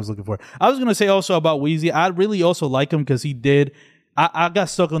what Dom was looking for. I was going to say also about Weezy, I really also like him because he did. I got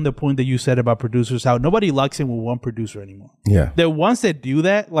stuck on the point that you said about producers, how nobody likes him with one producer anymore. Yeah. The ones that do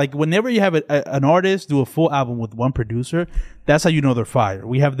that, like whenever you have an artist do a full album with one producer, that's how you know they're fire.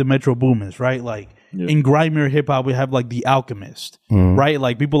 We have the Metro Boomers, right? Like in grimier hip hop, we have like the Alchemist, right?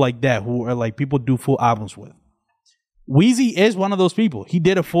 Like people like that who are like people do full albums with. Weezy is one of those people. He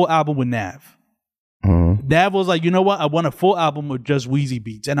did a full album with Nav. Nav was like, you know what? I want a full album with just Weezy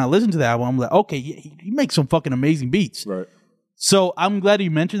beats. And I listened to that album. I'm like, okay, he makes some fucking amazing beats. Right. So I'm glad you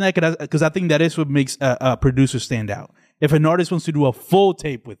mentioned that because I think that is what makes a producer stand out. If an artist wants to do a full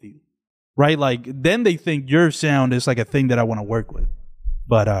tape with you, right? Like then they think your sound is like a thing that I want to work with.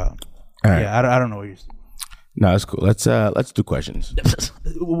 But right. Yeah, I don't know what you're saying. No, that's cool. Let's do questions.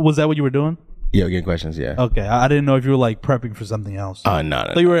 Was that what you were doing? Yeah, we're getting questions. Yeah. Okay, I didn't know if you were like prepping for something else. Oh no!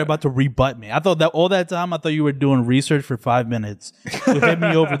 I thought you were about to rebut me. I thought that all that time I thought you were doing research for 5 minutes to hit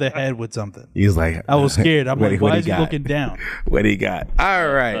me over the head with something. He's like, I was scared. I'm like, why is he looking down? What he got? All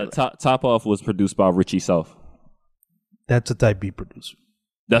right. Top Off was produced by Richie South. That's a type B producer.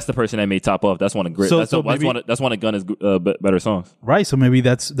 That's the person that made Top Off. That's one of that's one of Gunna's better songs. Right. So maybe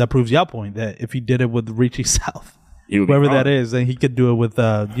that proves your point that if he did it with Richie South, whoever that is, then he could do it with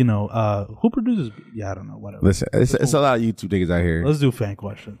who produces? Yeah, I don't know. Whatever. Listen, it's a lot of YouTube niggas out here. Let's do fan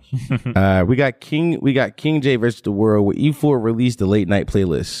questions. We got King J versus the World. With E4 released the late night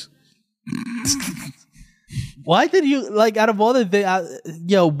playlist. Why did you like out of all the things?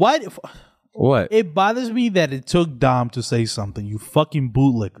 What? It bothers me that it took Dom to say something. You fucking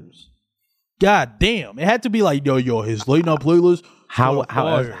bootlickers. God damn! It had to be like his late night playlist. How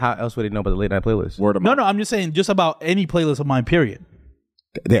else would they know about the late night playlist? No, I'm just saying just about any playlist of mine, period.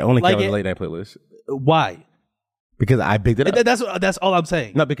 They only care about the late night playlist. Why? Because I picked it up. That's all I'm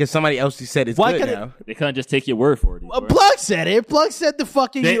saying. No, because somebody else said it's Why good couldn't- now. They couldn't just take your word for it. Plug said it. Plug said the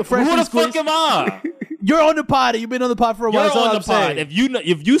fucking Who freshman the squeeze. fuck am I? You're on the pod. You've been on the pod for a while. You're That's all on I'm the pod. saying.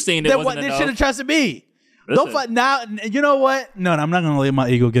 If you saying it Then wasn't what? They enough, should have trusted me. Listen. Don't fight now. You know what? No, I'm not gonna let my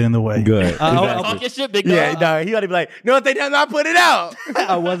ego get in the way. Good. talk your shit, big dog. Yeah, no, he ought to be like, no, they did not put it out.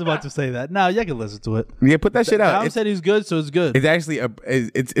 I was about to say that. No, you can listen to it. Yeah, put that shit out. Tom said he's good, so it's good. It's actually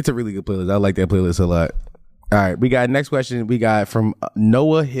it's a really good playlist. I like that playlist a lot. All right, we got next question. We got from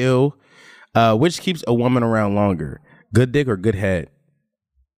Noah Hill. Which keeps a woman around longer, good dick or good head?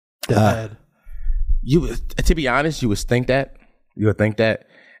 Head. To be honest, you would think that. You would think that.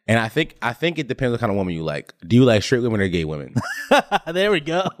 And I think it depends what kind of woman you like. Do you like straight women or gay women? There we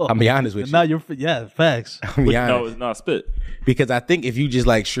go. I'll be honest with you. No, facts. I'll be honest. No, it's not spit. Because I think if you just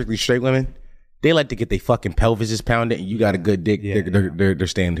like strictly straight women, they like to get their fucking pelvises pounded, and you got a good dick. Yeah, they're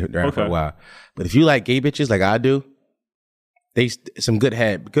staying around for a while. But if you like gay bitches like I do, they some good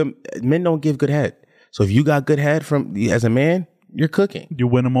head. Men don't give good head. So if you got good head from as a man, you're cooking. You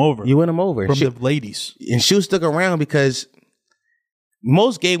win them over. You win them over From the ladies. And she'll stick around because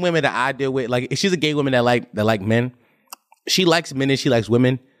most gay women that I deal with, like if she's a gay woman that like men, she likes men and she likes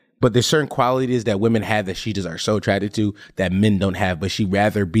women. But there's certain qualities that women have that she just are so attracted to that men don't have, but she'd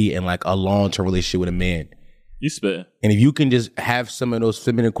rather be in like a long-term relationship with a man. You spit. And if you can just have some of those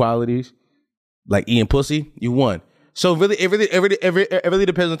feminine qualities, like eating pussy, you won. So really, it really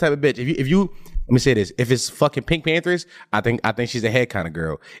depends on the type of bitch. If you let me say this: if it's fucking Pink Panthers, I think she's a head kind of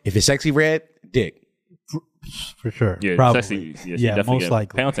girl. If it's sexy red, dick. For sure. Yeah, probably. sexy. Yeah, Yeah, most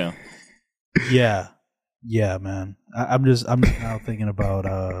likely. Pound Town. Yeah, man. I'm just now thinking about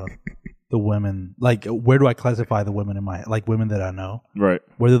the women. Like, where do I classify the women in my like women that I know? Right.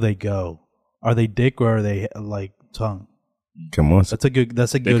 Where do they go? Are they dick or are they like tongue? Come on, That's a good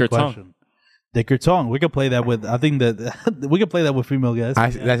or question. tongue? Dick or tongue? We could play that with. I think that we could play that with female guests.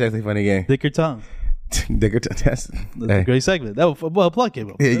 that's actually a funny game. Dick or tongue? Dick or tongue. That's a great segment. Plug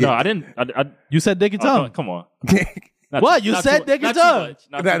came up. No, I didn't. You said dick or tongue. Come on. What? You said dick or tongue?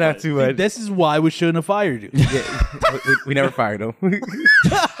 Not too much. This is why we shouldn't have fired you. we never fired him.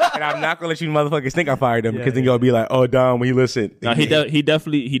 And I'm not gonna let you motherfuckers think I fired him because then you'll be like, "Oh, Dom, when you listen." No, he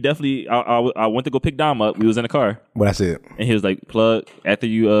definitely. I went to go pick Dom up. We was in the car. What I said. And he was like, "Plug, after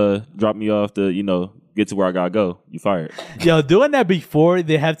you drop me off to get to where I gotta go, you fired." Yo, doing that before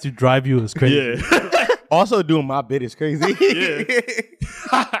they have to drive you is crazy. Yeah. Also doing my bit is crazy. Yeah.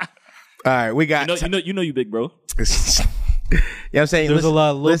 All right, we got. You big bro. You know what I'm saying? There's a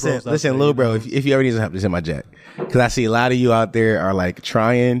lot of little bros out listen, there, little bro. If you ever need some help, just hit my jack. Because I see a lot of you out there are like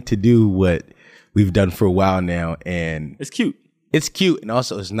trying to do what we've done for a while now, and it's cute. It's cute, and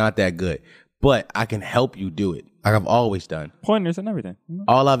also it's not that good. But I can help you do it, like I've always done. Pointers and everything.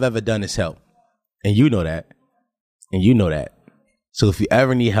 All I've ever done is help, and you know that, and you know that. So if you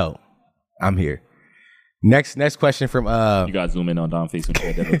ever need help, I'm here. Next question from you gotta zoom in on Dom's face when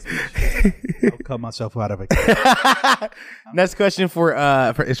you had that little speech. I'll cut myself out of it. Next question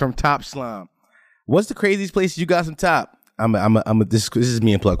is from Top Slime. What's the craziest place you got some top? This is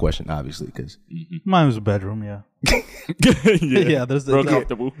me and Plug question, obviously, because mine was a bedroom. Yeah. Yeah. There's real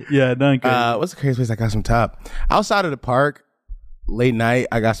comfortable. Yeah. Nothing crazy. What's the craziest place I got some top? Outside of the park, late night,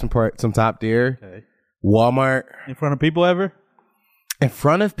 I got some top there. Okay. Walmart. In front of people ever? In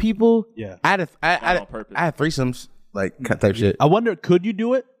front of people? Yeah. I had threesomes, like type shit. I wonder, could you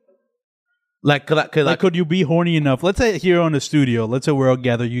do it? Like, could you be horny enough? Let's say here on the studio, let's say we're all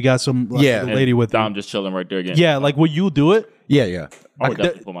gathered. You got some lady with Dom you. just chilling right there again. Yeah, like will you do it? Yeah. I would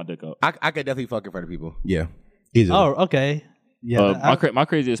definitely put my dick up. I could definitely fuck in front of people. Yeah. Easily. Oh, okay. Yeah. My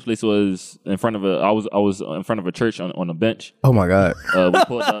craziest place was in front of I was in front of a church on a bench. Oh my God. We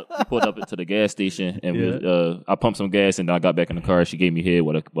pulled up to the gas station and I pumped some gas and then I got back in the car. She gave me head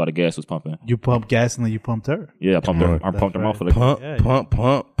while the gas was pumping. You pumped gas and then you pumped her. Yeah, I pumped her. I pumped her mouth for the pump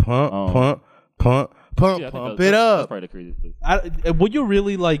it up. That's probably the craziest place. Would you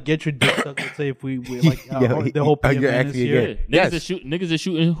really like get your dick sucked? Let's say if we like the whole PMN is here. Niggas is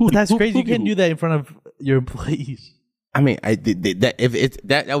shooting. But that's crazy. You can't do that in front of your employees. I mean, I did that. If it's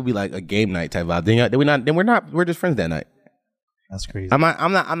that would be like a game night type vibe. We're just friends that night. That's crazy. I'm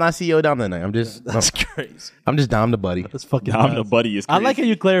not CEO Dom that night. I'm just crazy. I'm just Dom the buddy. That's fucking. Dom the buddy is crazy. I like how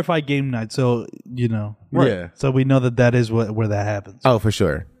you clarify game night, so Yeah. So we know that is where that happens. Oh, for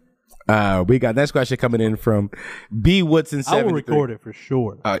sure. We got next question coming in from B Woodson. I will record it for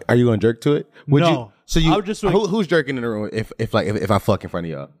sure. Are you going to jerk to it? No. So I would just who's jerking in the room? If I fuck in front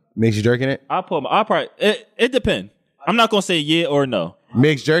of y'all, Migs, you jerking it? I'll probably. It depends. I'm not gonna say yeah or no.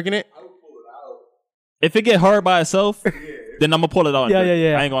 Migs jerking it? If it get hard by itself, then I'm gonna pull it out. Yeah.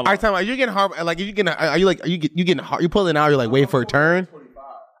 I ain't gonna All lie. right, time out. Are you getting hard? Like, are you getting hard? You pulling out? You're like waiting for a turn.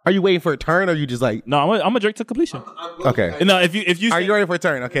 Are you waiting for a turn, or are you just like? No, I'm gonna drink to completion. Okay. No, if you Are you ready for a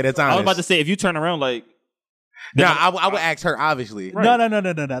turn? Okay, that's honest. I was about to say if you turn around like. No, I would ask her obviously. Right.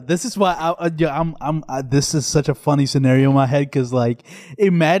 No. This is why this is such a funny scenario in my head because like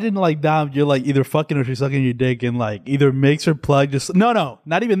imagine like Dom, you're like either fucking or she's sucking your dick and like either mix or plug. Just no,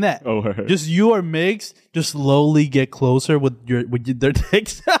 not even that. Oh, just you or mix. Just slowly get closer with their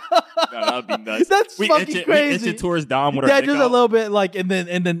dicks. No, that would be nuts. That's fucking crazy. We inch it towards Dom with our dick just out. a little bit like and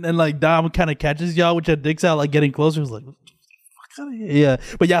then like Dom kind of catches y'all with your dicks out like getting closer. It's like. Yeah,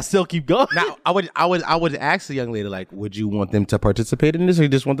 but y'all still keep going. Now, I would ask the young lady like, would you want them to participate in this, or you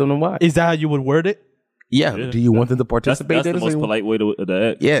just want them to watch? Is that how you would word it? Yeah. Do you want them to participate? That's the most polite way to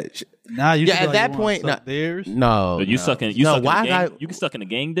act. Yeah. Nah, you at that point, theirs. No. So you sucking. You can suck in a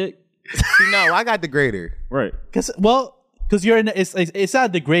gang dick. See, no, I got the grader. Right. Because you're in. It's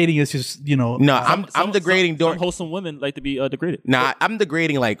not degrading. It's just No, I'm degrading. Some wholesome women like to be degraded. Nah, I'm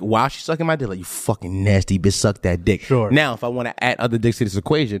degrading like while she's sucking my dick. Like, you fucking nasty bitch, suck that dick. Sure. Now, if I want to add other dicks to this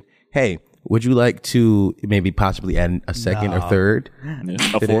equation, hey, would you like to maybe possibly add a second or third? Yeah.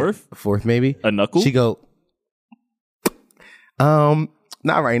 A fourth? A fourth, maybe. A knuckle? She go.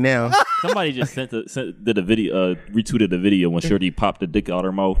 Not right now. Somebody just did a video, retweeted the video when Shorty popped the dick out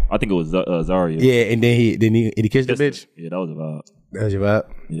her mouth. I think it was Zaria. Yeah, and then he kissed the bitch. Yeah, that was a vibe. That was your vibe.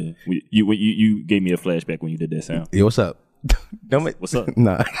 Yeah, you gave me a flashback when you did that sound. Yo, what's up? What's up?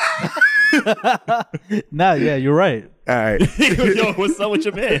 Nah. Nah, yeah, you're right. All right. Yo, what's up with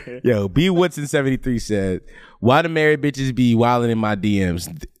your man? Yo, B Woodson 73 said, "Why the married bitches be wilding in my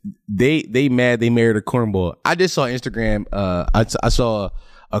DMs? They mad they married a cornball." I just saw Instagram. I saw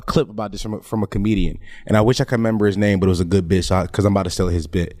a clip about this from a comedian, and I wish I could remember his name, but it was a good bit. So because I'm about to steal his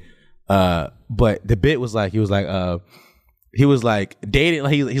bit. But the bit was like he was like dating.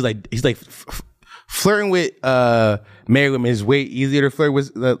 Like he's like flirting with married women is way easier to flirt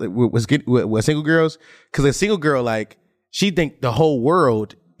with single girls, because a single girl, like, she think the whole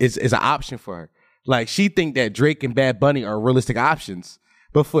world is an option for her. Like, she think that Drake and Bad Bunny are realistic options.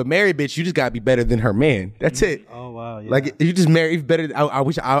 But for a married bitch, you just gotta be better than her man. That's it. Oh wow! Yeah. Like, if you just marry better. I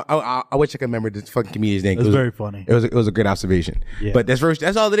wish I could remember this fucking comedian's name. It was very funny. It was a great observation. Yeah. But that's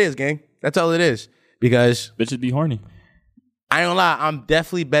all it is, gang. That's all it is. Because bitches be horny. I ain't gonna lie, I'm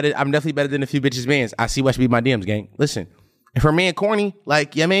definitely better than a few bitches' mans. I see why she be my DMs, gang. Listen, if her man corny,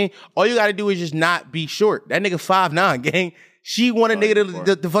 like, you know what I mean? All you gotta do is just not be short. That nigga 5'9", gang. She want a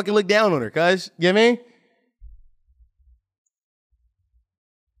nigga to fucking look down on her, cuz. You know what I mean?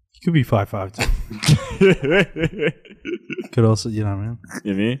 You could be 5'5" too. Could also, you know what I mean?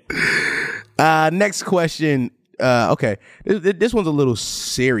 You know what I mean? Next question. Okay. This one's a little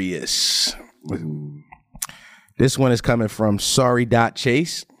serious. This one is coming from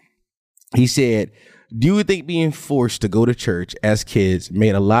Sorry.Chase. He said, "Do you think being forced to go to church as kids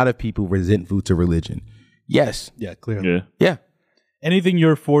made a lot of people resentful to religion?" Yes. Yeah, clearly. Yeah. Anything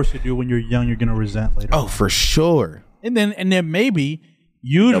you're forced to do when you're young, you're gonna resent later. Oh, for sure. And then maybe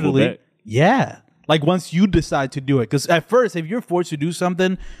usually, yeah, like once you decide to do it, because at first, if you're forced to do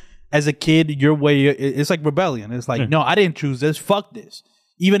something as a kid, your way, it's like rebellion. It's like, no, I didn't choose this. Fuck this.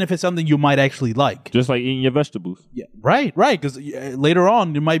 Even if it's something you might actually like. Just like eating your vegetables. Yeah, right. Because later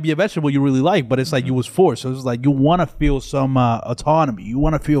on, there might be a vegetable you really like, but it's like you was forced. So it's like you want to feel some autonomy. You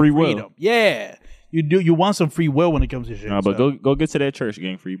want to feel free freedom. will. Yeah. You do. You want some free will when it comes to shit. Nah, but go get to that church,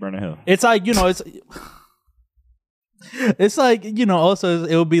 gang, for you burn the hell. It's like, it's like, also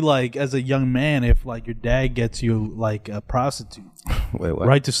it would be like as a young man if like your dad gets you like a prostitute. Wait, what?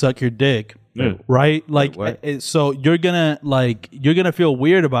 Right, to suck your dick. Yeah. Right? Like, Wait, so you're gonna feel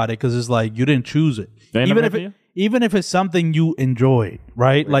weird about it because it's like you didn't choose it. Even if it's something you enjoy,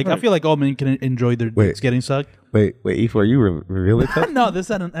 right? Like, I feel like all men can enjoy their dicks getting sucked. Wait, E4, are you revealing something? No, this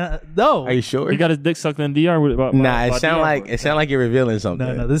isn't. No. Are you sure? He got his dick sucked in DR. It sound like you're revealing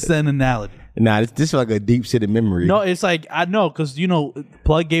something. No, this is an analogy. Nah, this is like a deep-seated memory. No, it's like, I know, because,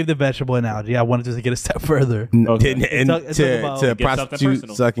 Plug gave the vegetable analogy. I wanted to get a step further. Okay. To a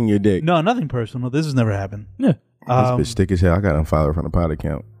prostitute sucking your dick. No, nothing personal. This has never happened. Yeah. This bitch thick as hell. I got unfollowed her from the pod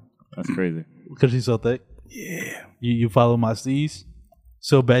account. That's crazy. Because she's so thick? Yeah. You follow my steez?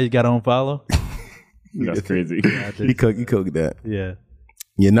 So bad you got to unfollow? That's crazy. You cooked that. Yeah.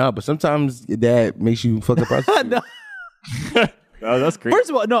 Yeah, no, but sometimes your dad makes you fuck a prostitute. No. Oh, that's crazy.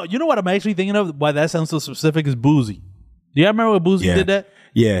 First of all, no, you know what I'm actually thinking of? Why that sounds so specific is Boozy. Do you remember when Boozy did that?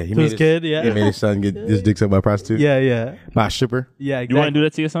 Yeah. He to his kid? Yeah. He made his son get his dick sucked by a prostitute. Yeah. By a stripper. Yeah, exactly. You want to do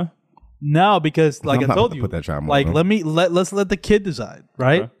that to your son? No, because like I told you, put that like let's let the kid decide,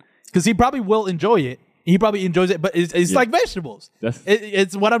 right? Because he probably will enjoy it. He probably enjoys it, but it's like vegetables.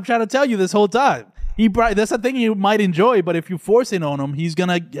 It's what I'm trying to tell you this whole time. That's a thing he might enjoy, but if you force it on him, he's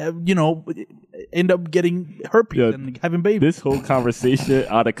gonna, end up getting herpes and having babies. This whole conversation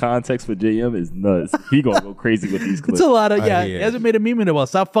out of context for JM is nuts. He gonna go crazy with these clips. It's a lot of He hasn't made a meme in a while.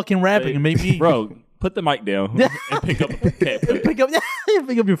 Stop fucking rapping and make me, bro. Put the mic down and pick up pick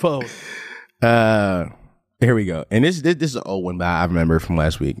up your phone. Here we go. And this is an old one, but I remember from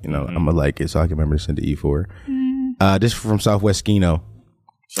last week. I'm gonna like it, so I can remember to send to E4. This is from Southwest Kino.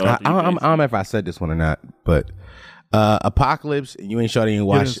 I don't know if I said this one or not, but Apocalypse and you ain't shorty and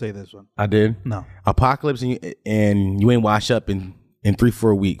wash. You didn't say this one. I did. No. Apocalypse and you ain't wash up in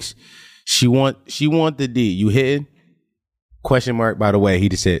 3-4 weeks. She want the D. You hitting? Question mark. By the way, he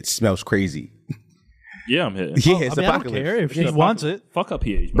just said smells crazy. Yeah, I'm hitting. Yeah, it's Apocalypse. I don't care if she wants it. Fuck up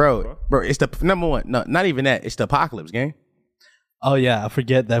here, bro. It's the number one. No, not even that. It's the Apocalypse, gang. Oh yeah, I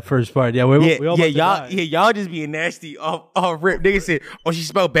forget that first part. Yeah, y'all just being nasty off rip. Nigga said, "Oh, she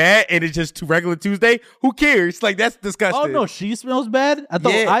smelled bad," and it's just regular Tuesday. Who cares? Like that's disgusting. Oh no, she smells bad. I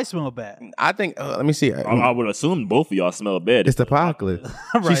thought I smell bad. I think. Let me see. I would assume both of y'all smell bad. It's the Apocalypse.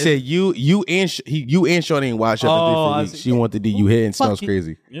 Right. She said, "You and Shorty ain't wash up in 3-4 weeks." She wanted to do you hit and smells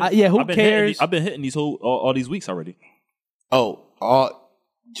crazy. Yeah, who cares? I've been hitting these all these weeks already.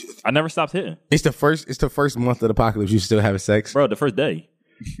 I never stopped hitting. It's the first month of the Apocalypse. You still having sex, bro? The first day,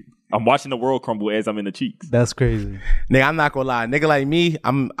 I'm watching the world crumble as I'm in the cheeks. That's crazy, nigga. I'm not gonna lie, nigga. Like me, I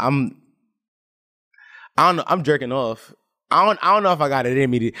don't know. I'm jerking off. I don't know if I got it in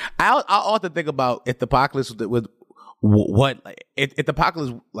me. I often think about if the Apocalypse with what like if the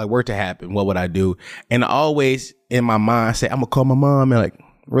Apocalypse like were to happen, what would I do? And I always in my mind say I'm gonna call my mom and like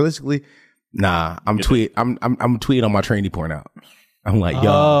realistically, nah. I'm tweeting on my trainee porn out. I'm like,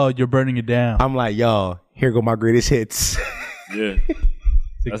 yo. Oh, you're burning it down. I'm like, yo, here go my greatest hits. Yeah.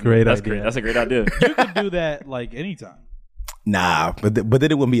 That's a great idea. That's a great idea. You could do that like anytime. Nah, but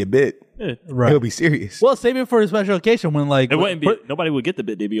then it wouldn't be a bit. Yeah, right. It would be serious. Well, save it for a special occasion when like... It wouldn't be... Nobody would get the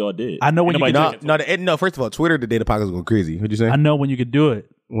bit. They'd be all dead. I know when you could do it. No, first of all, Twitter, the data pockets go crazy. What'd you say? I know when you could do it.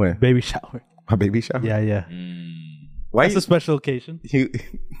 When? Baby shower. My baby shower? Yeah. Why That's a special occasion.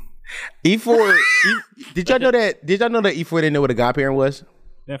 E4... Did y'all know that E4 didn't know what a godparent was?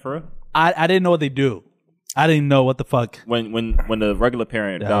 Yeah, for real. I didn't know what they do. I didn't know what the fuck. When the regular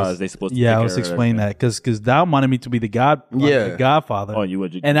parent dies, they supposed to take I care was of explaining that because Dom wanted me to be the godfather. Oh, you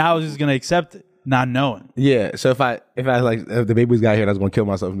would. And I was just gonna accept it, not knowing. Yeah. So if the baby was got here, I was gonna kill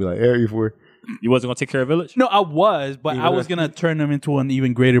myself and be like, "Hey, E4." You wasn't gonna take care of Village? No, I was, but I was gonna turn him into an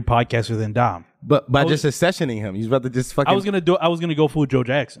even greater podcaster than Dom. But by just accessioning him, he's about to just fucking. I was gonna go full Joe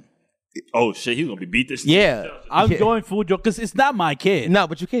Jackson. Oh shit, he's gonna be beat this. Yeah, I'm going full Joe because it's not my kid. No,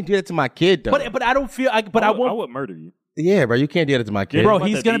 but you can't do that to my kid though. But I don't feel. I would murder you. Yeah, bro, you can't do that to my kid. Bro,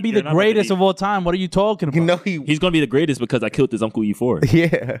 he's gonna be the greatest of all time. What are you talking about? You know he's gonna be the greatest because I killed his uncle E4.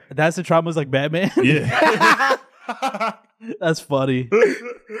 Yeah, that's the traumas like Batman. Yeah, that's funny.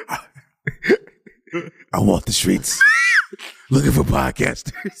 I walk the streets looking for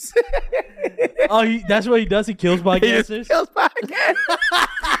podcasters. That's what he does. He kills podcasters. He kills podcasters.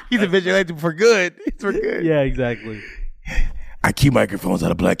 He's a vigilante for good. It's for good. Yeah, exactly. I keep microphones out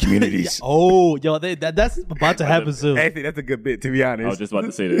of black communities. Oh, yo, that's about to happen soon. Actually, that's a good bit, to be honest. I was just about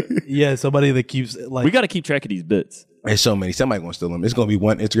to say that. Yeah, somebody that keeps like. We got to keep track of these bits. There's so many. Somebody gonna steal them. It's gonna be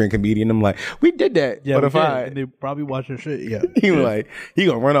one Instagram comedian. I'm like, we did that. Yeah, and they probably watch your shit. Yeah, he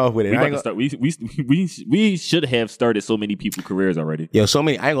gonna run off with it. We should have started so many people's careers already. Yo, so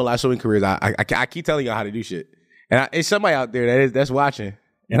many. I ain't gonna lie. So many careers. I keep telling y'all how to do shit, and it's somebody out there that's watching.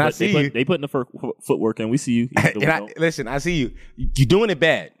 And I see you. They putting the footwork in. We see you. Listen, I see you. You're doing it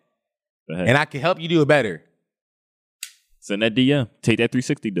bad, and I can help you do it better. Send that DM. Take that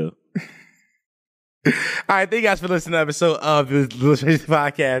 360 though. All right, thank you guys for listening to the episode of the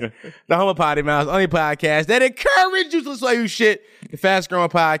podcast, the Home of Potty Mouths, only podcast that encourages you to listen to you shit, the fast growing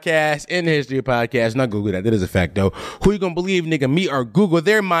podcast in the history of podcasts. Not Google that. That is a fact, though. Who you gonna believe, nigga? Me or Google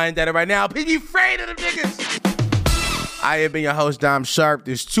their mind at it right now? Please be afraid of them niggas. I have been your host, Dom Sharp.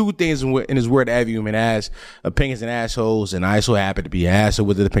 There's two things in this word that have human ass, opinions and assholes, and I so happen to be an asshole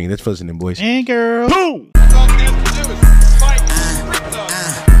with the opinion. Let's listen to them, boys. And girl. Boom!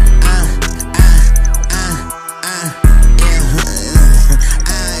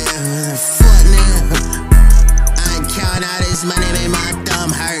 My name ain't my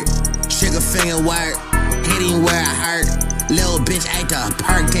thumb hurt. Trigger finger work. Hitting where I hurt. Little bitch act a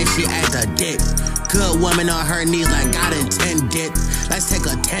perk, then she act a dick. Good woman on her knees like God intended. Let's take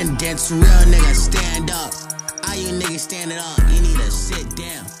attendance. Real nigga stand up. All you niggas standing up, you need to sit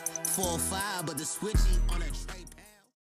down. 4-5, but the switchy on a trade.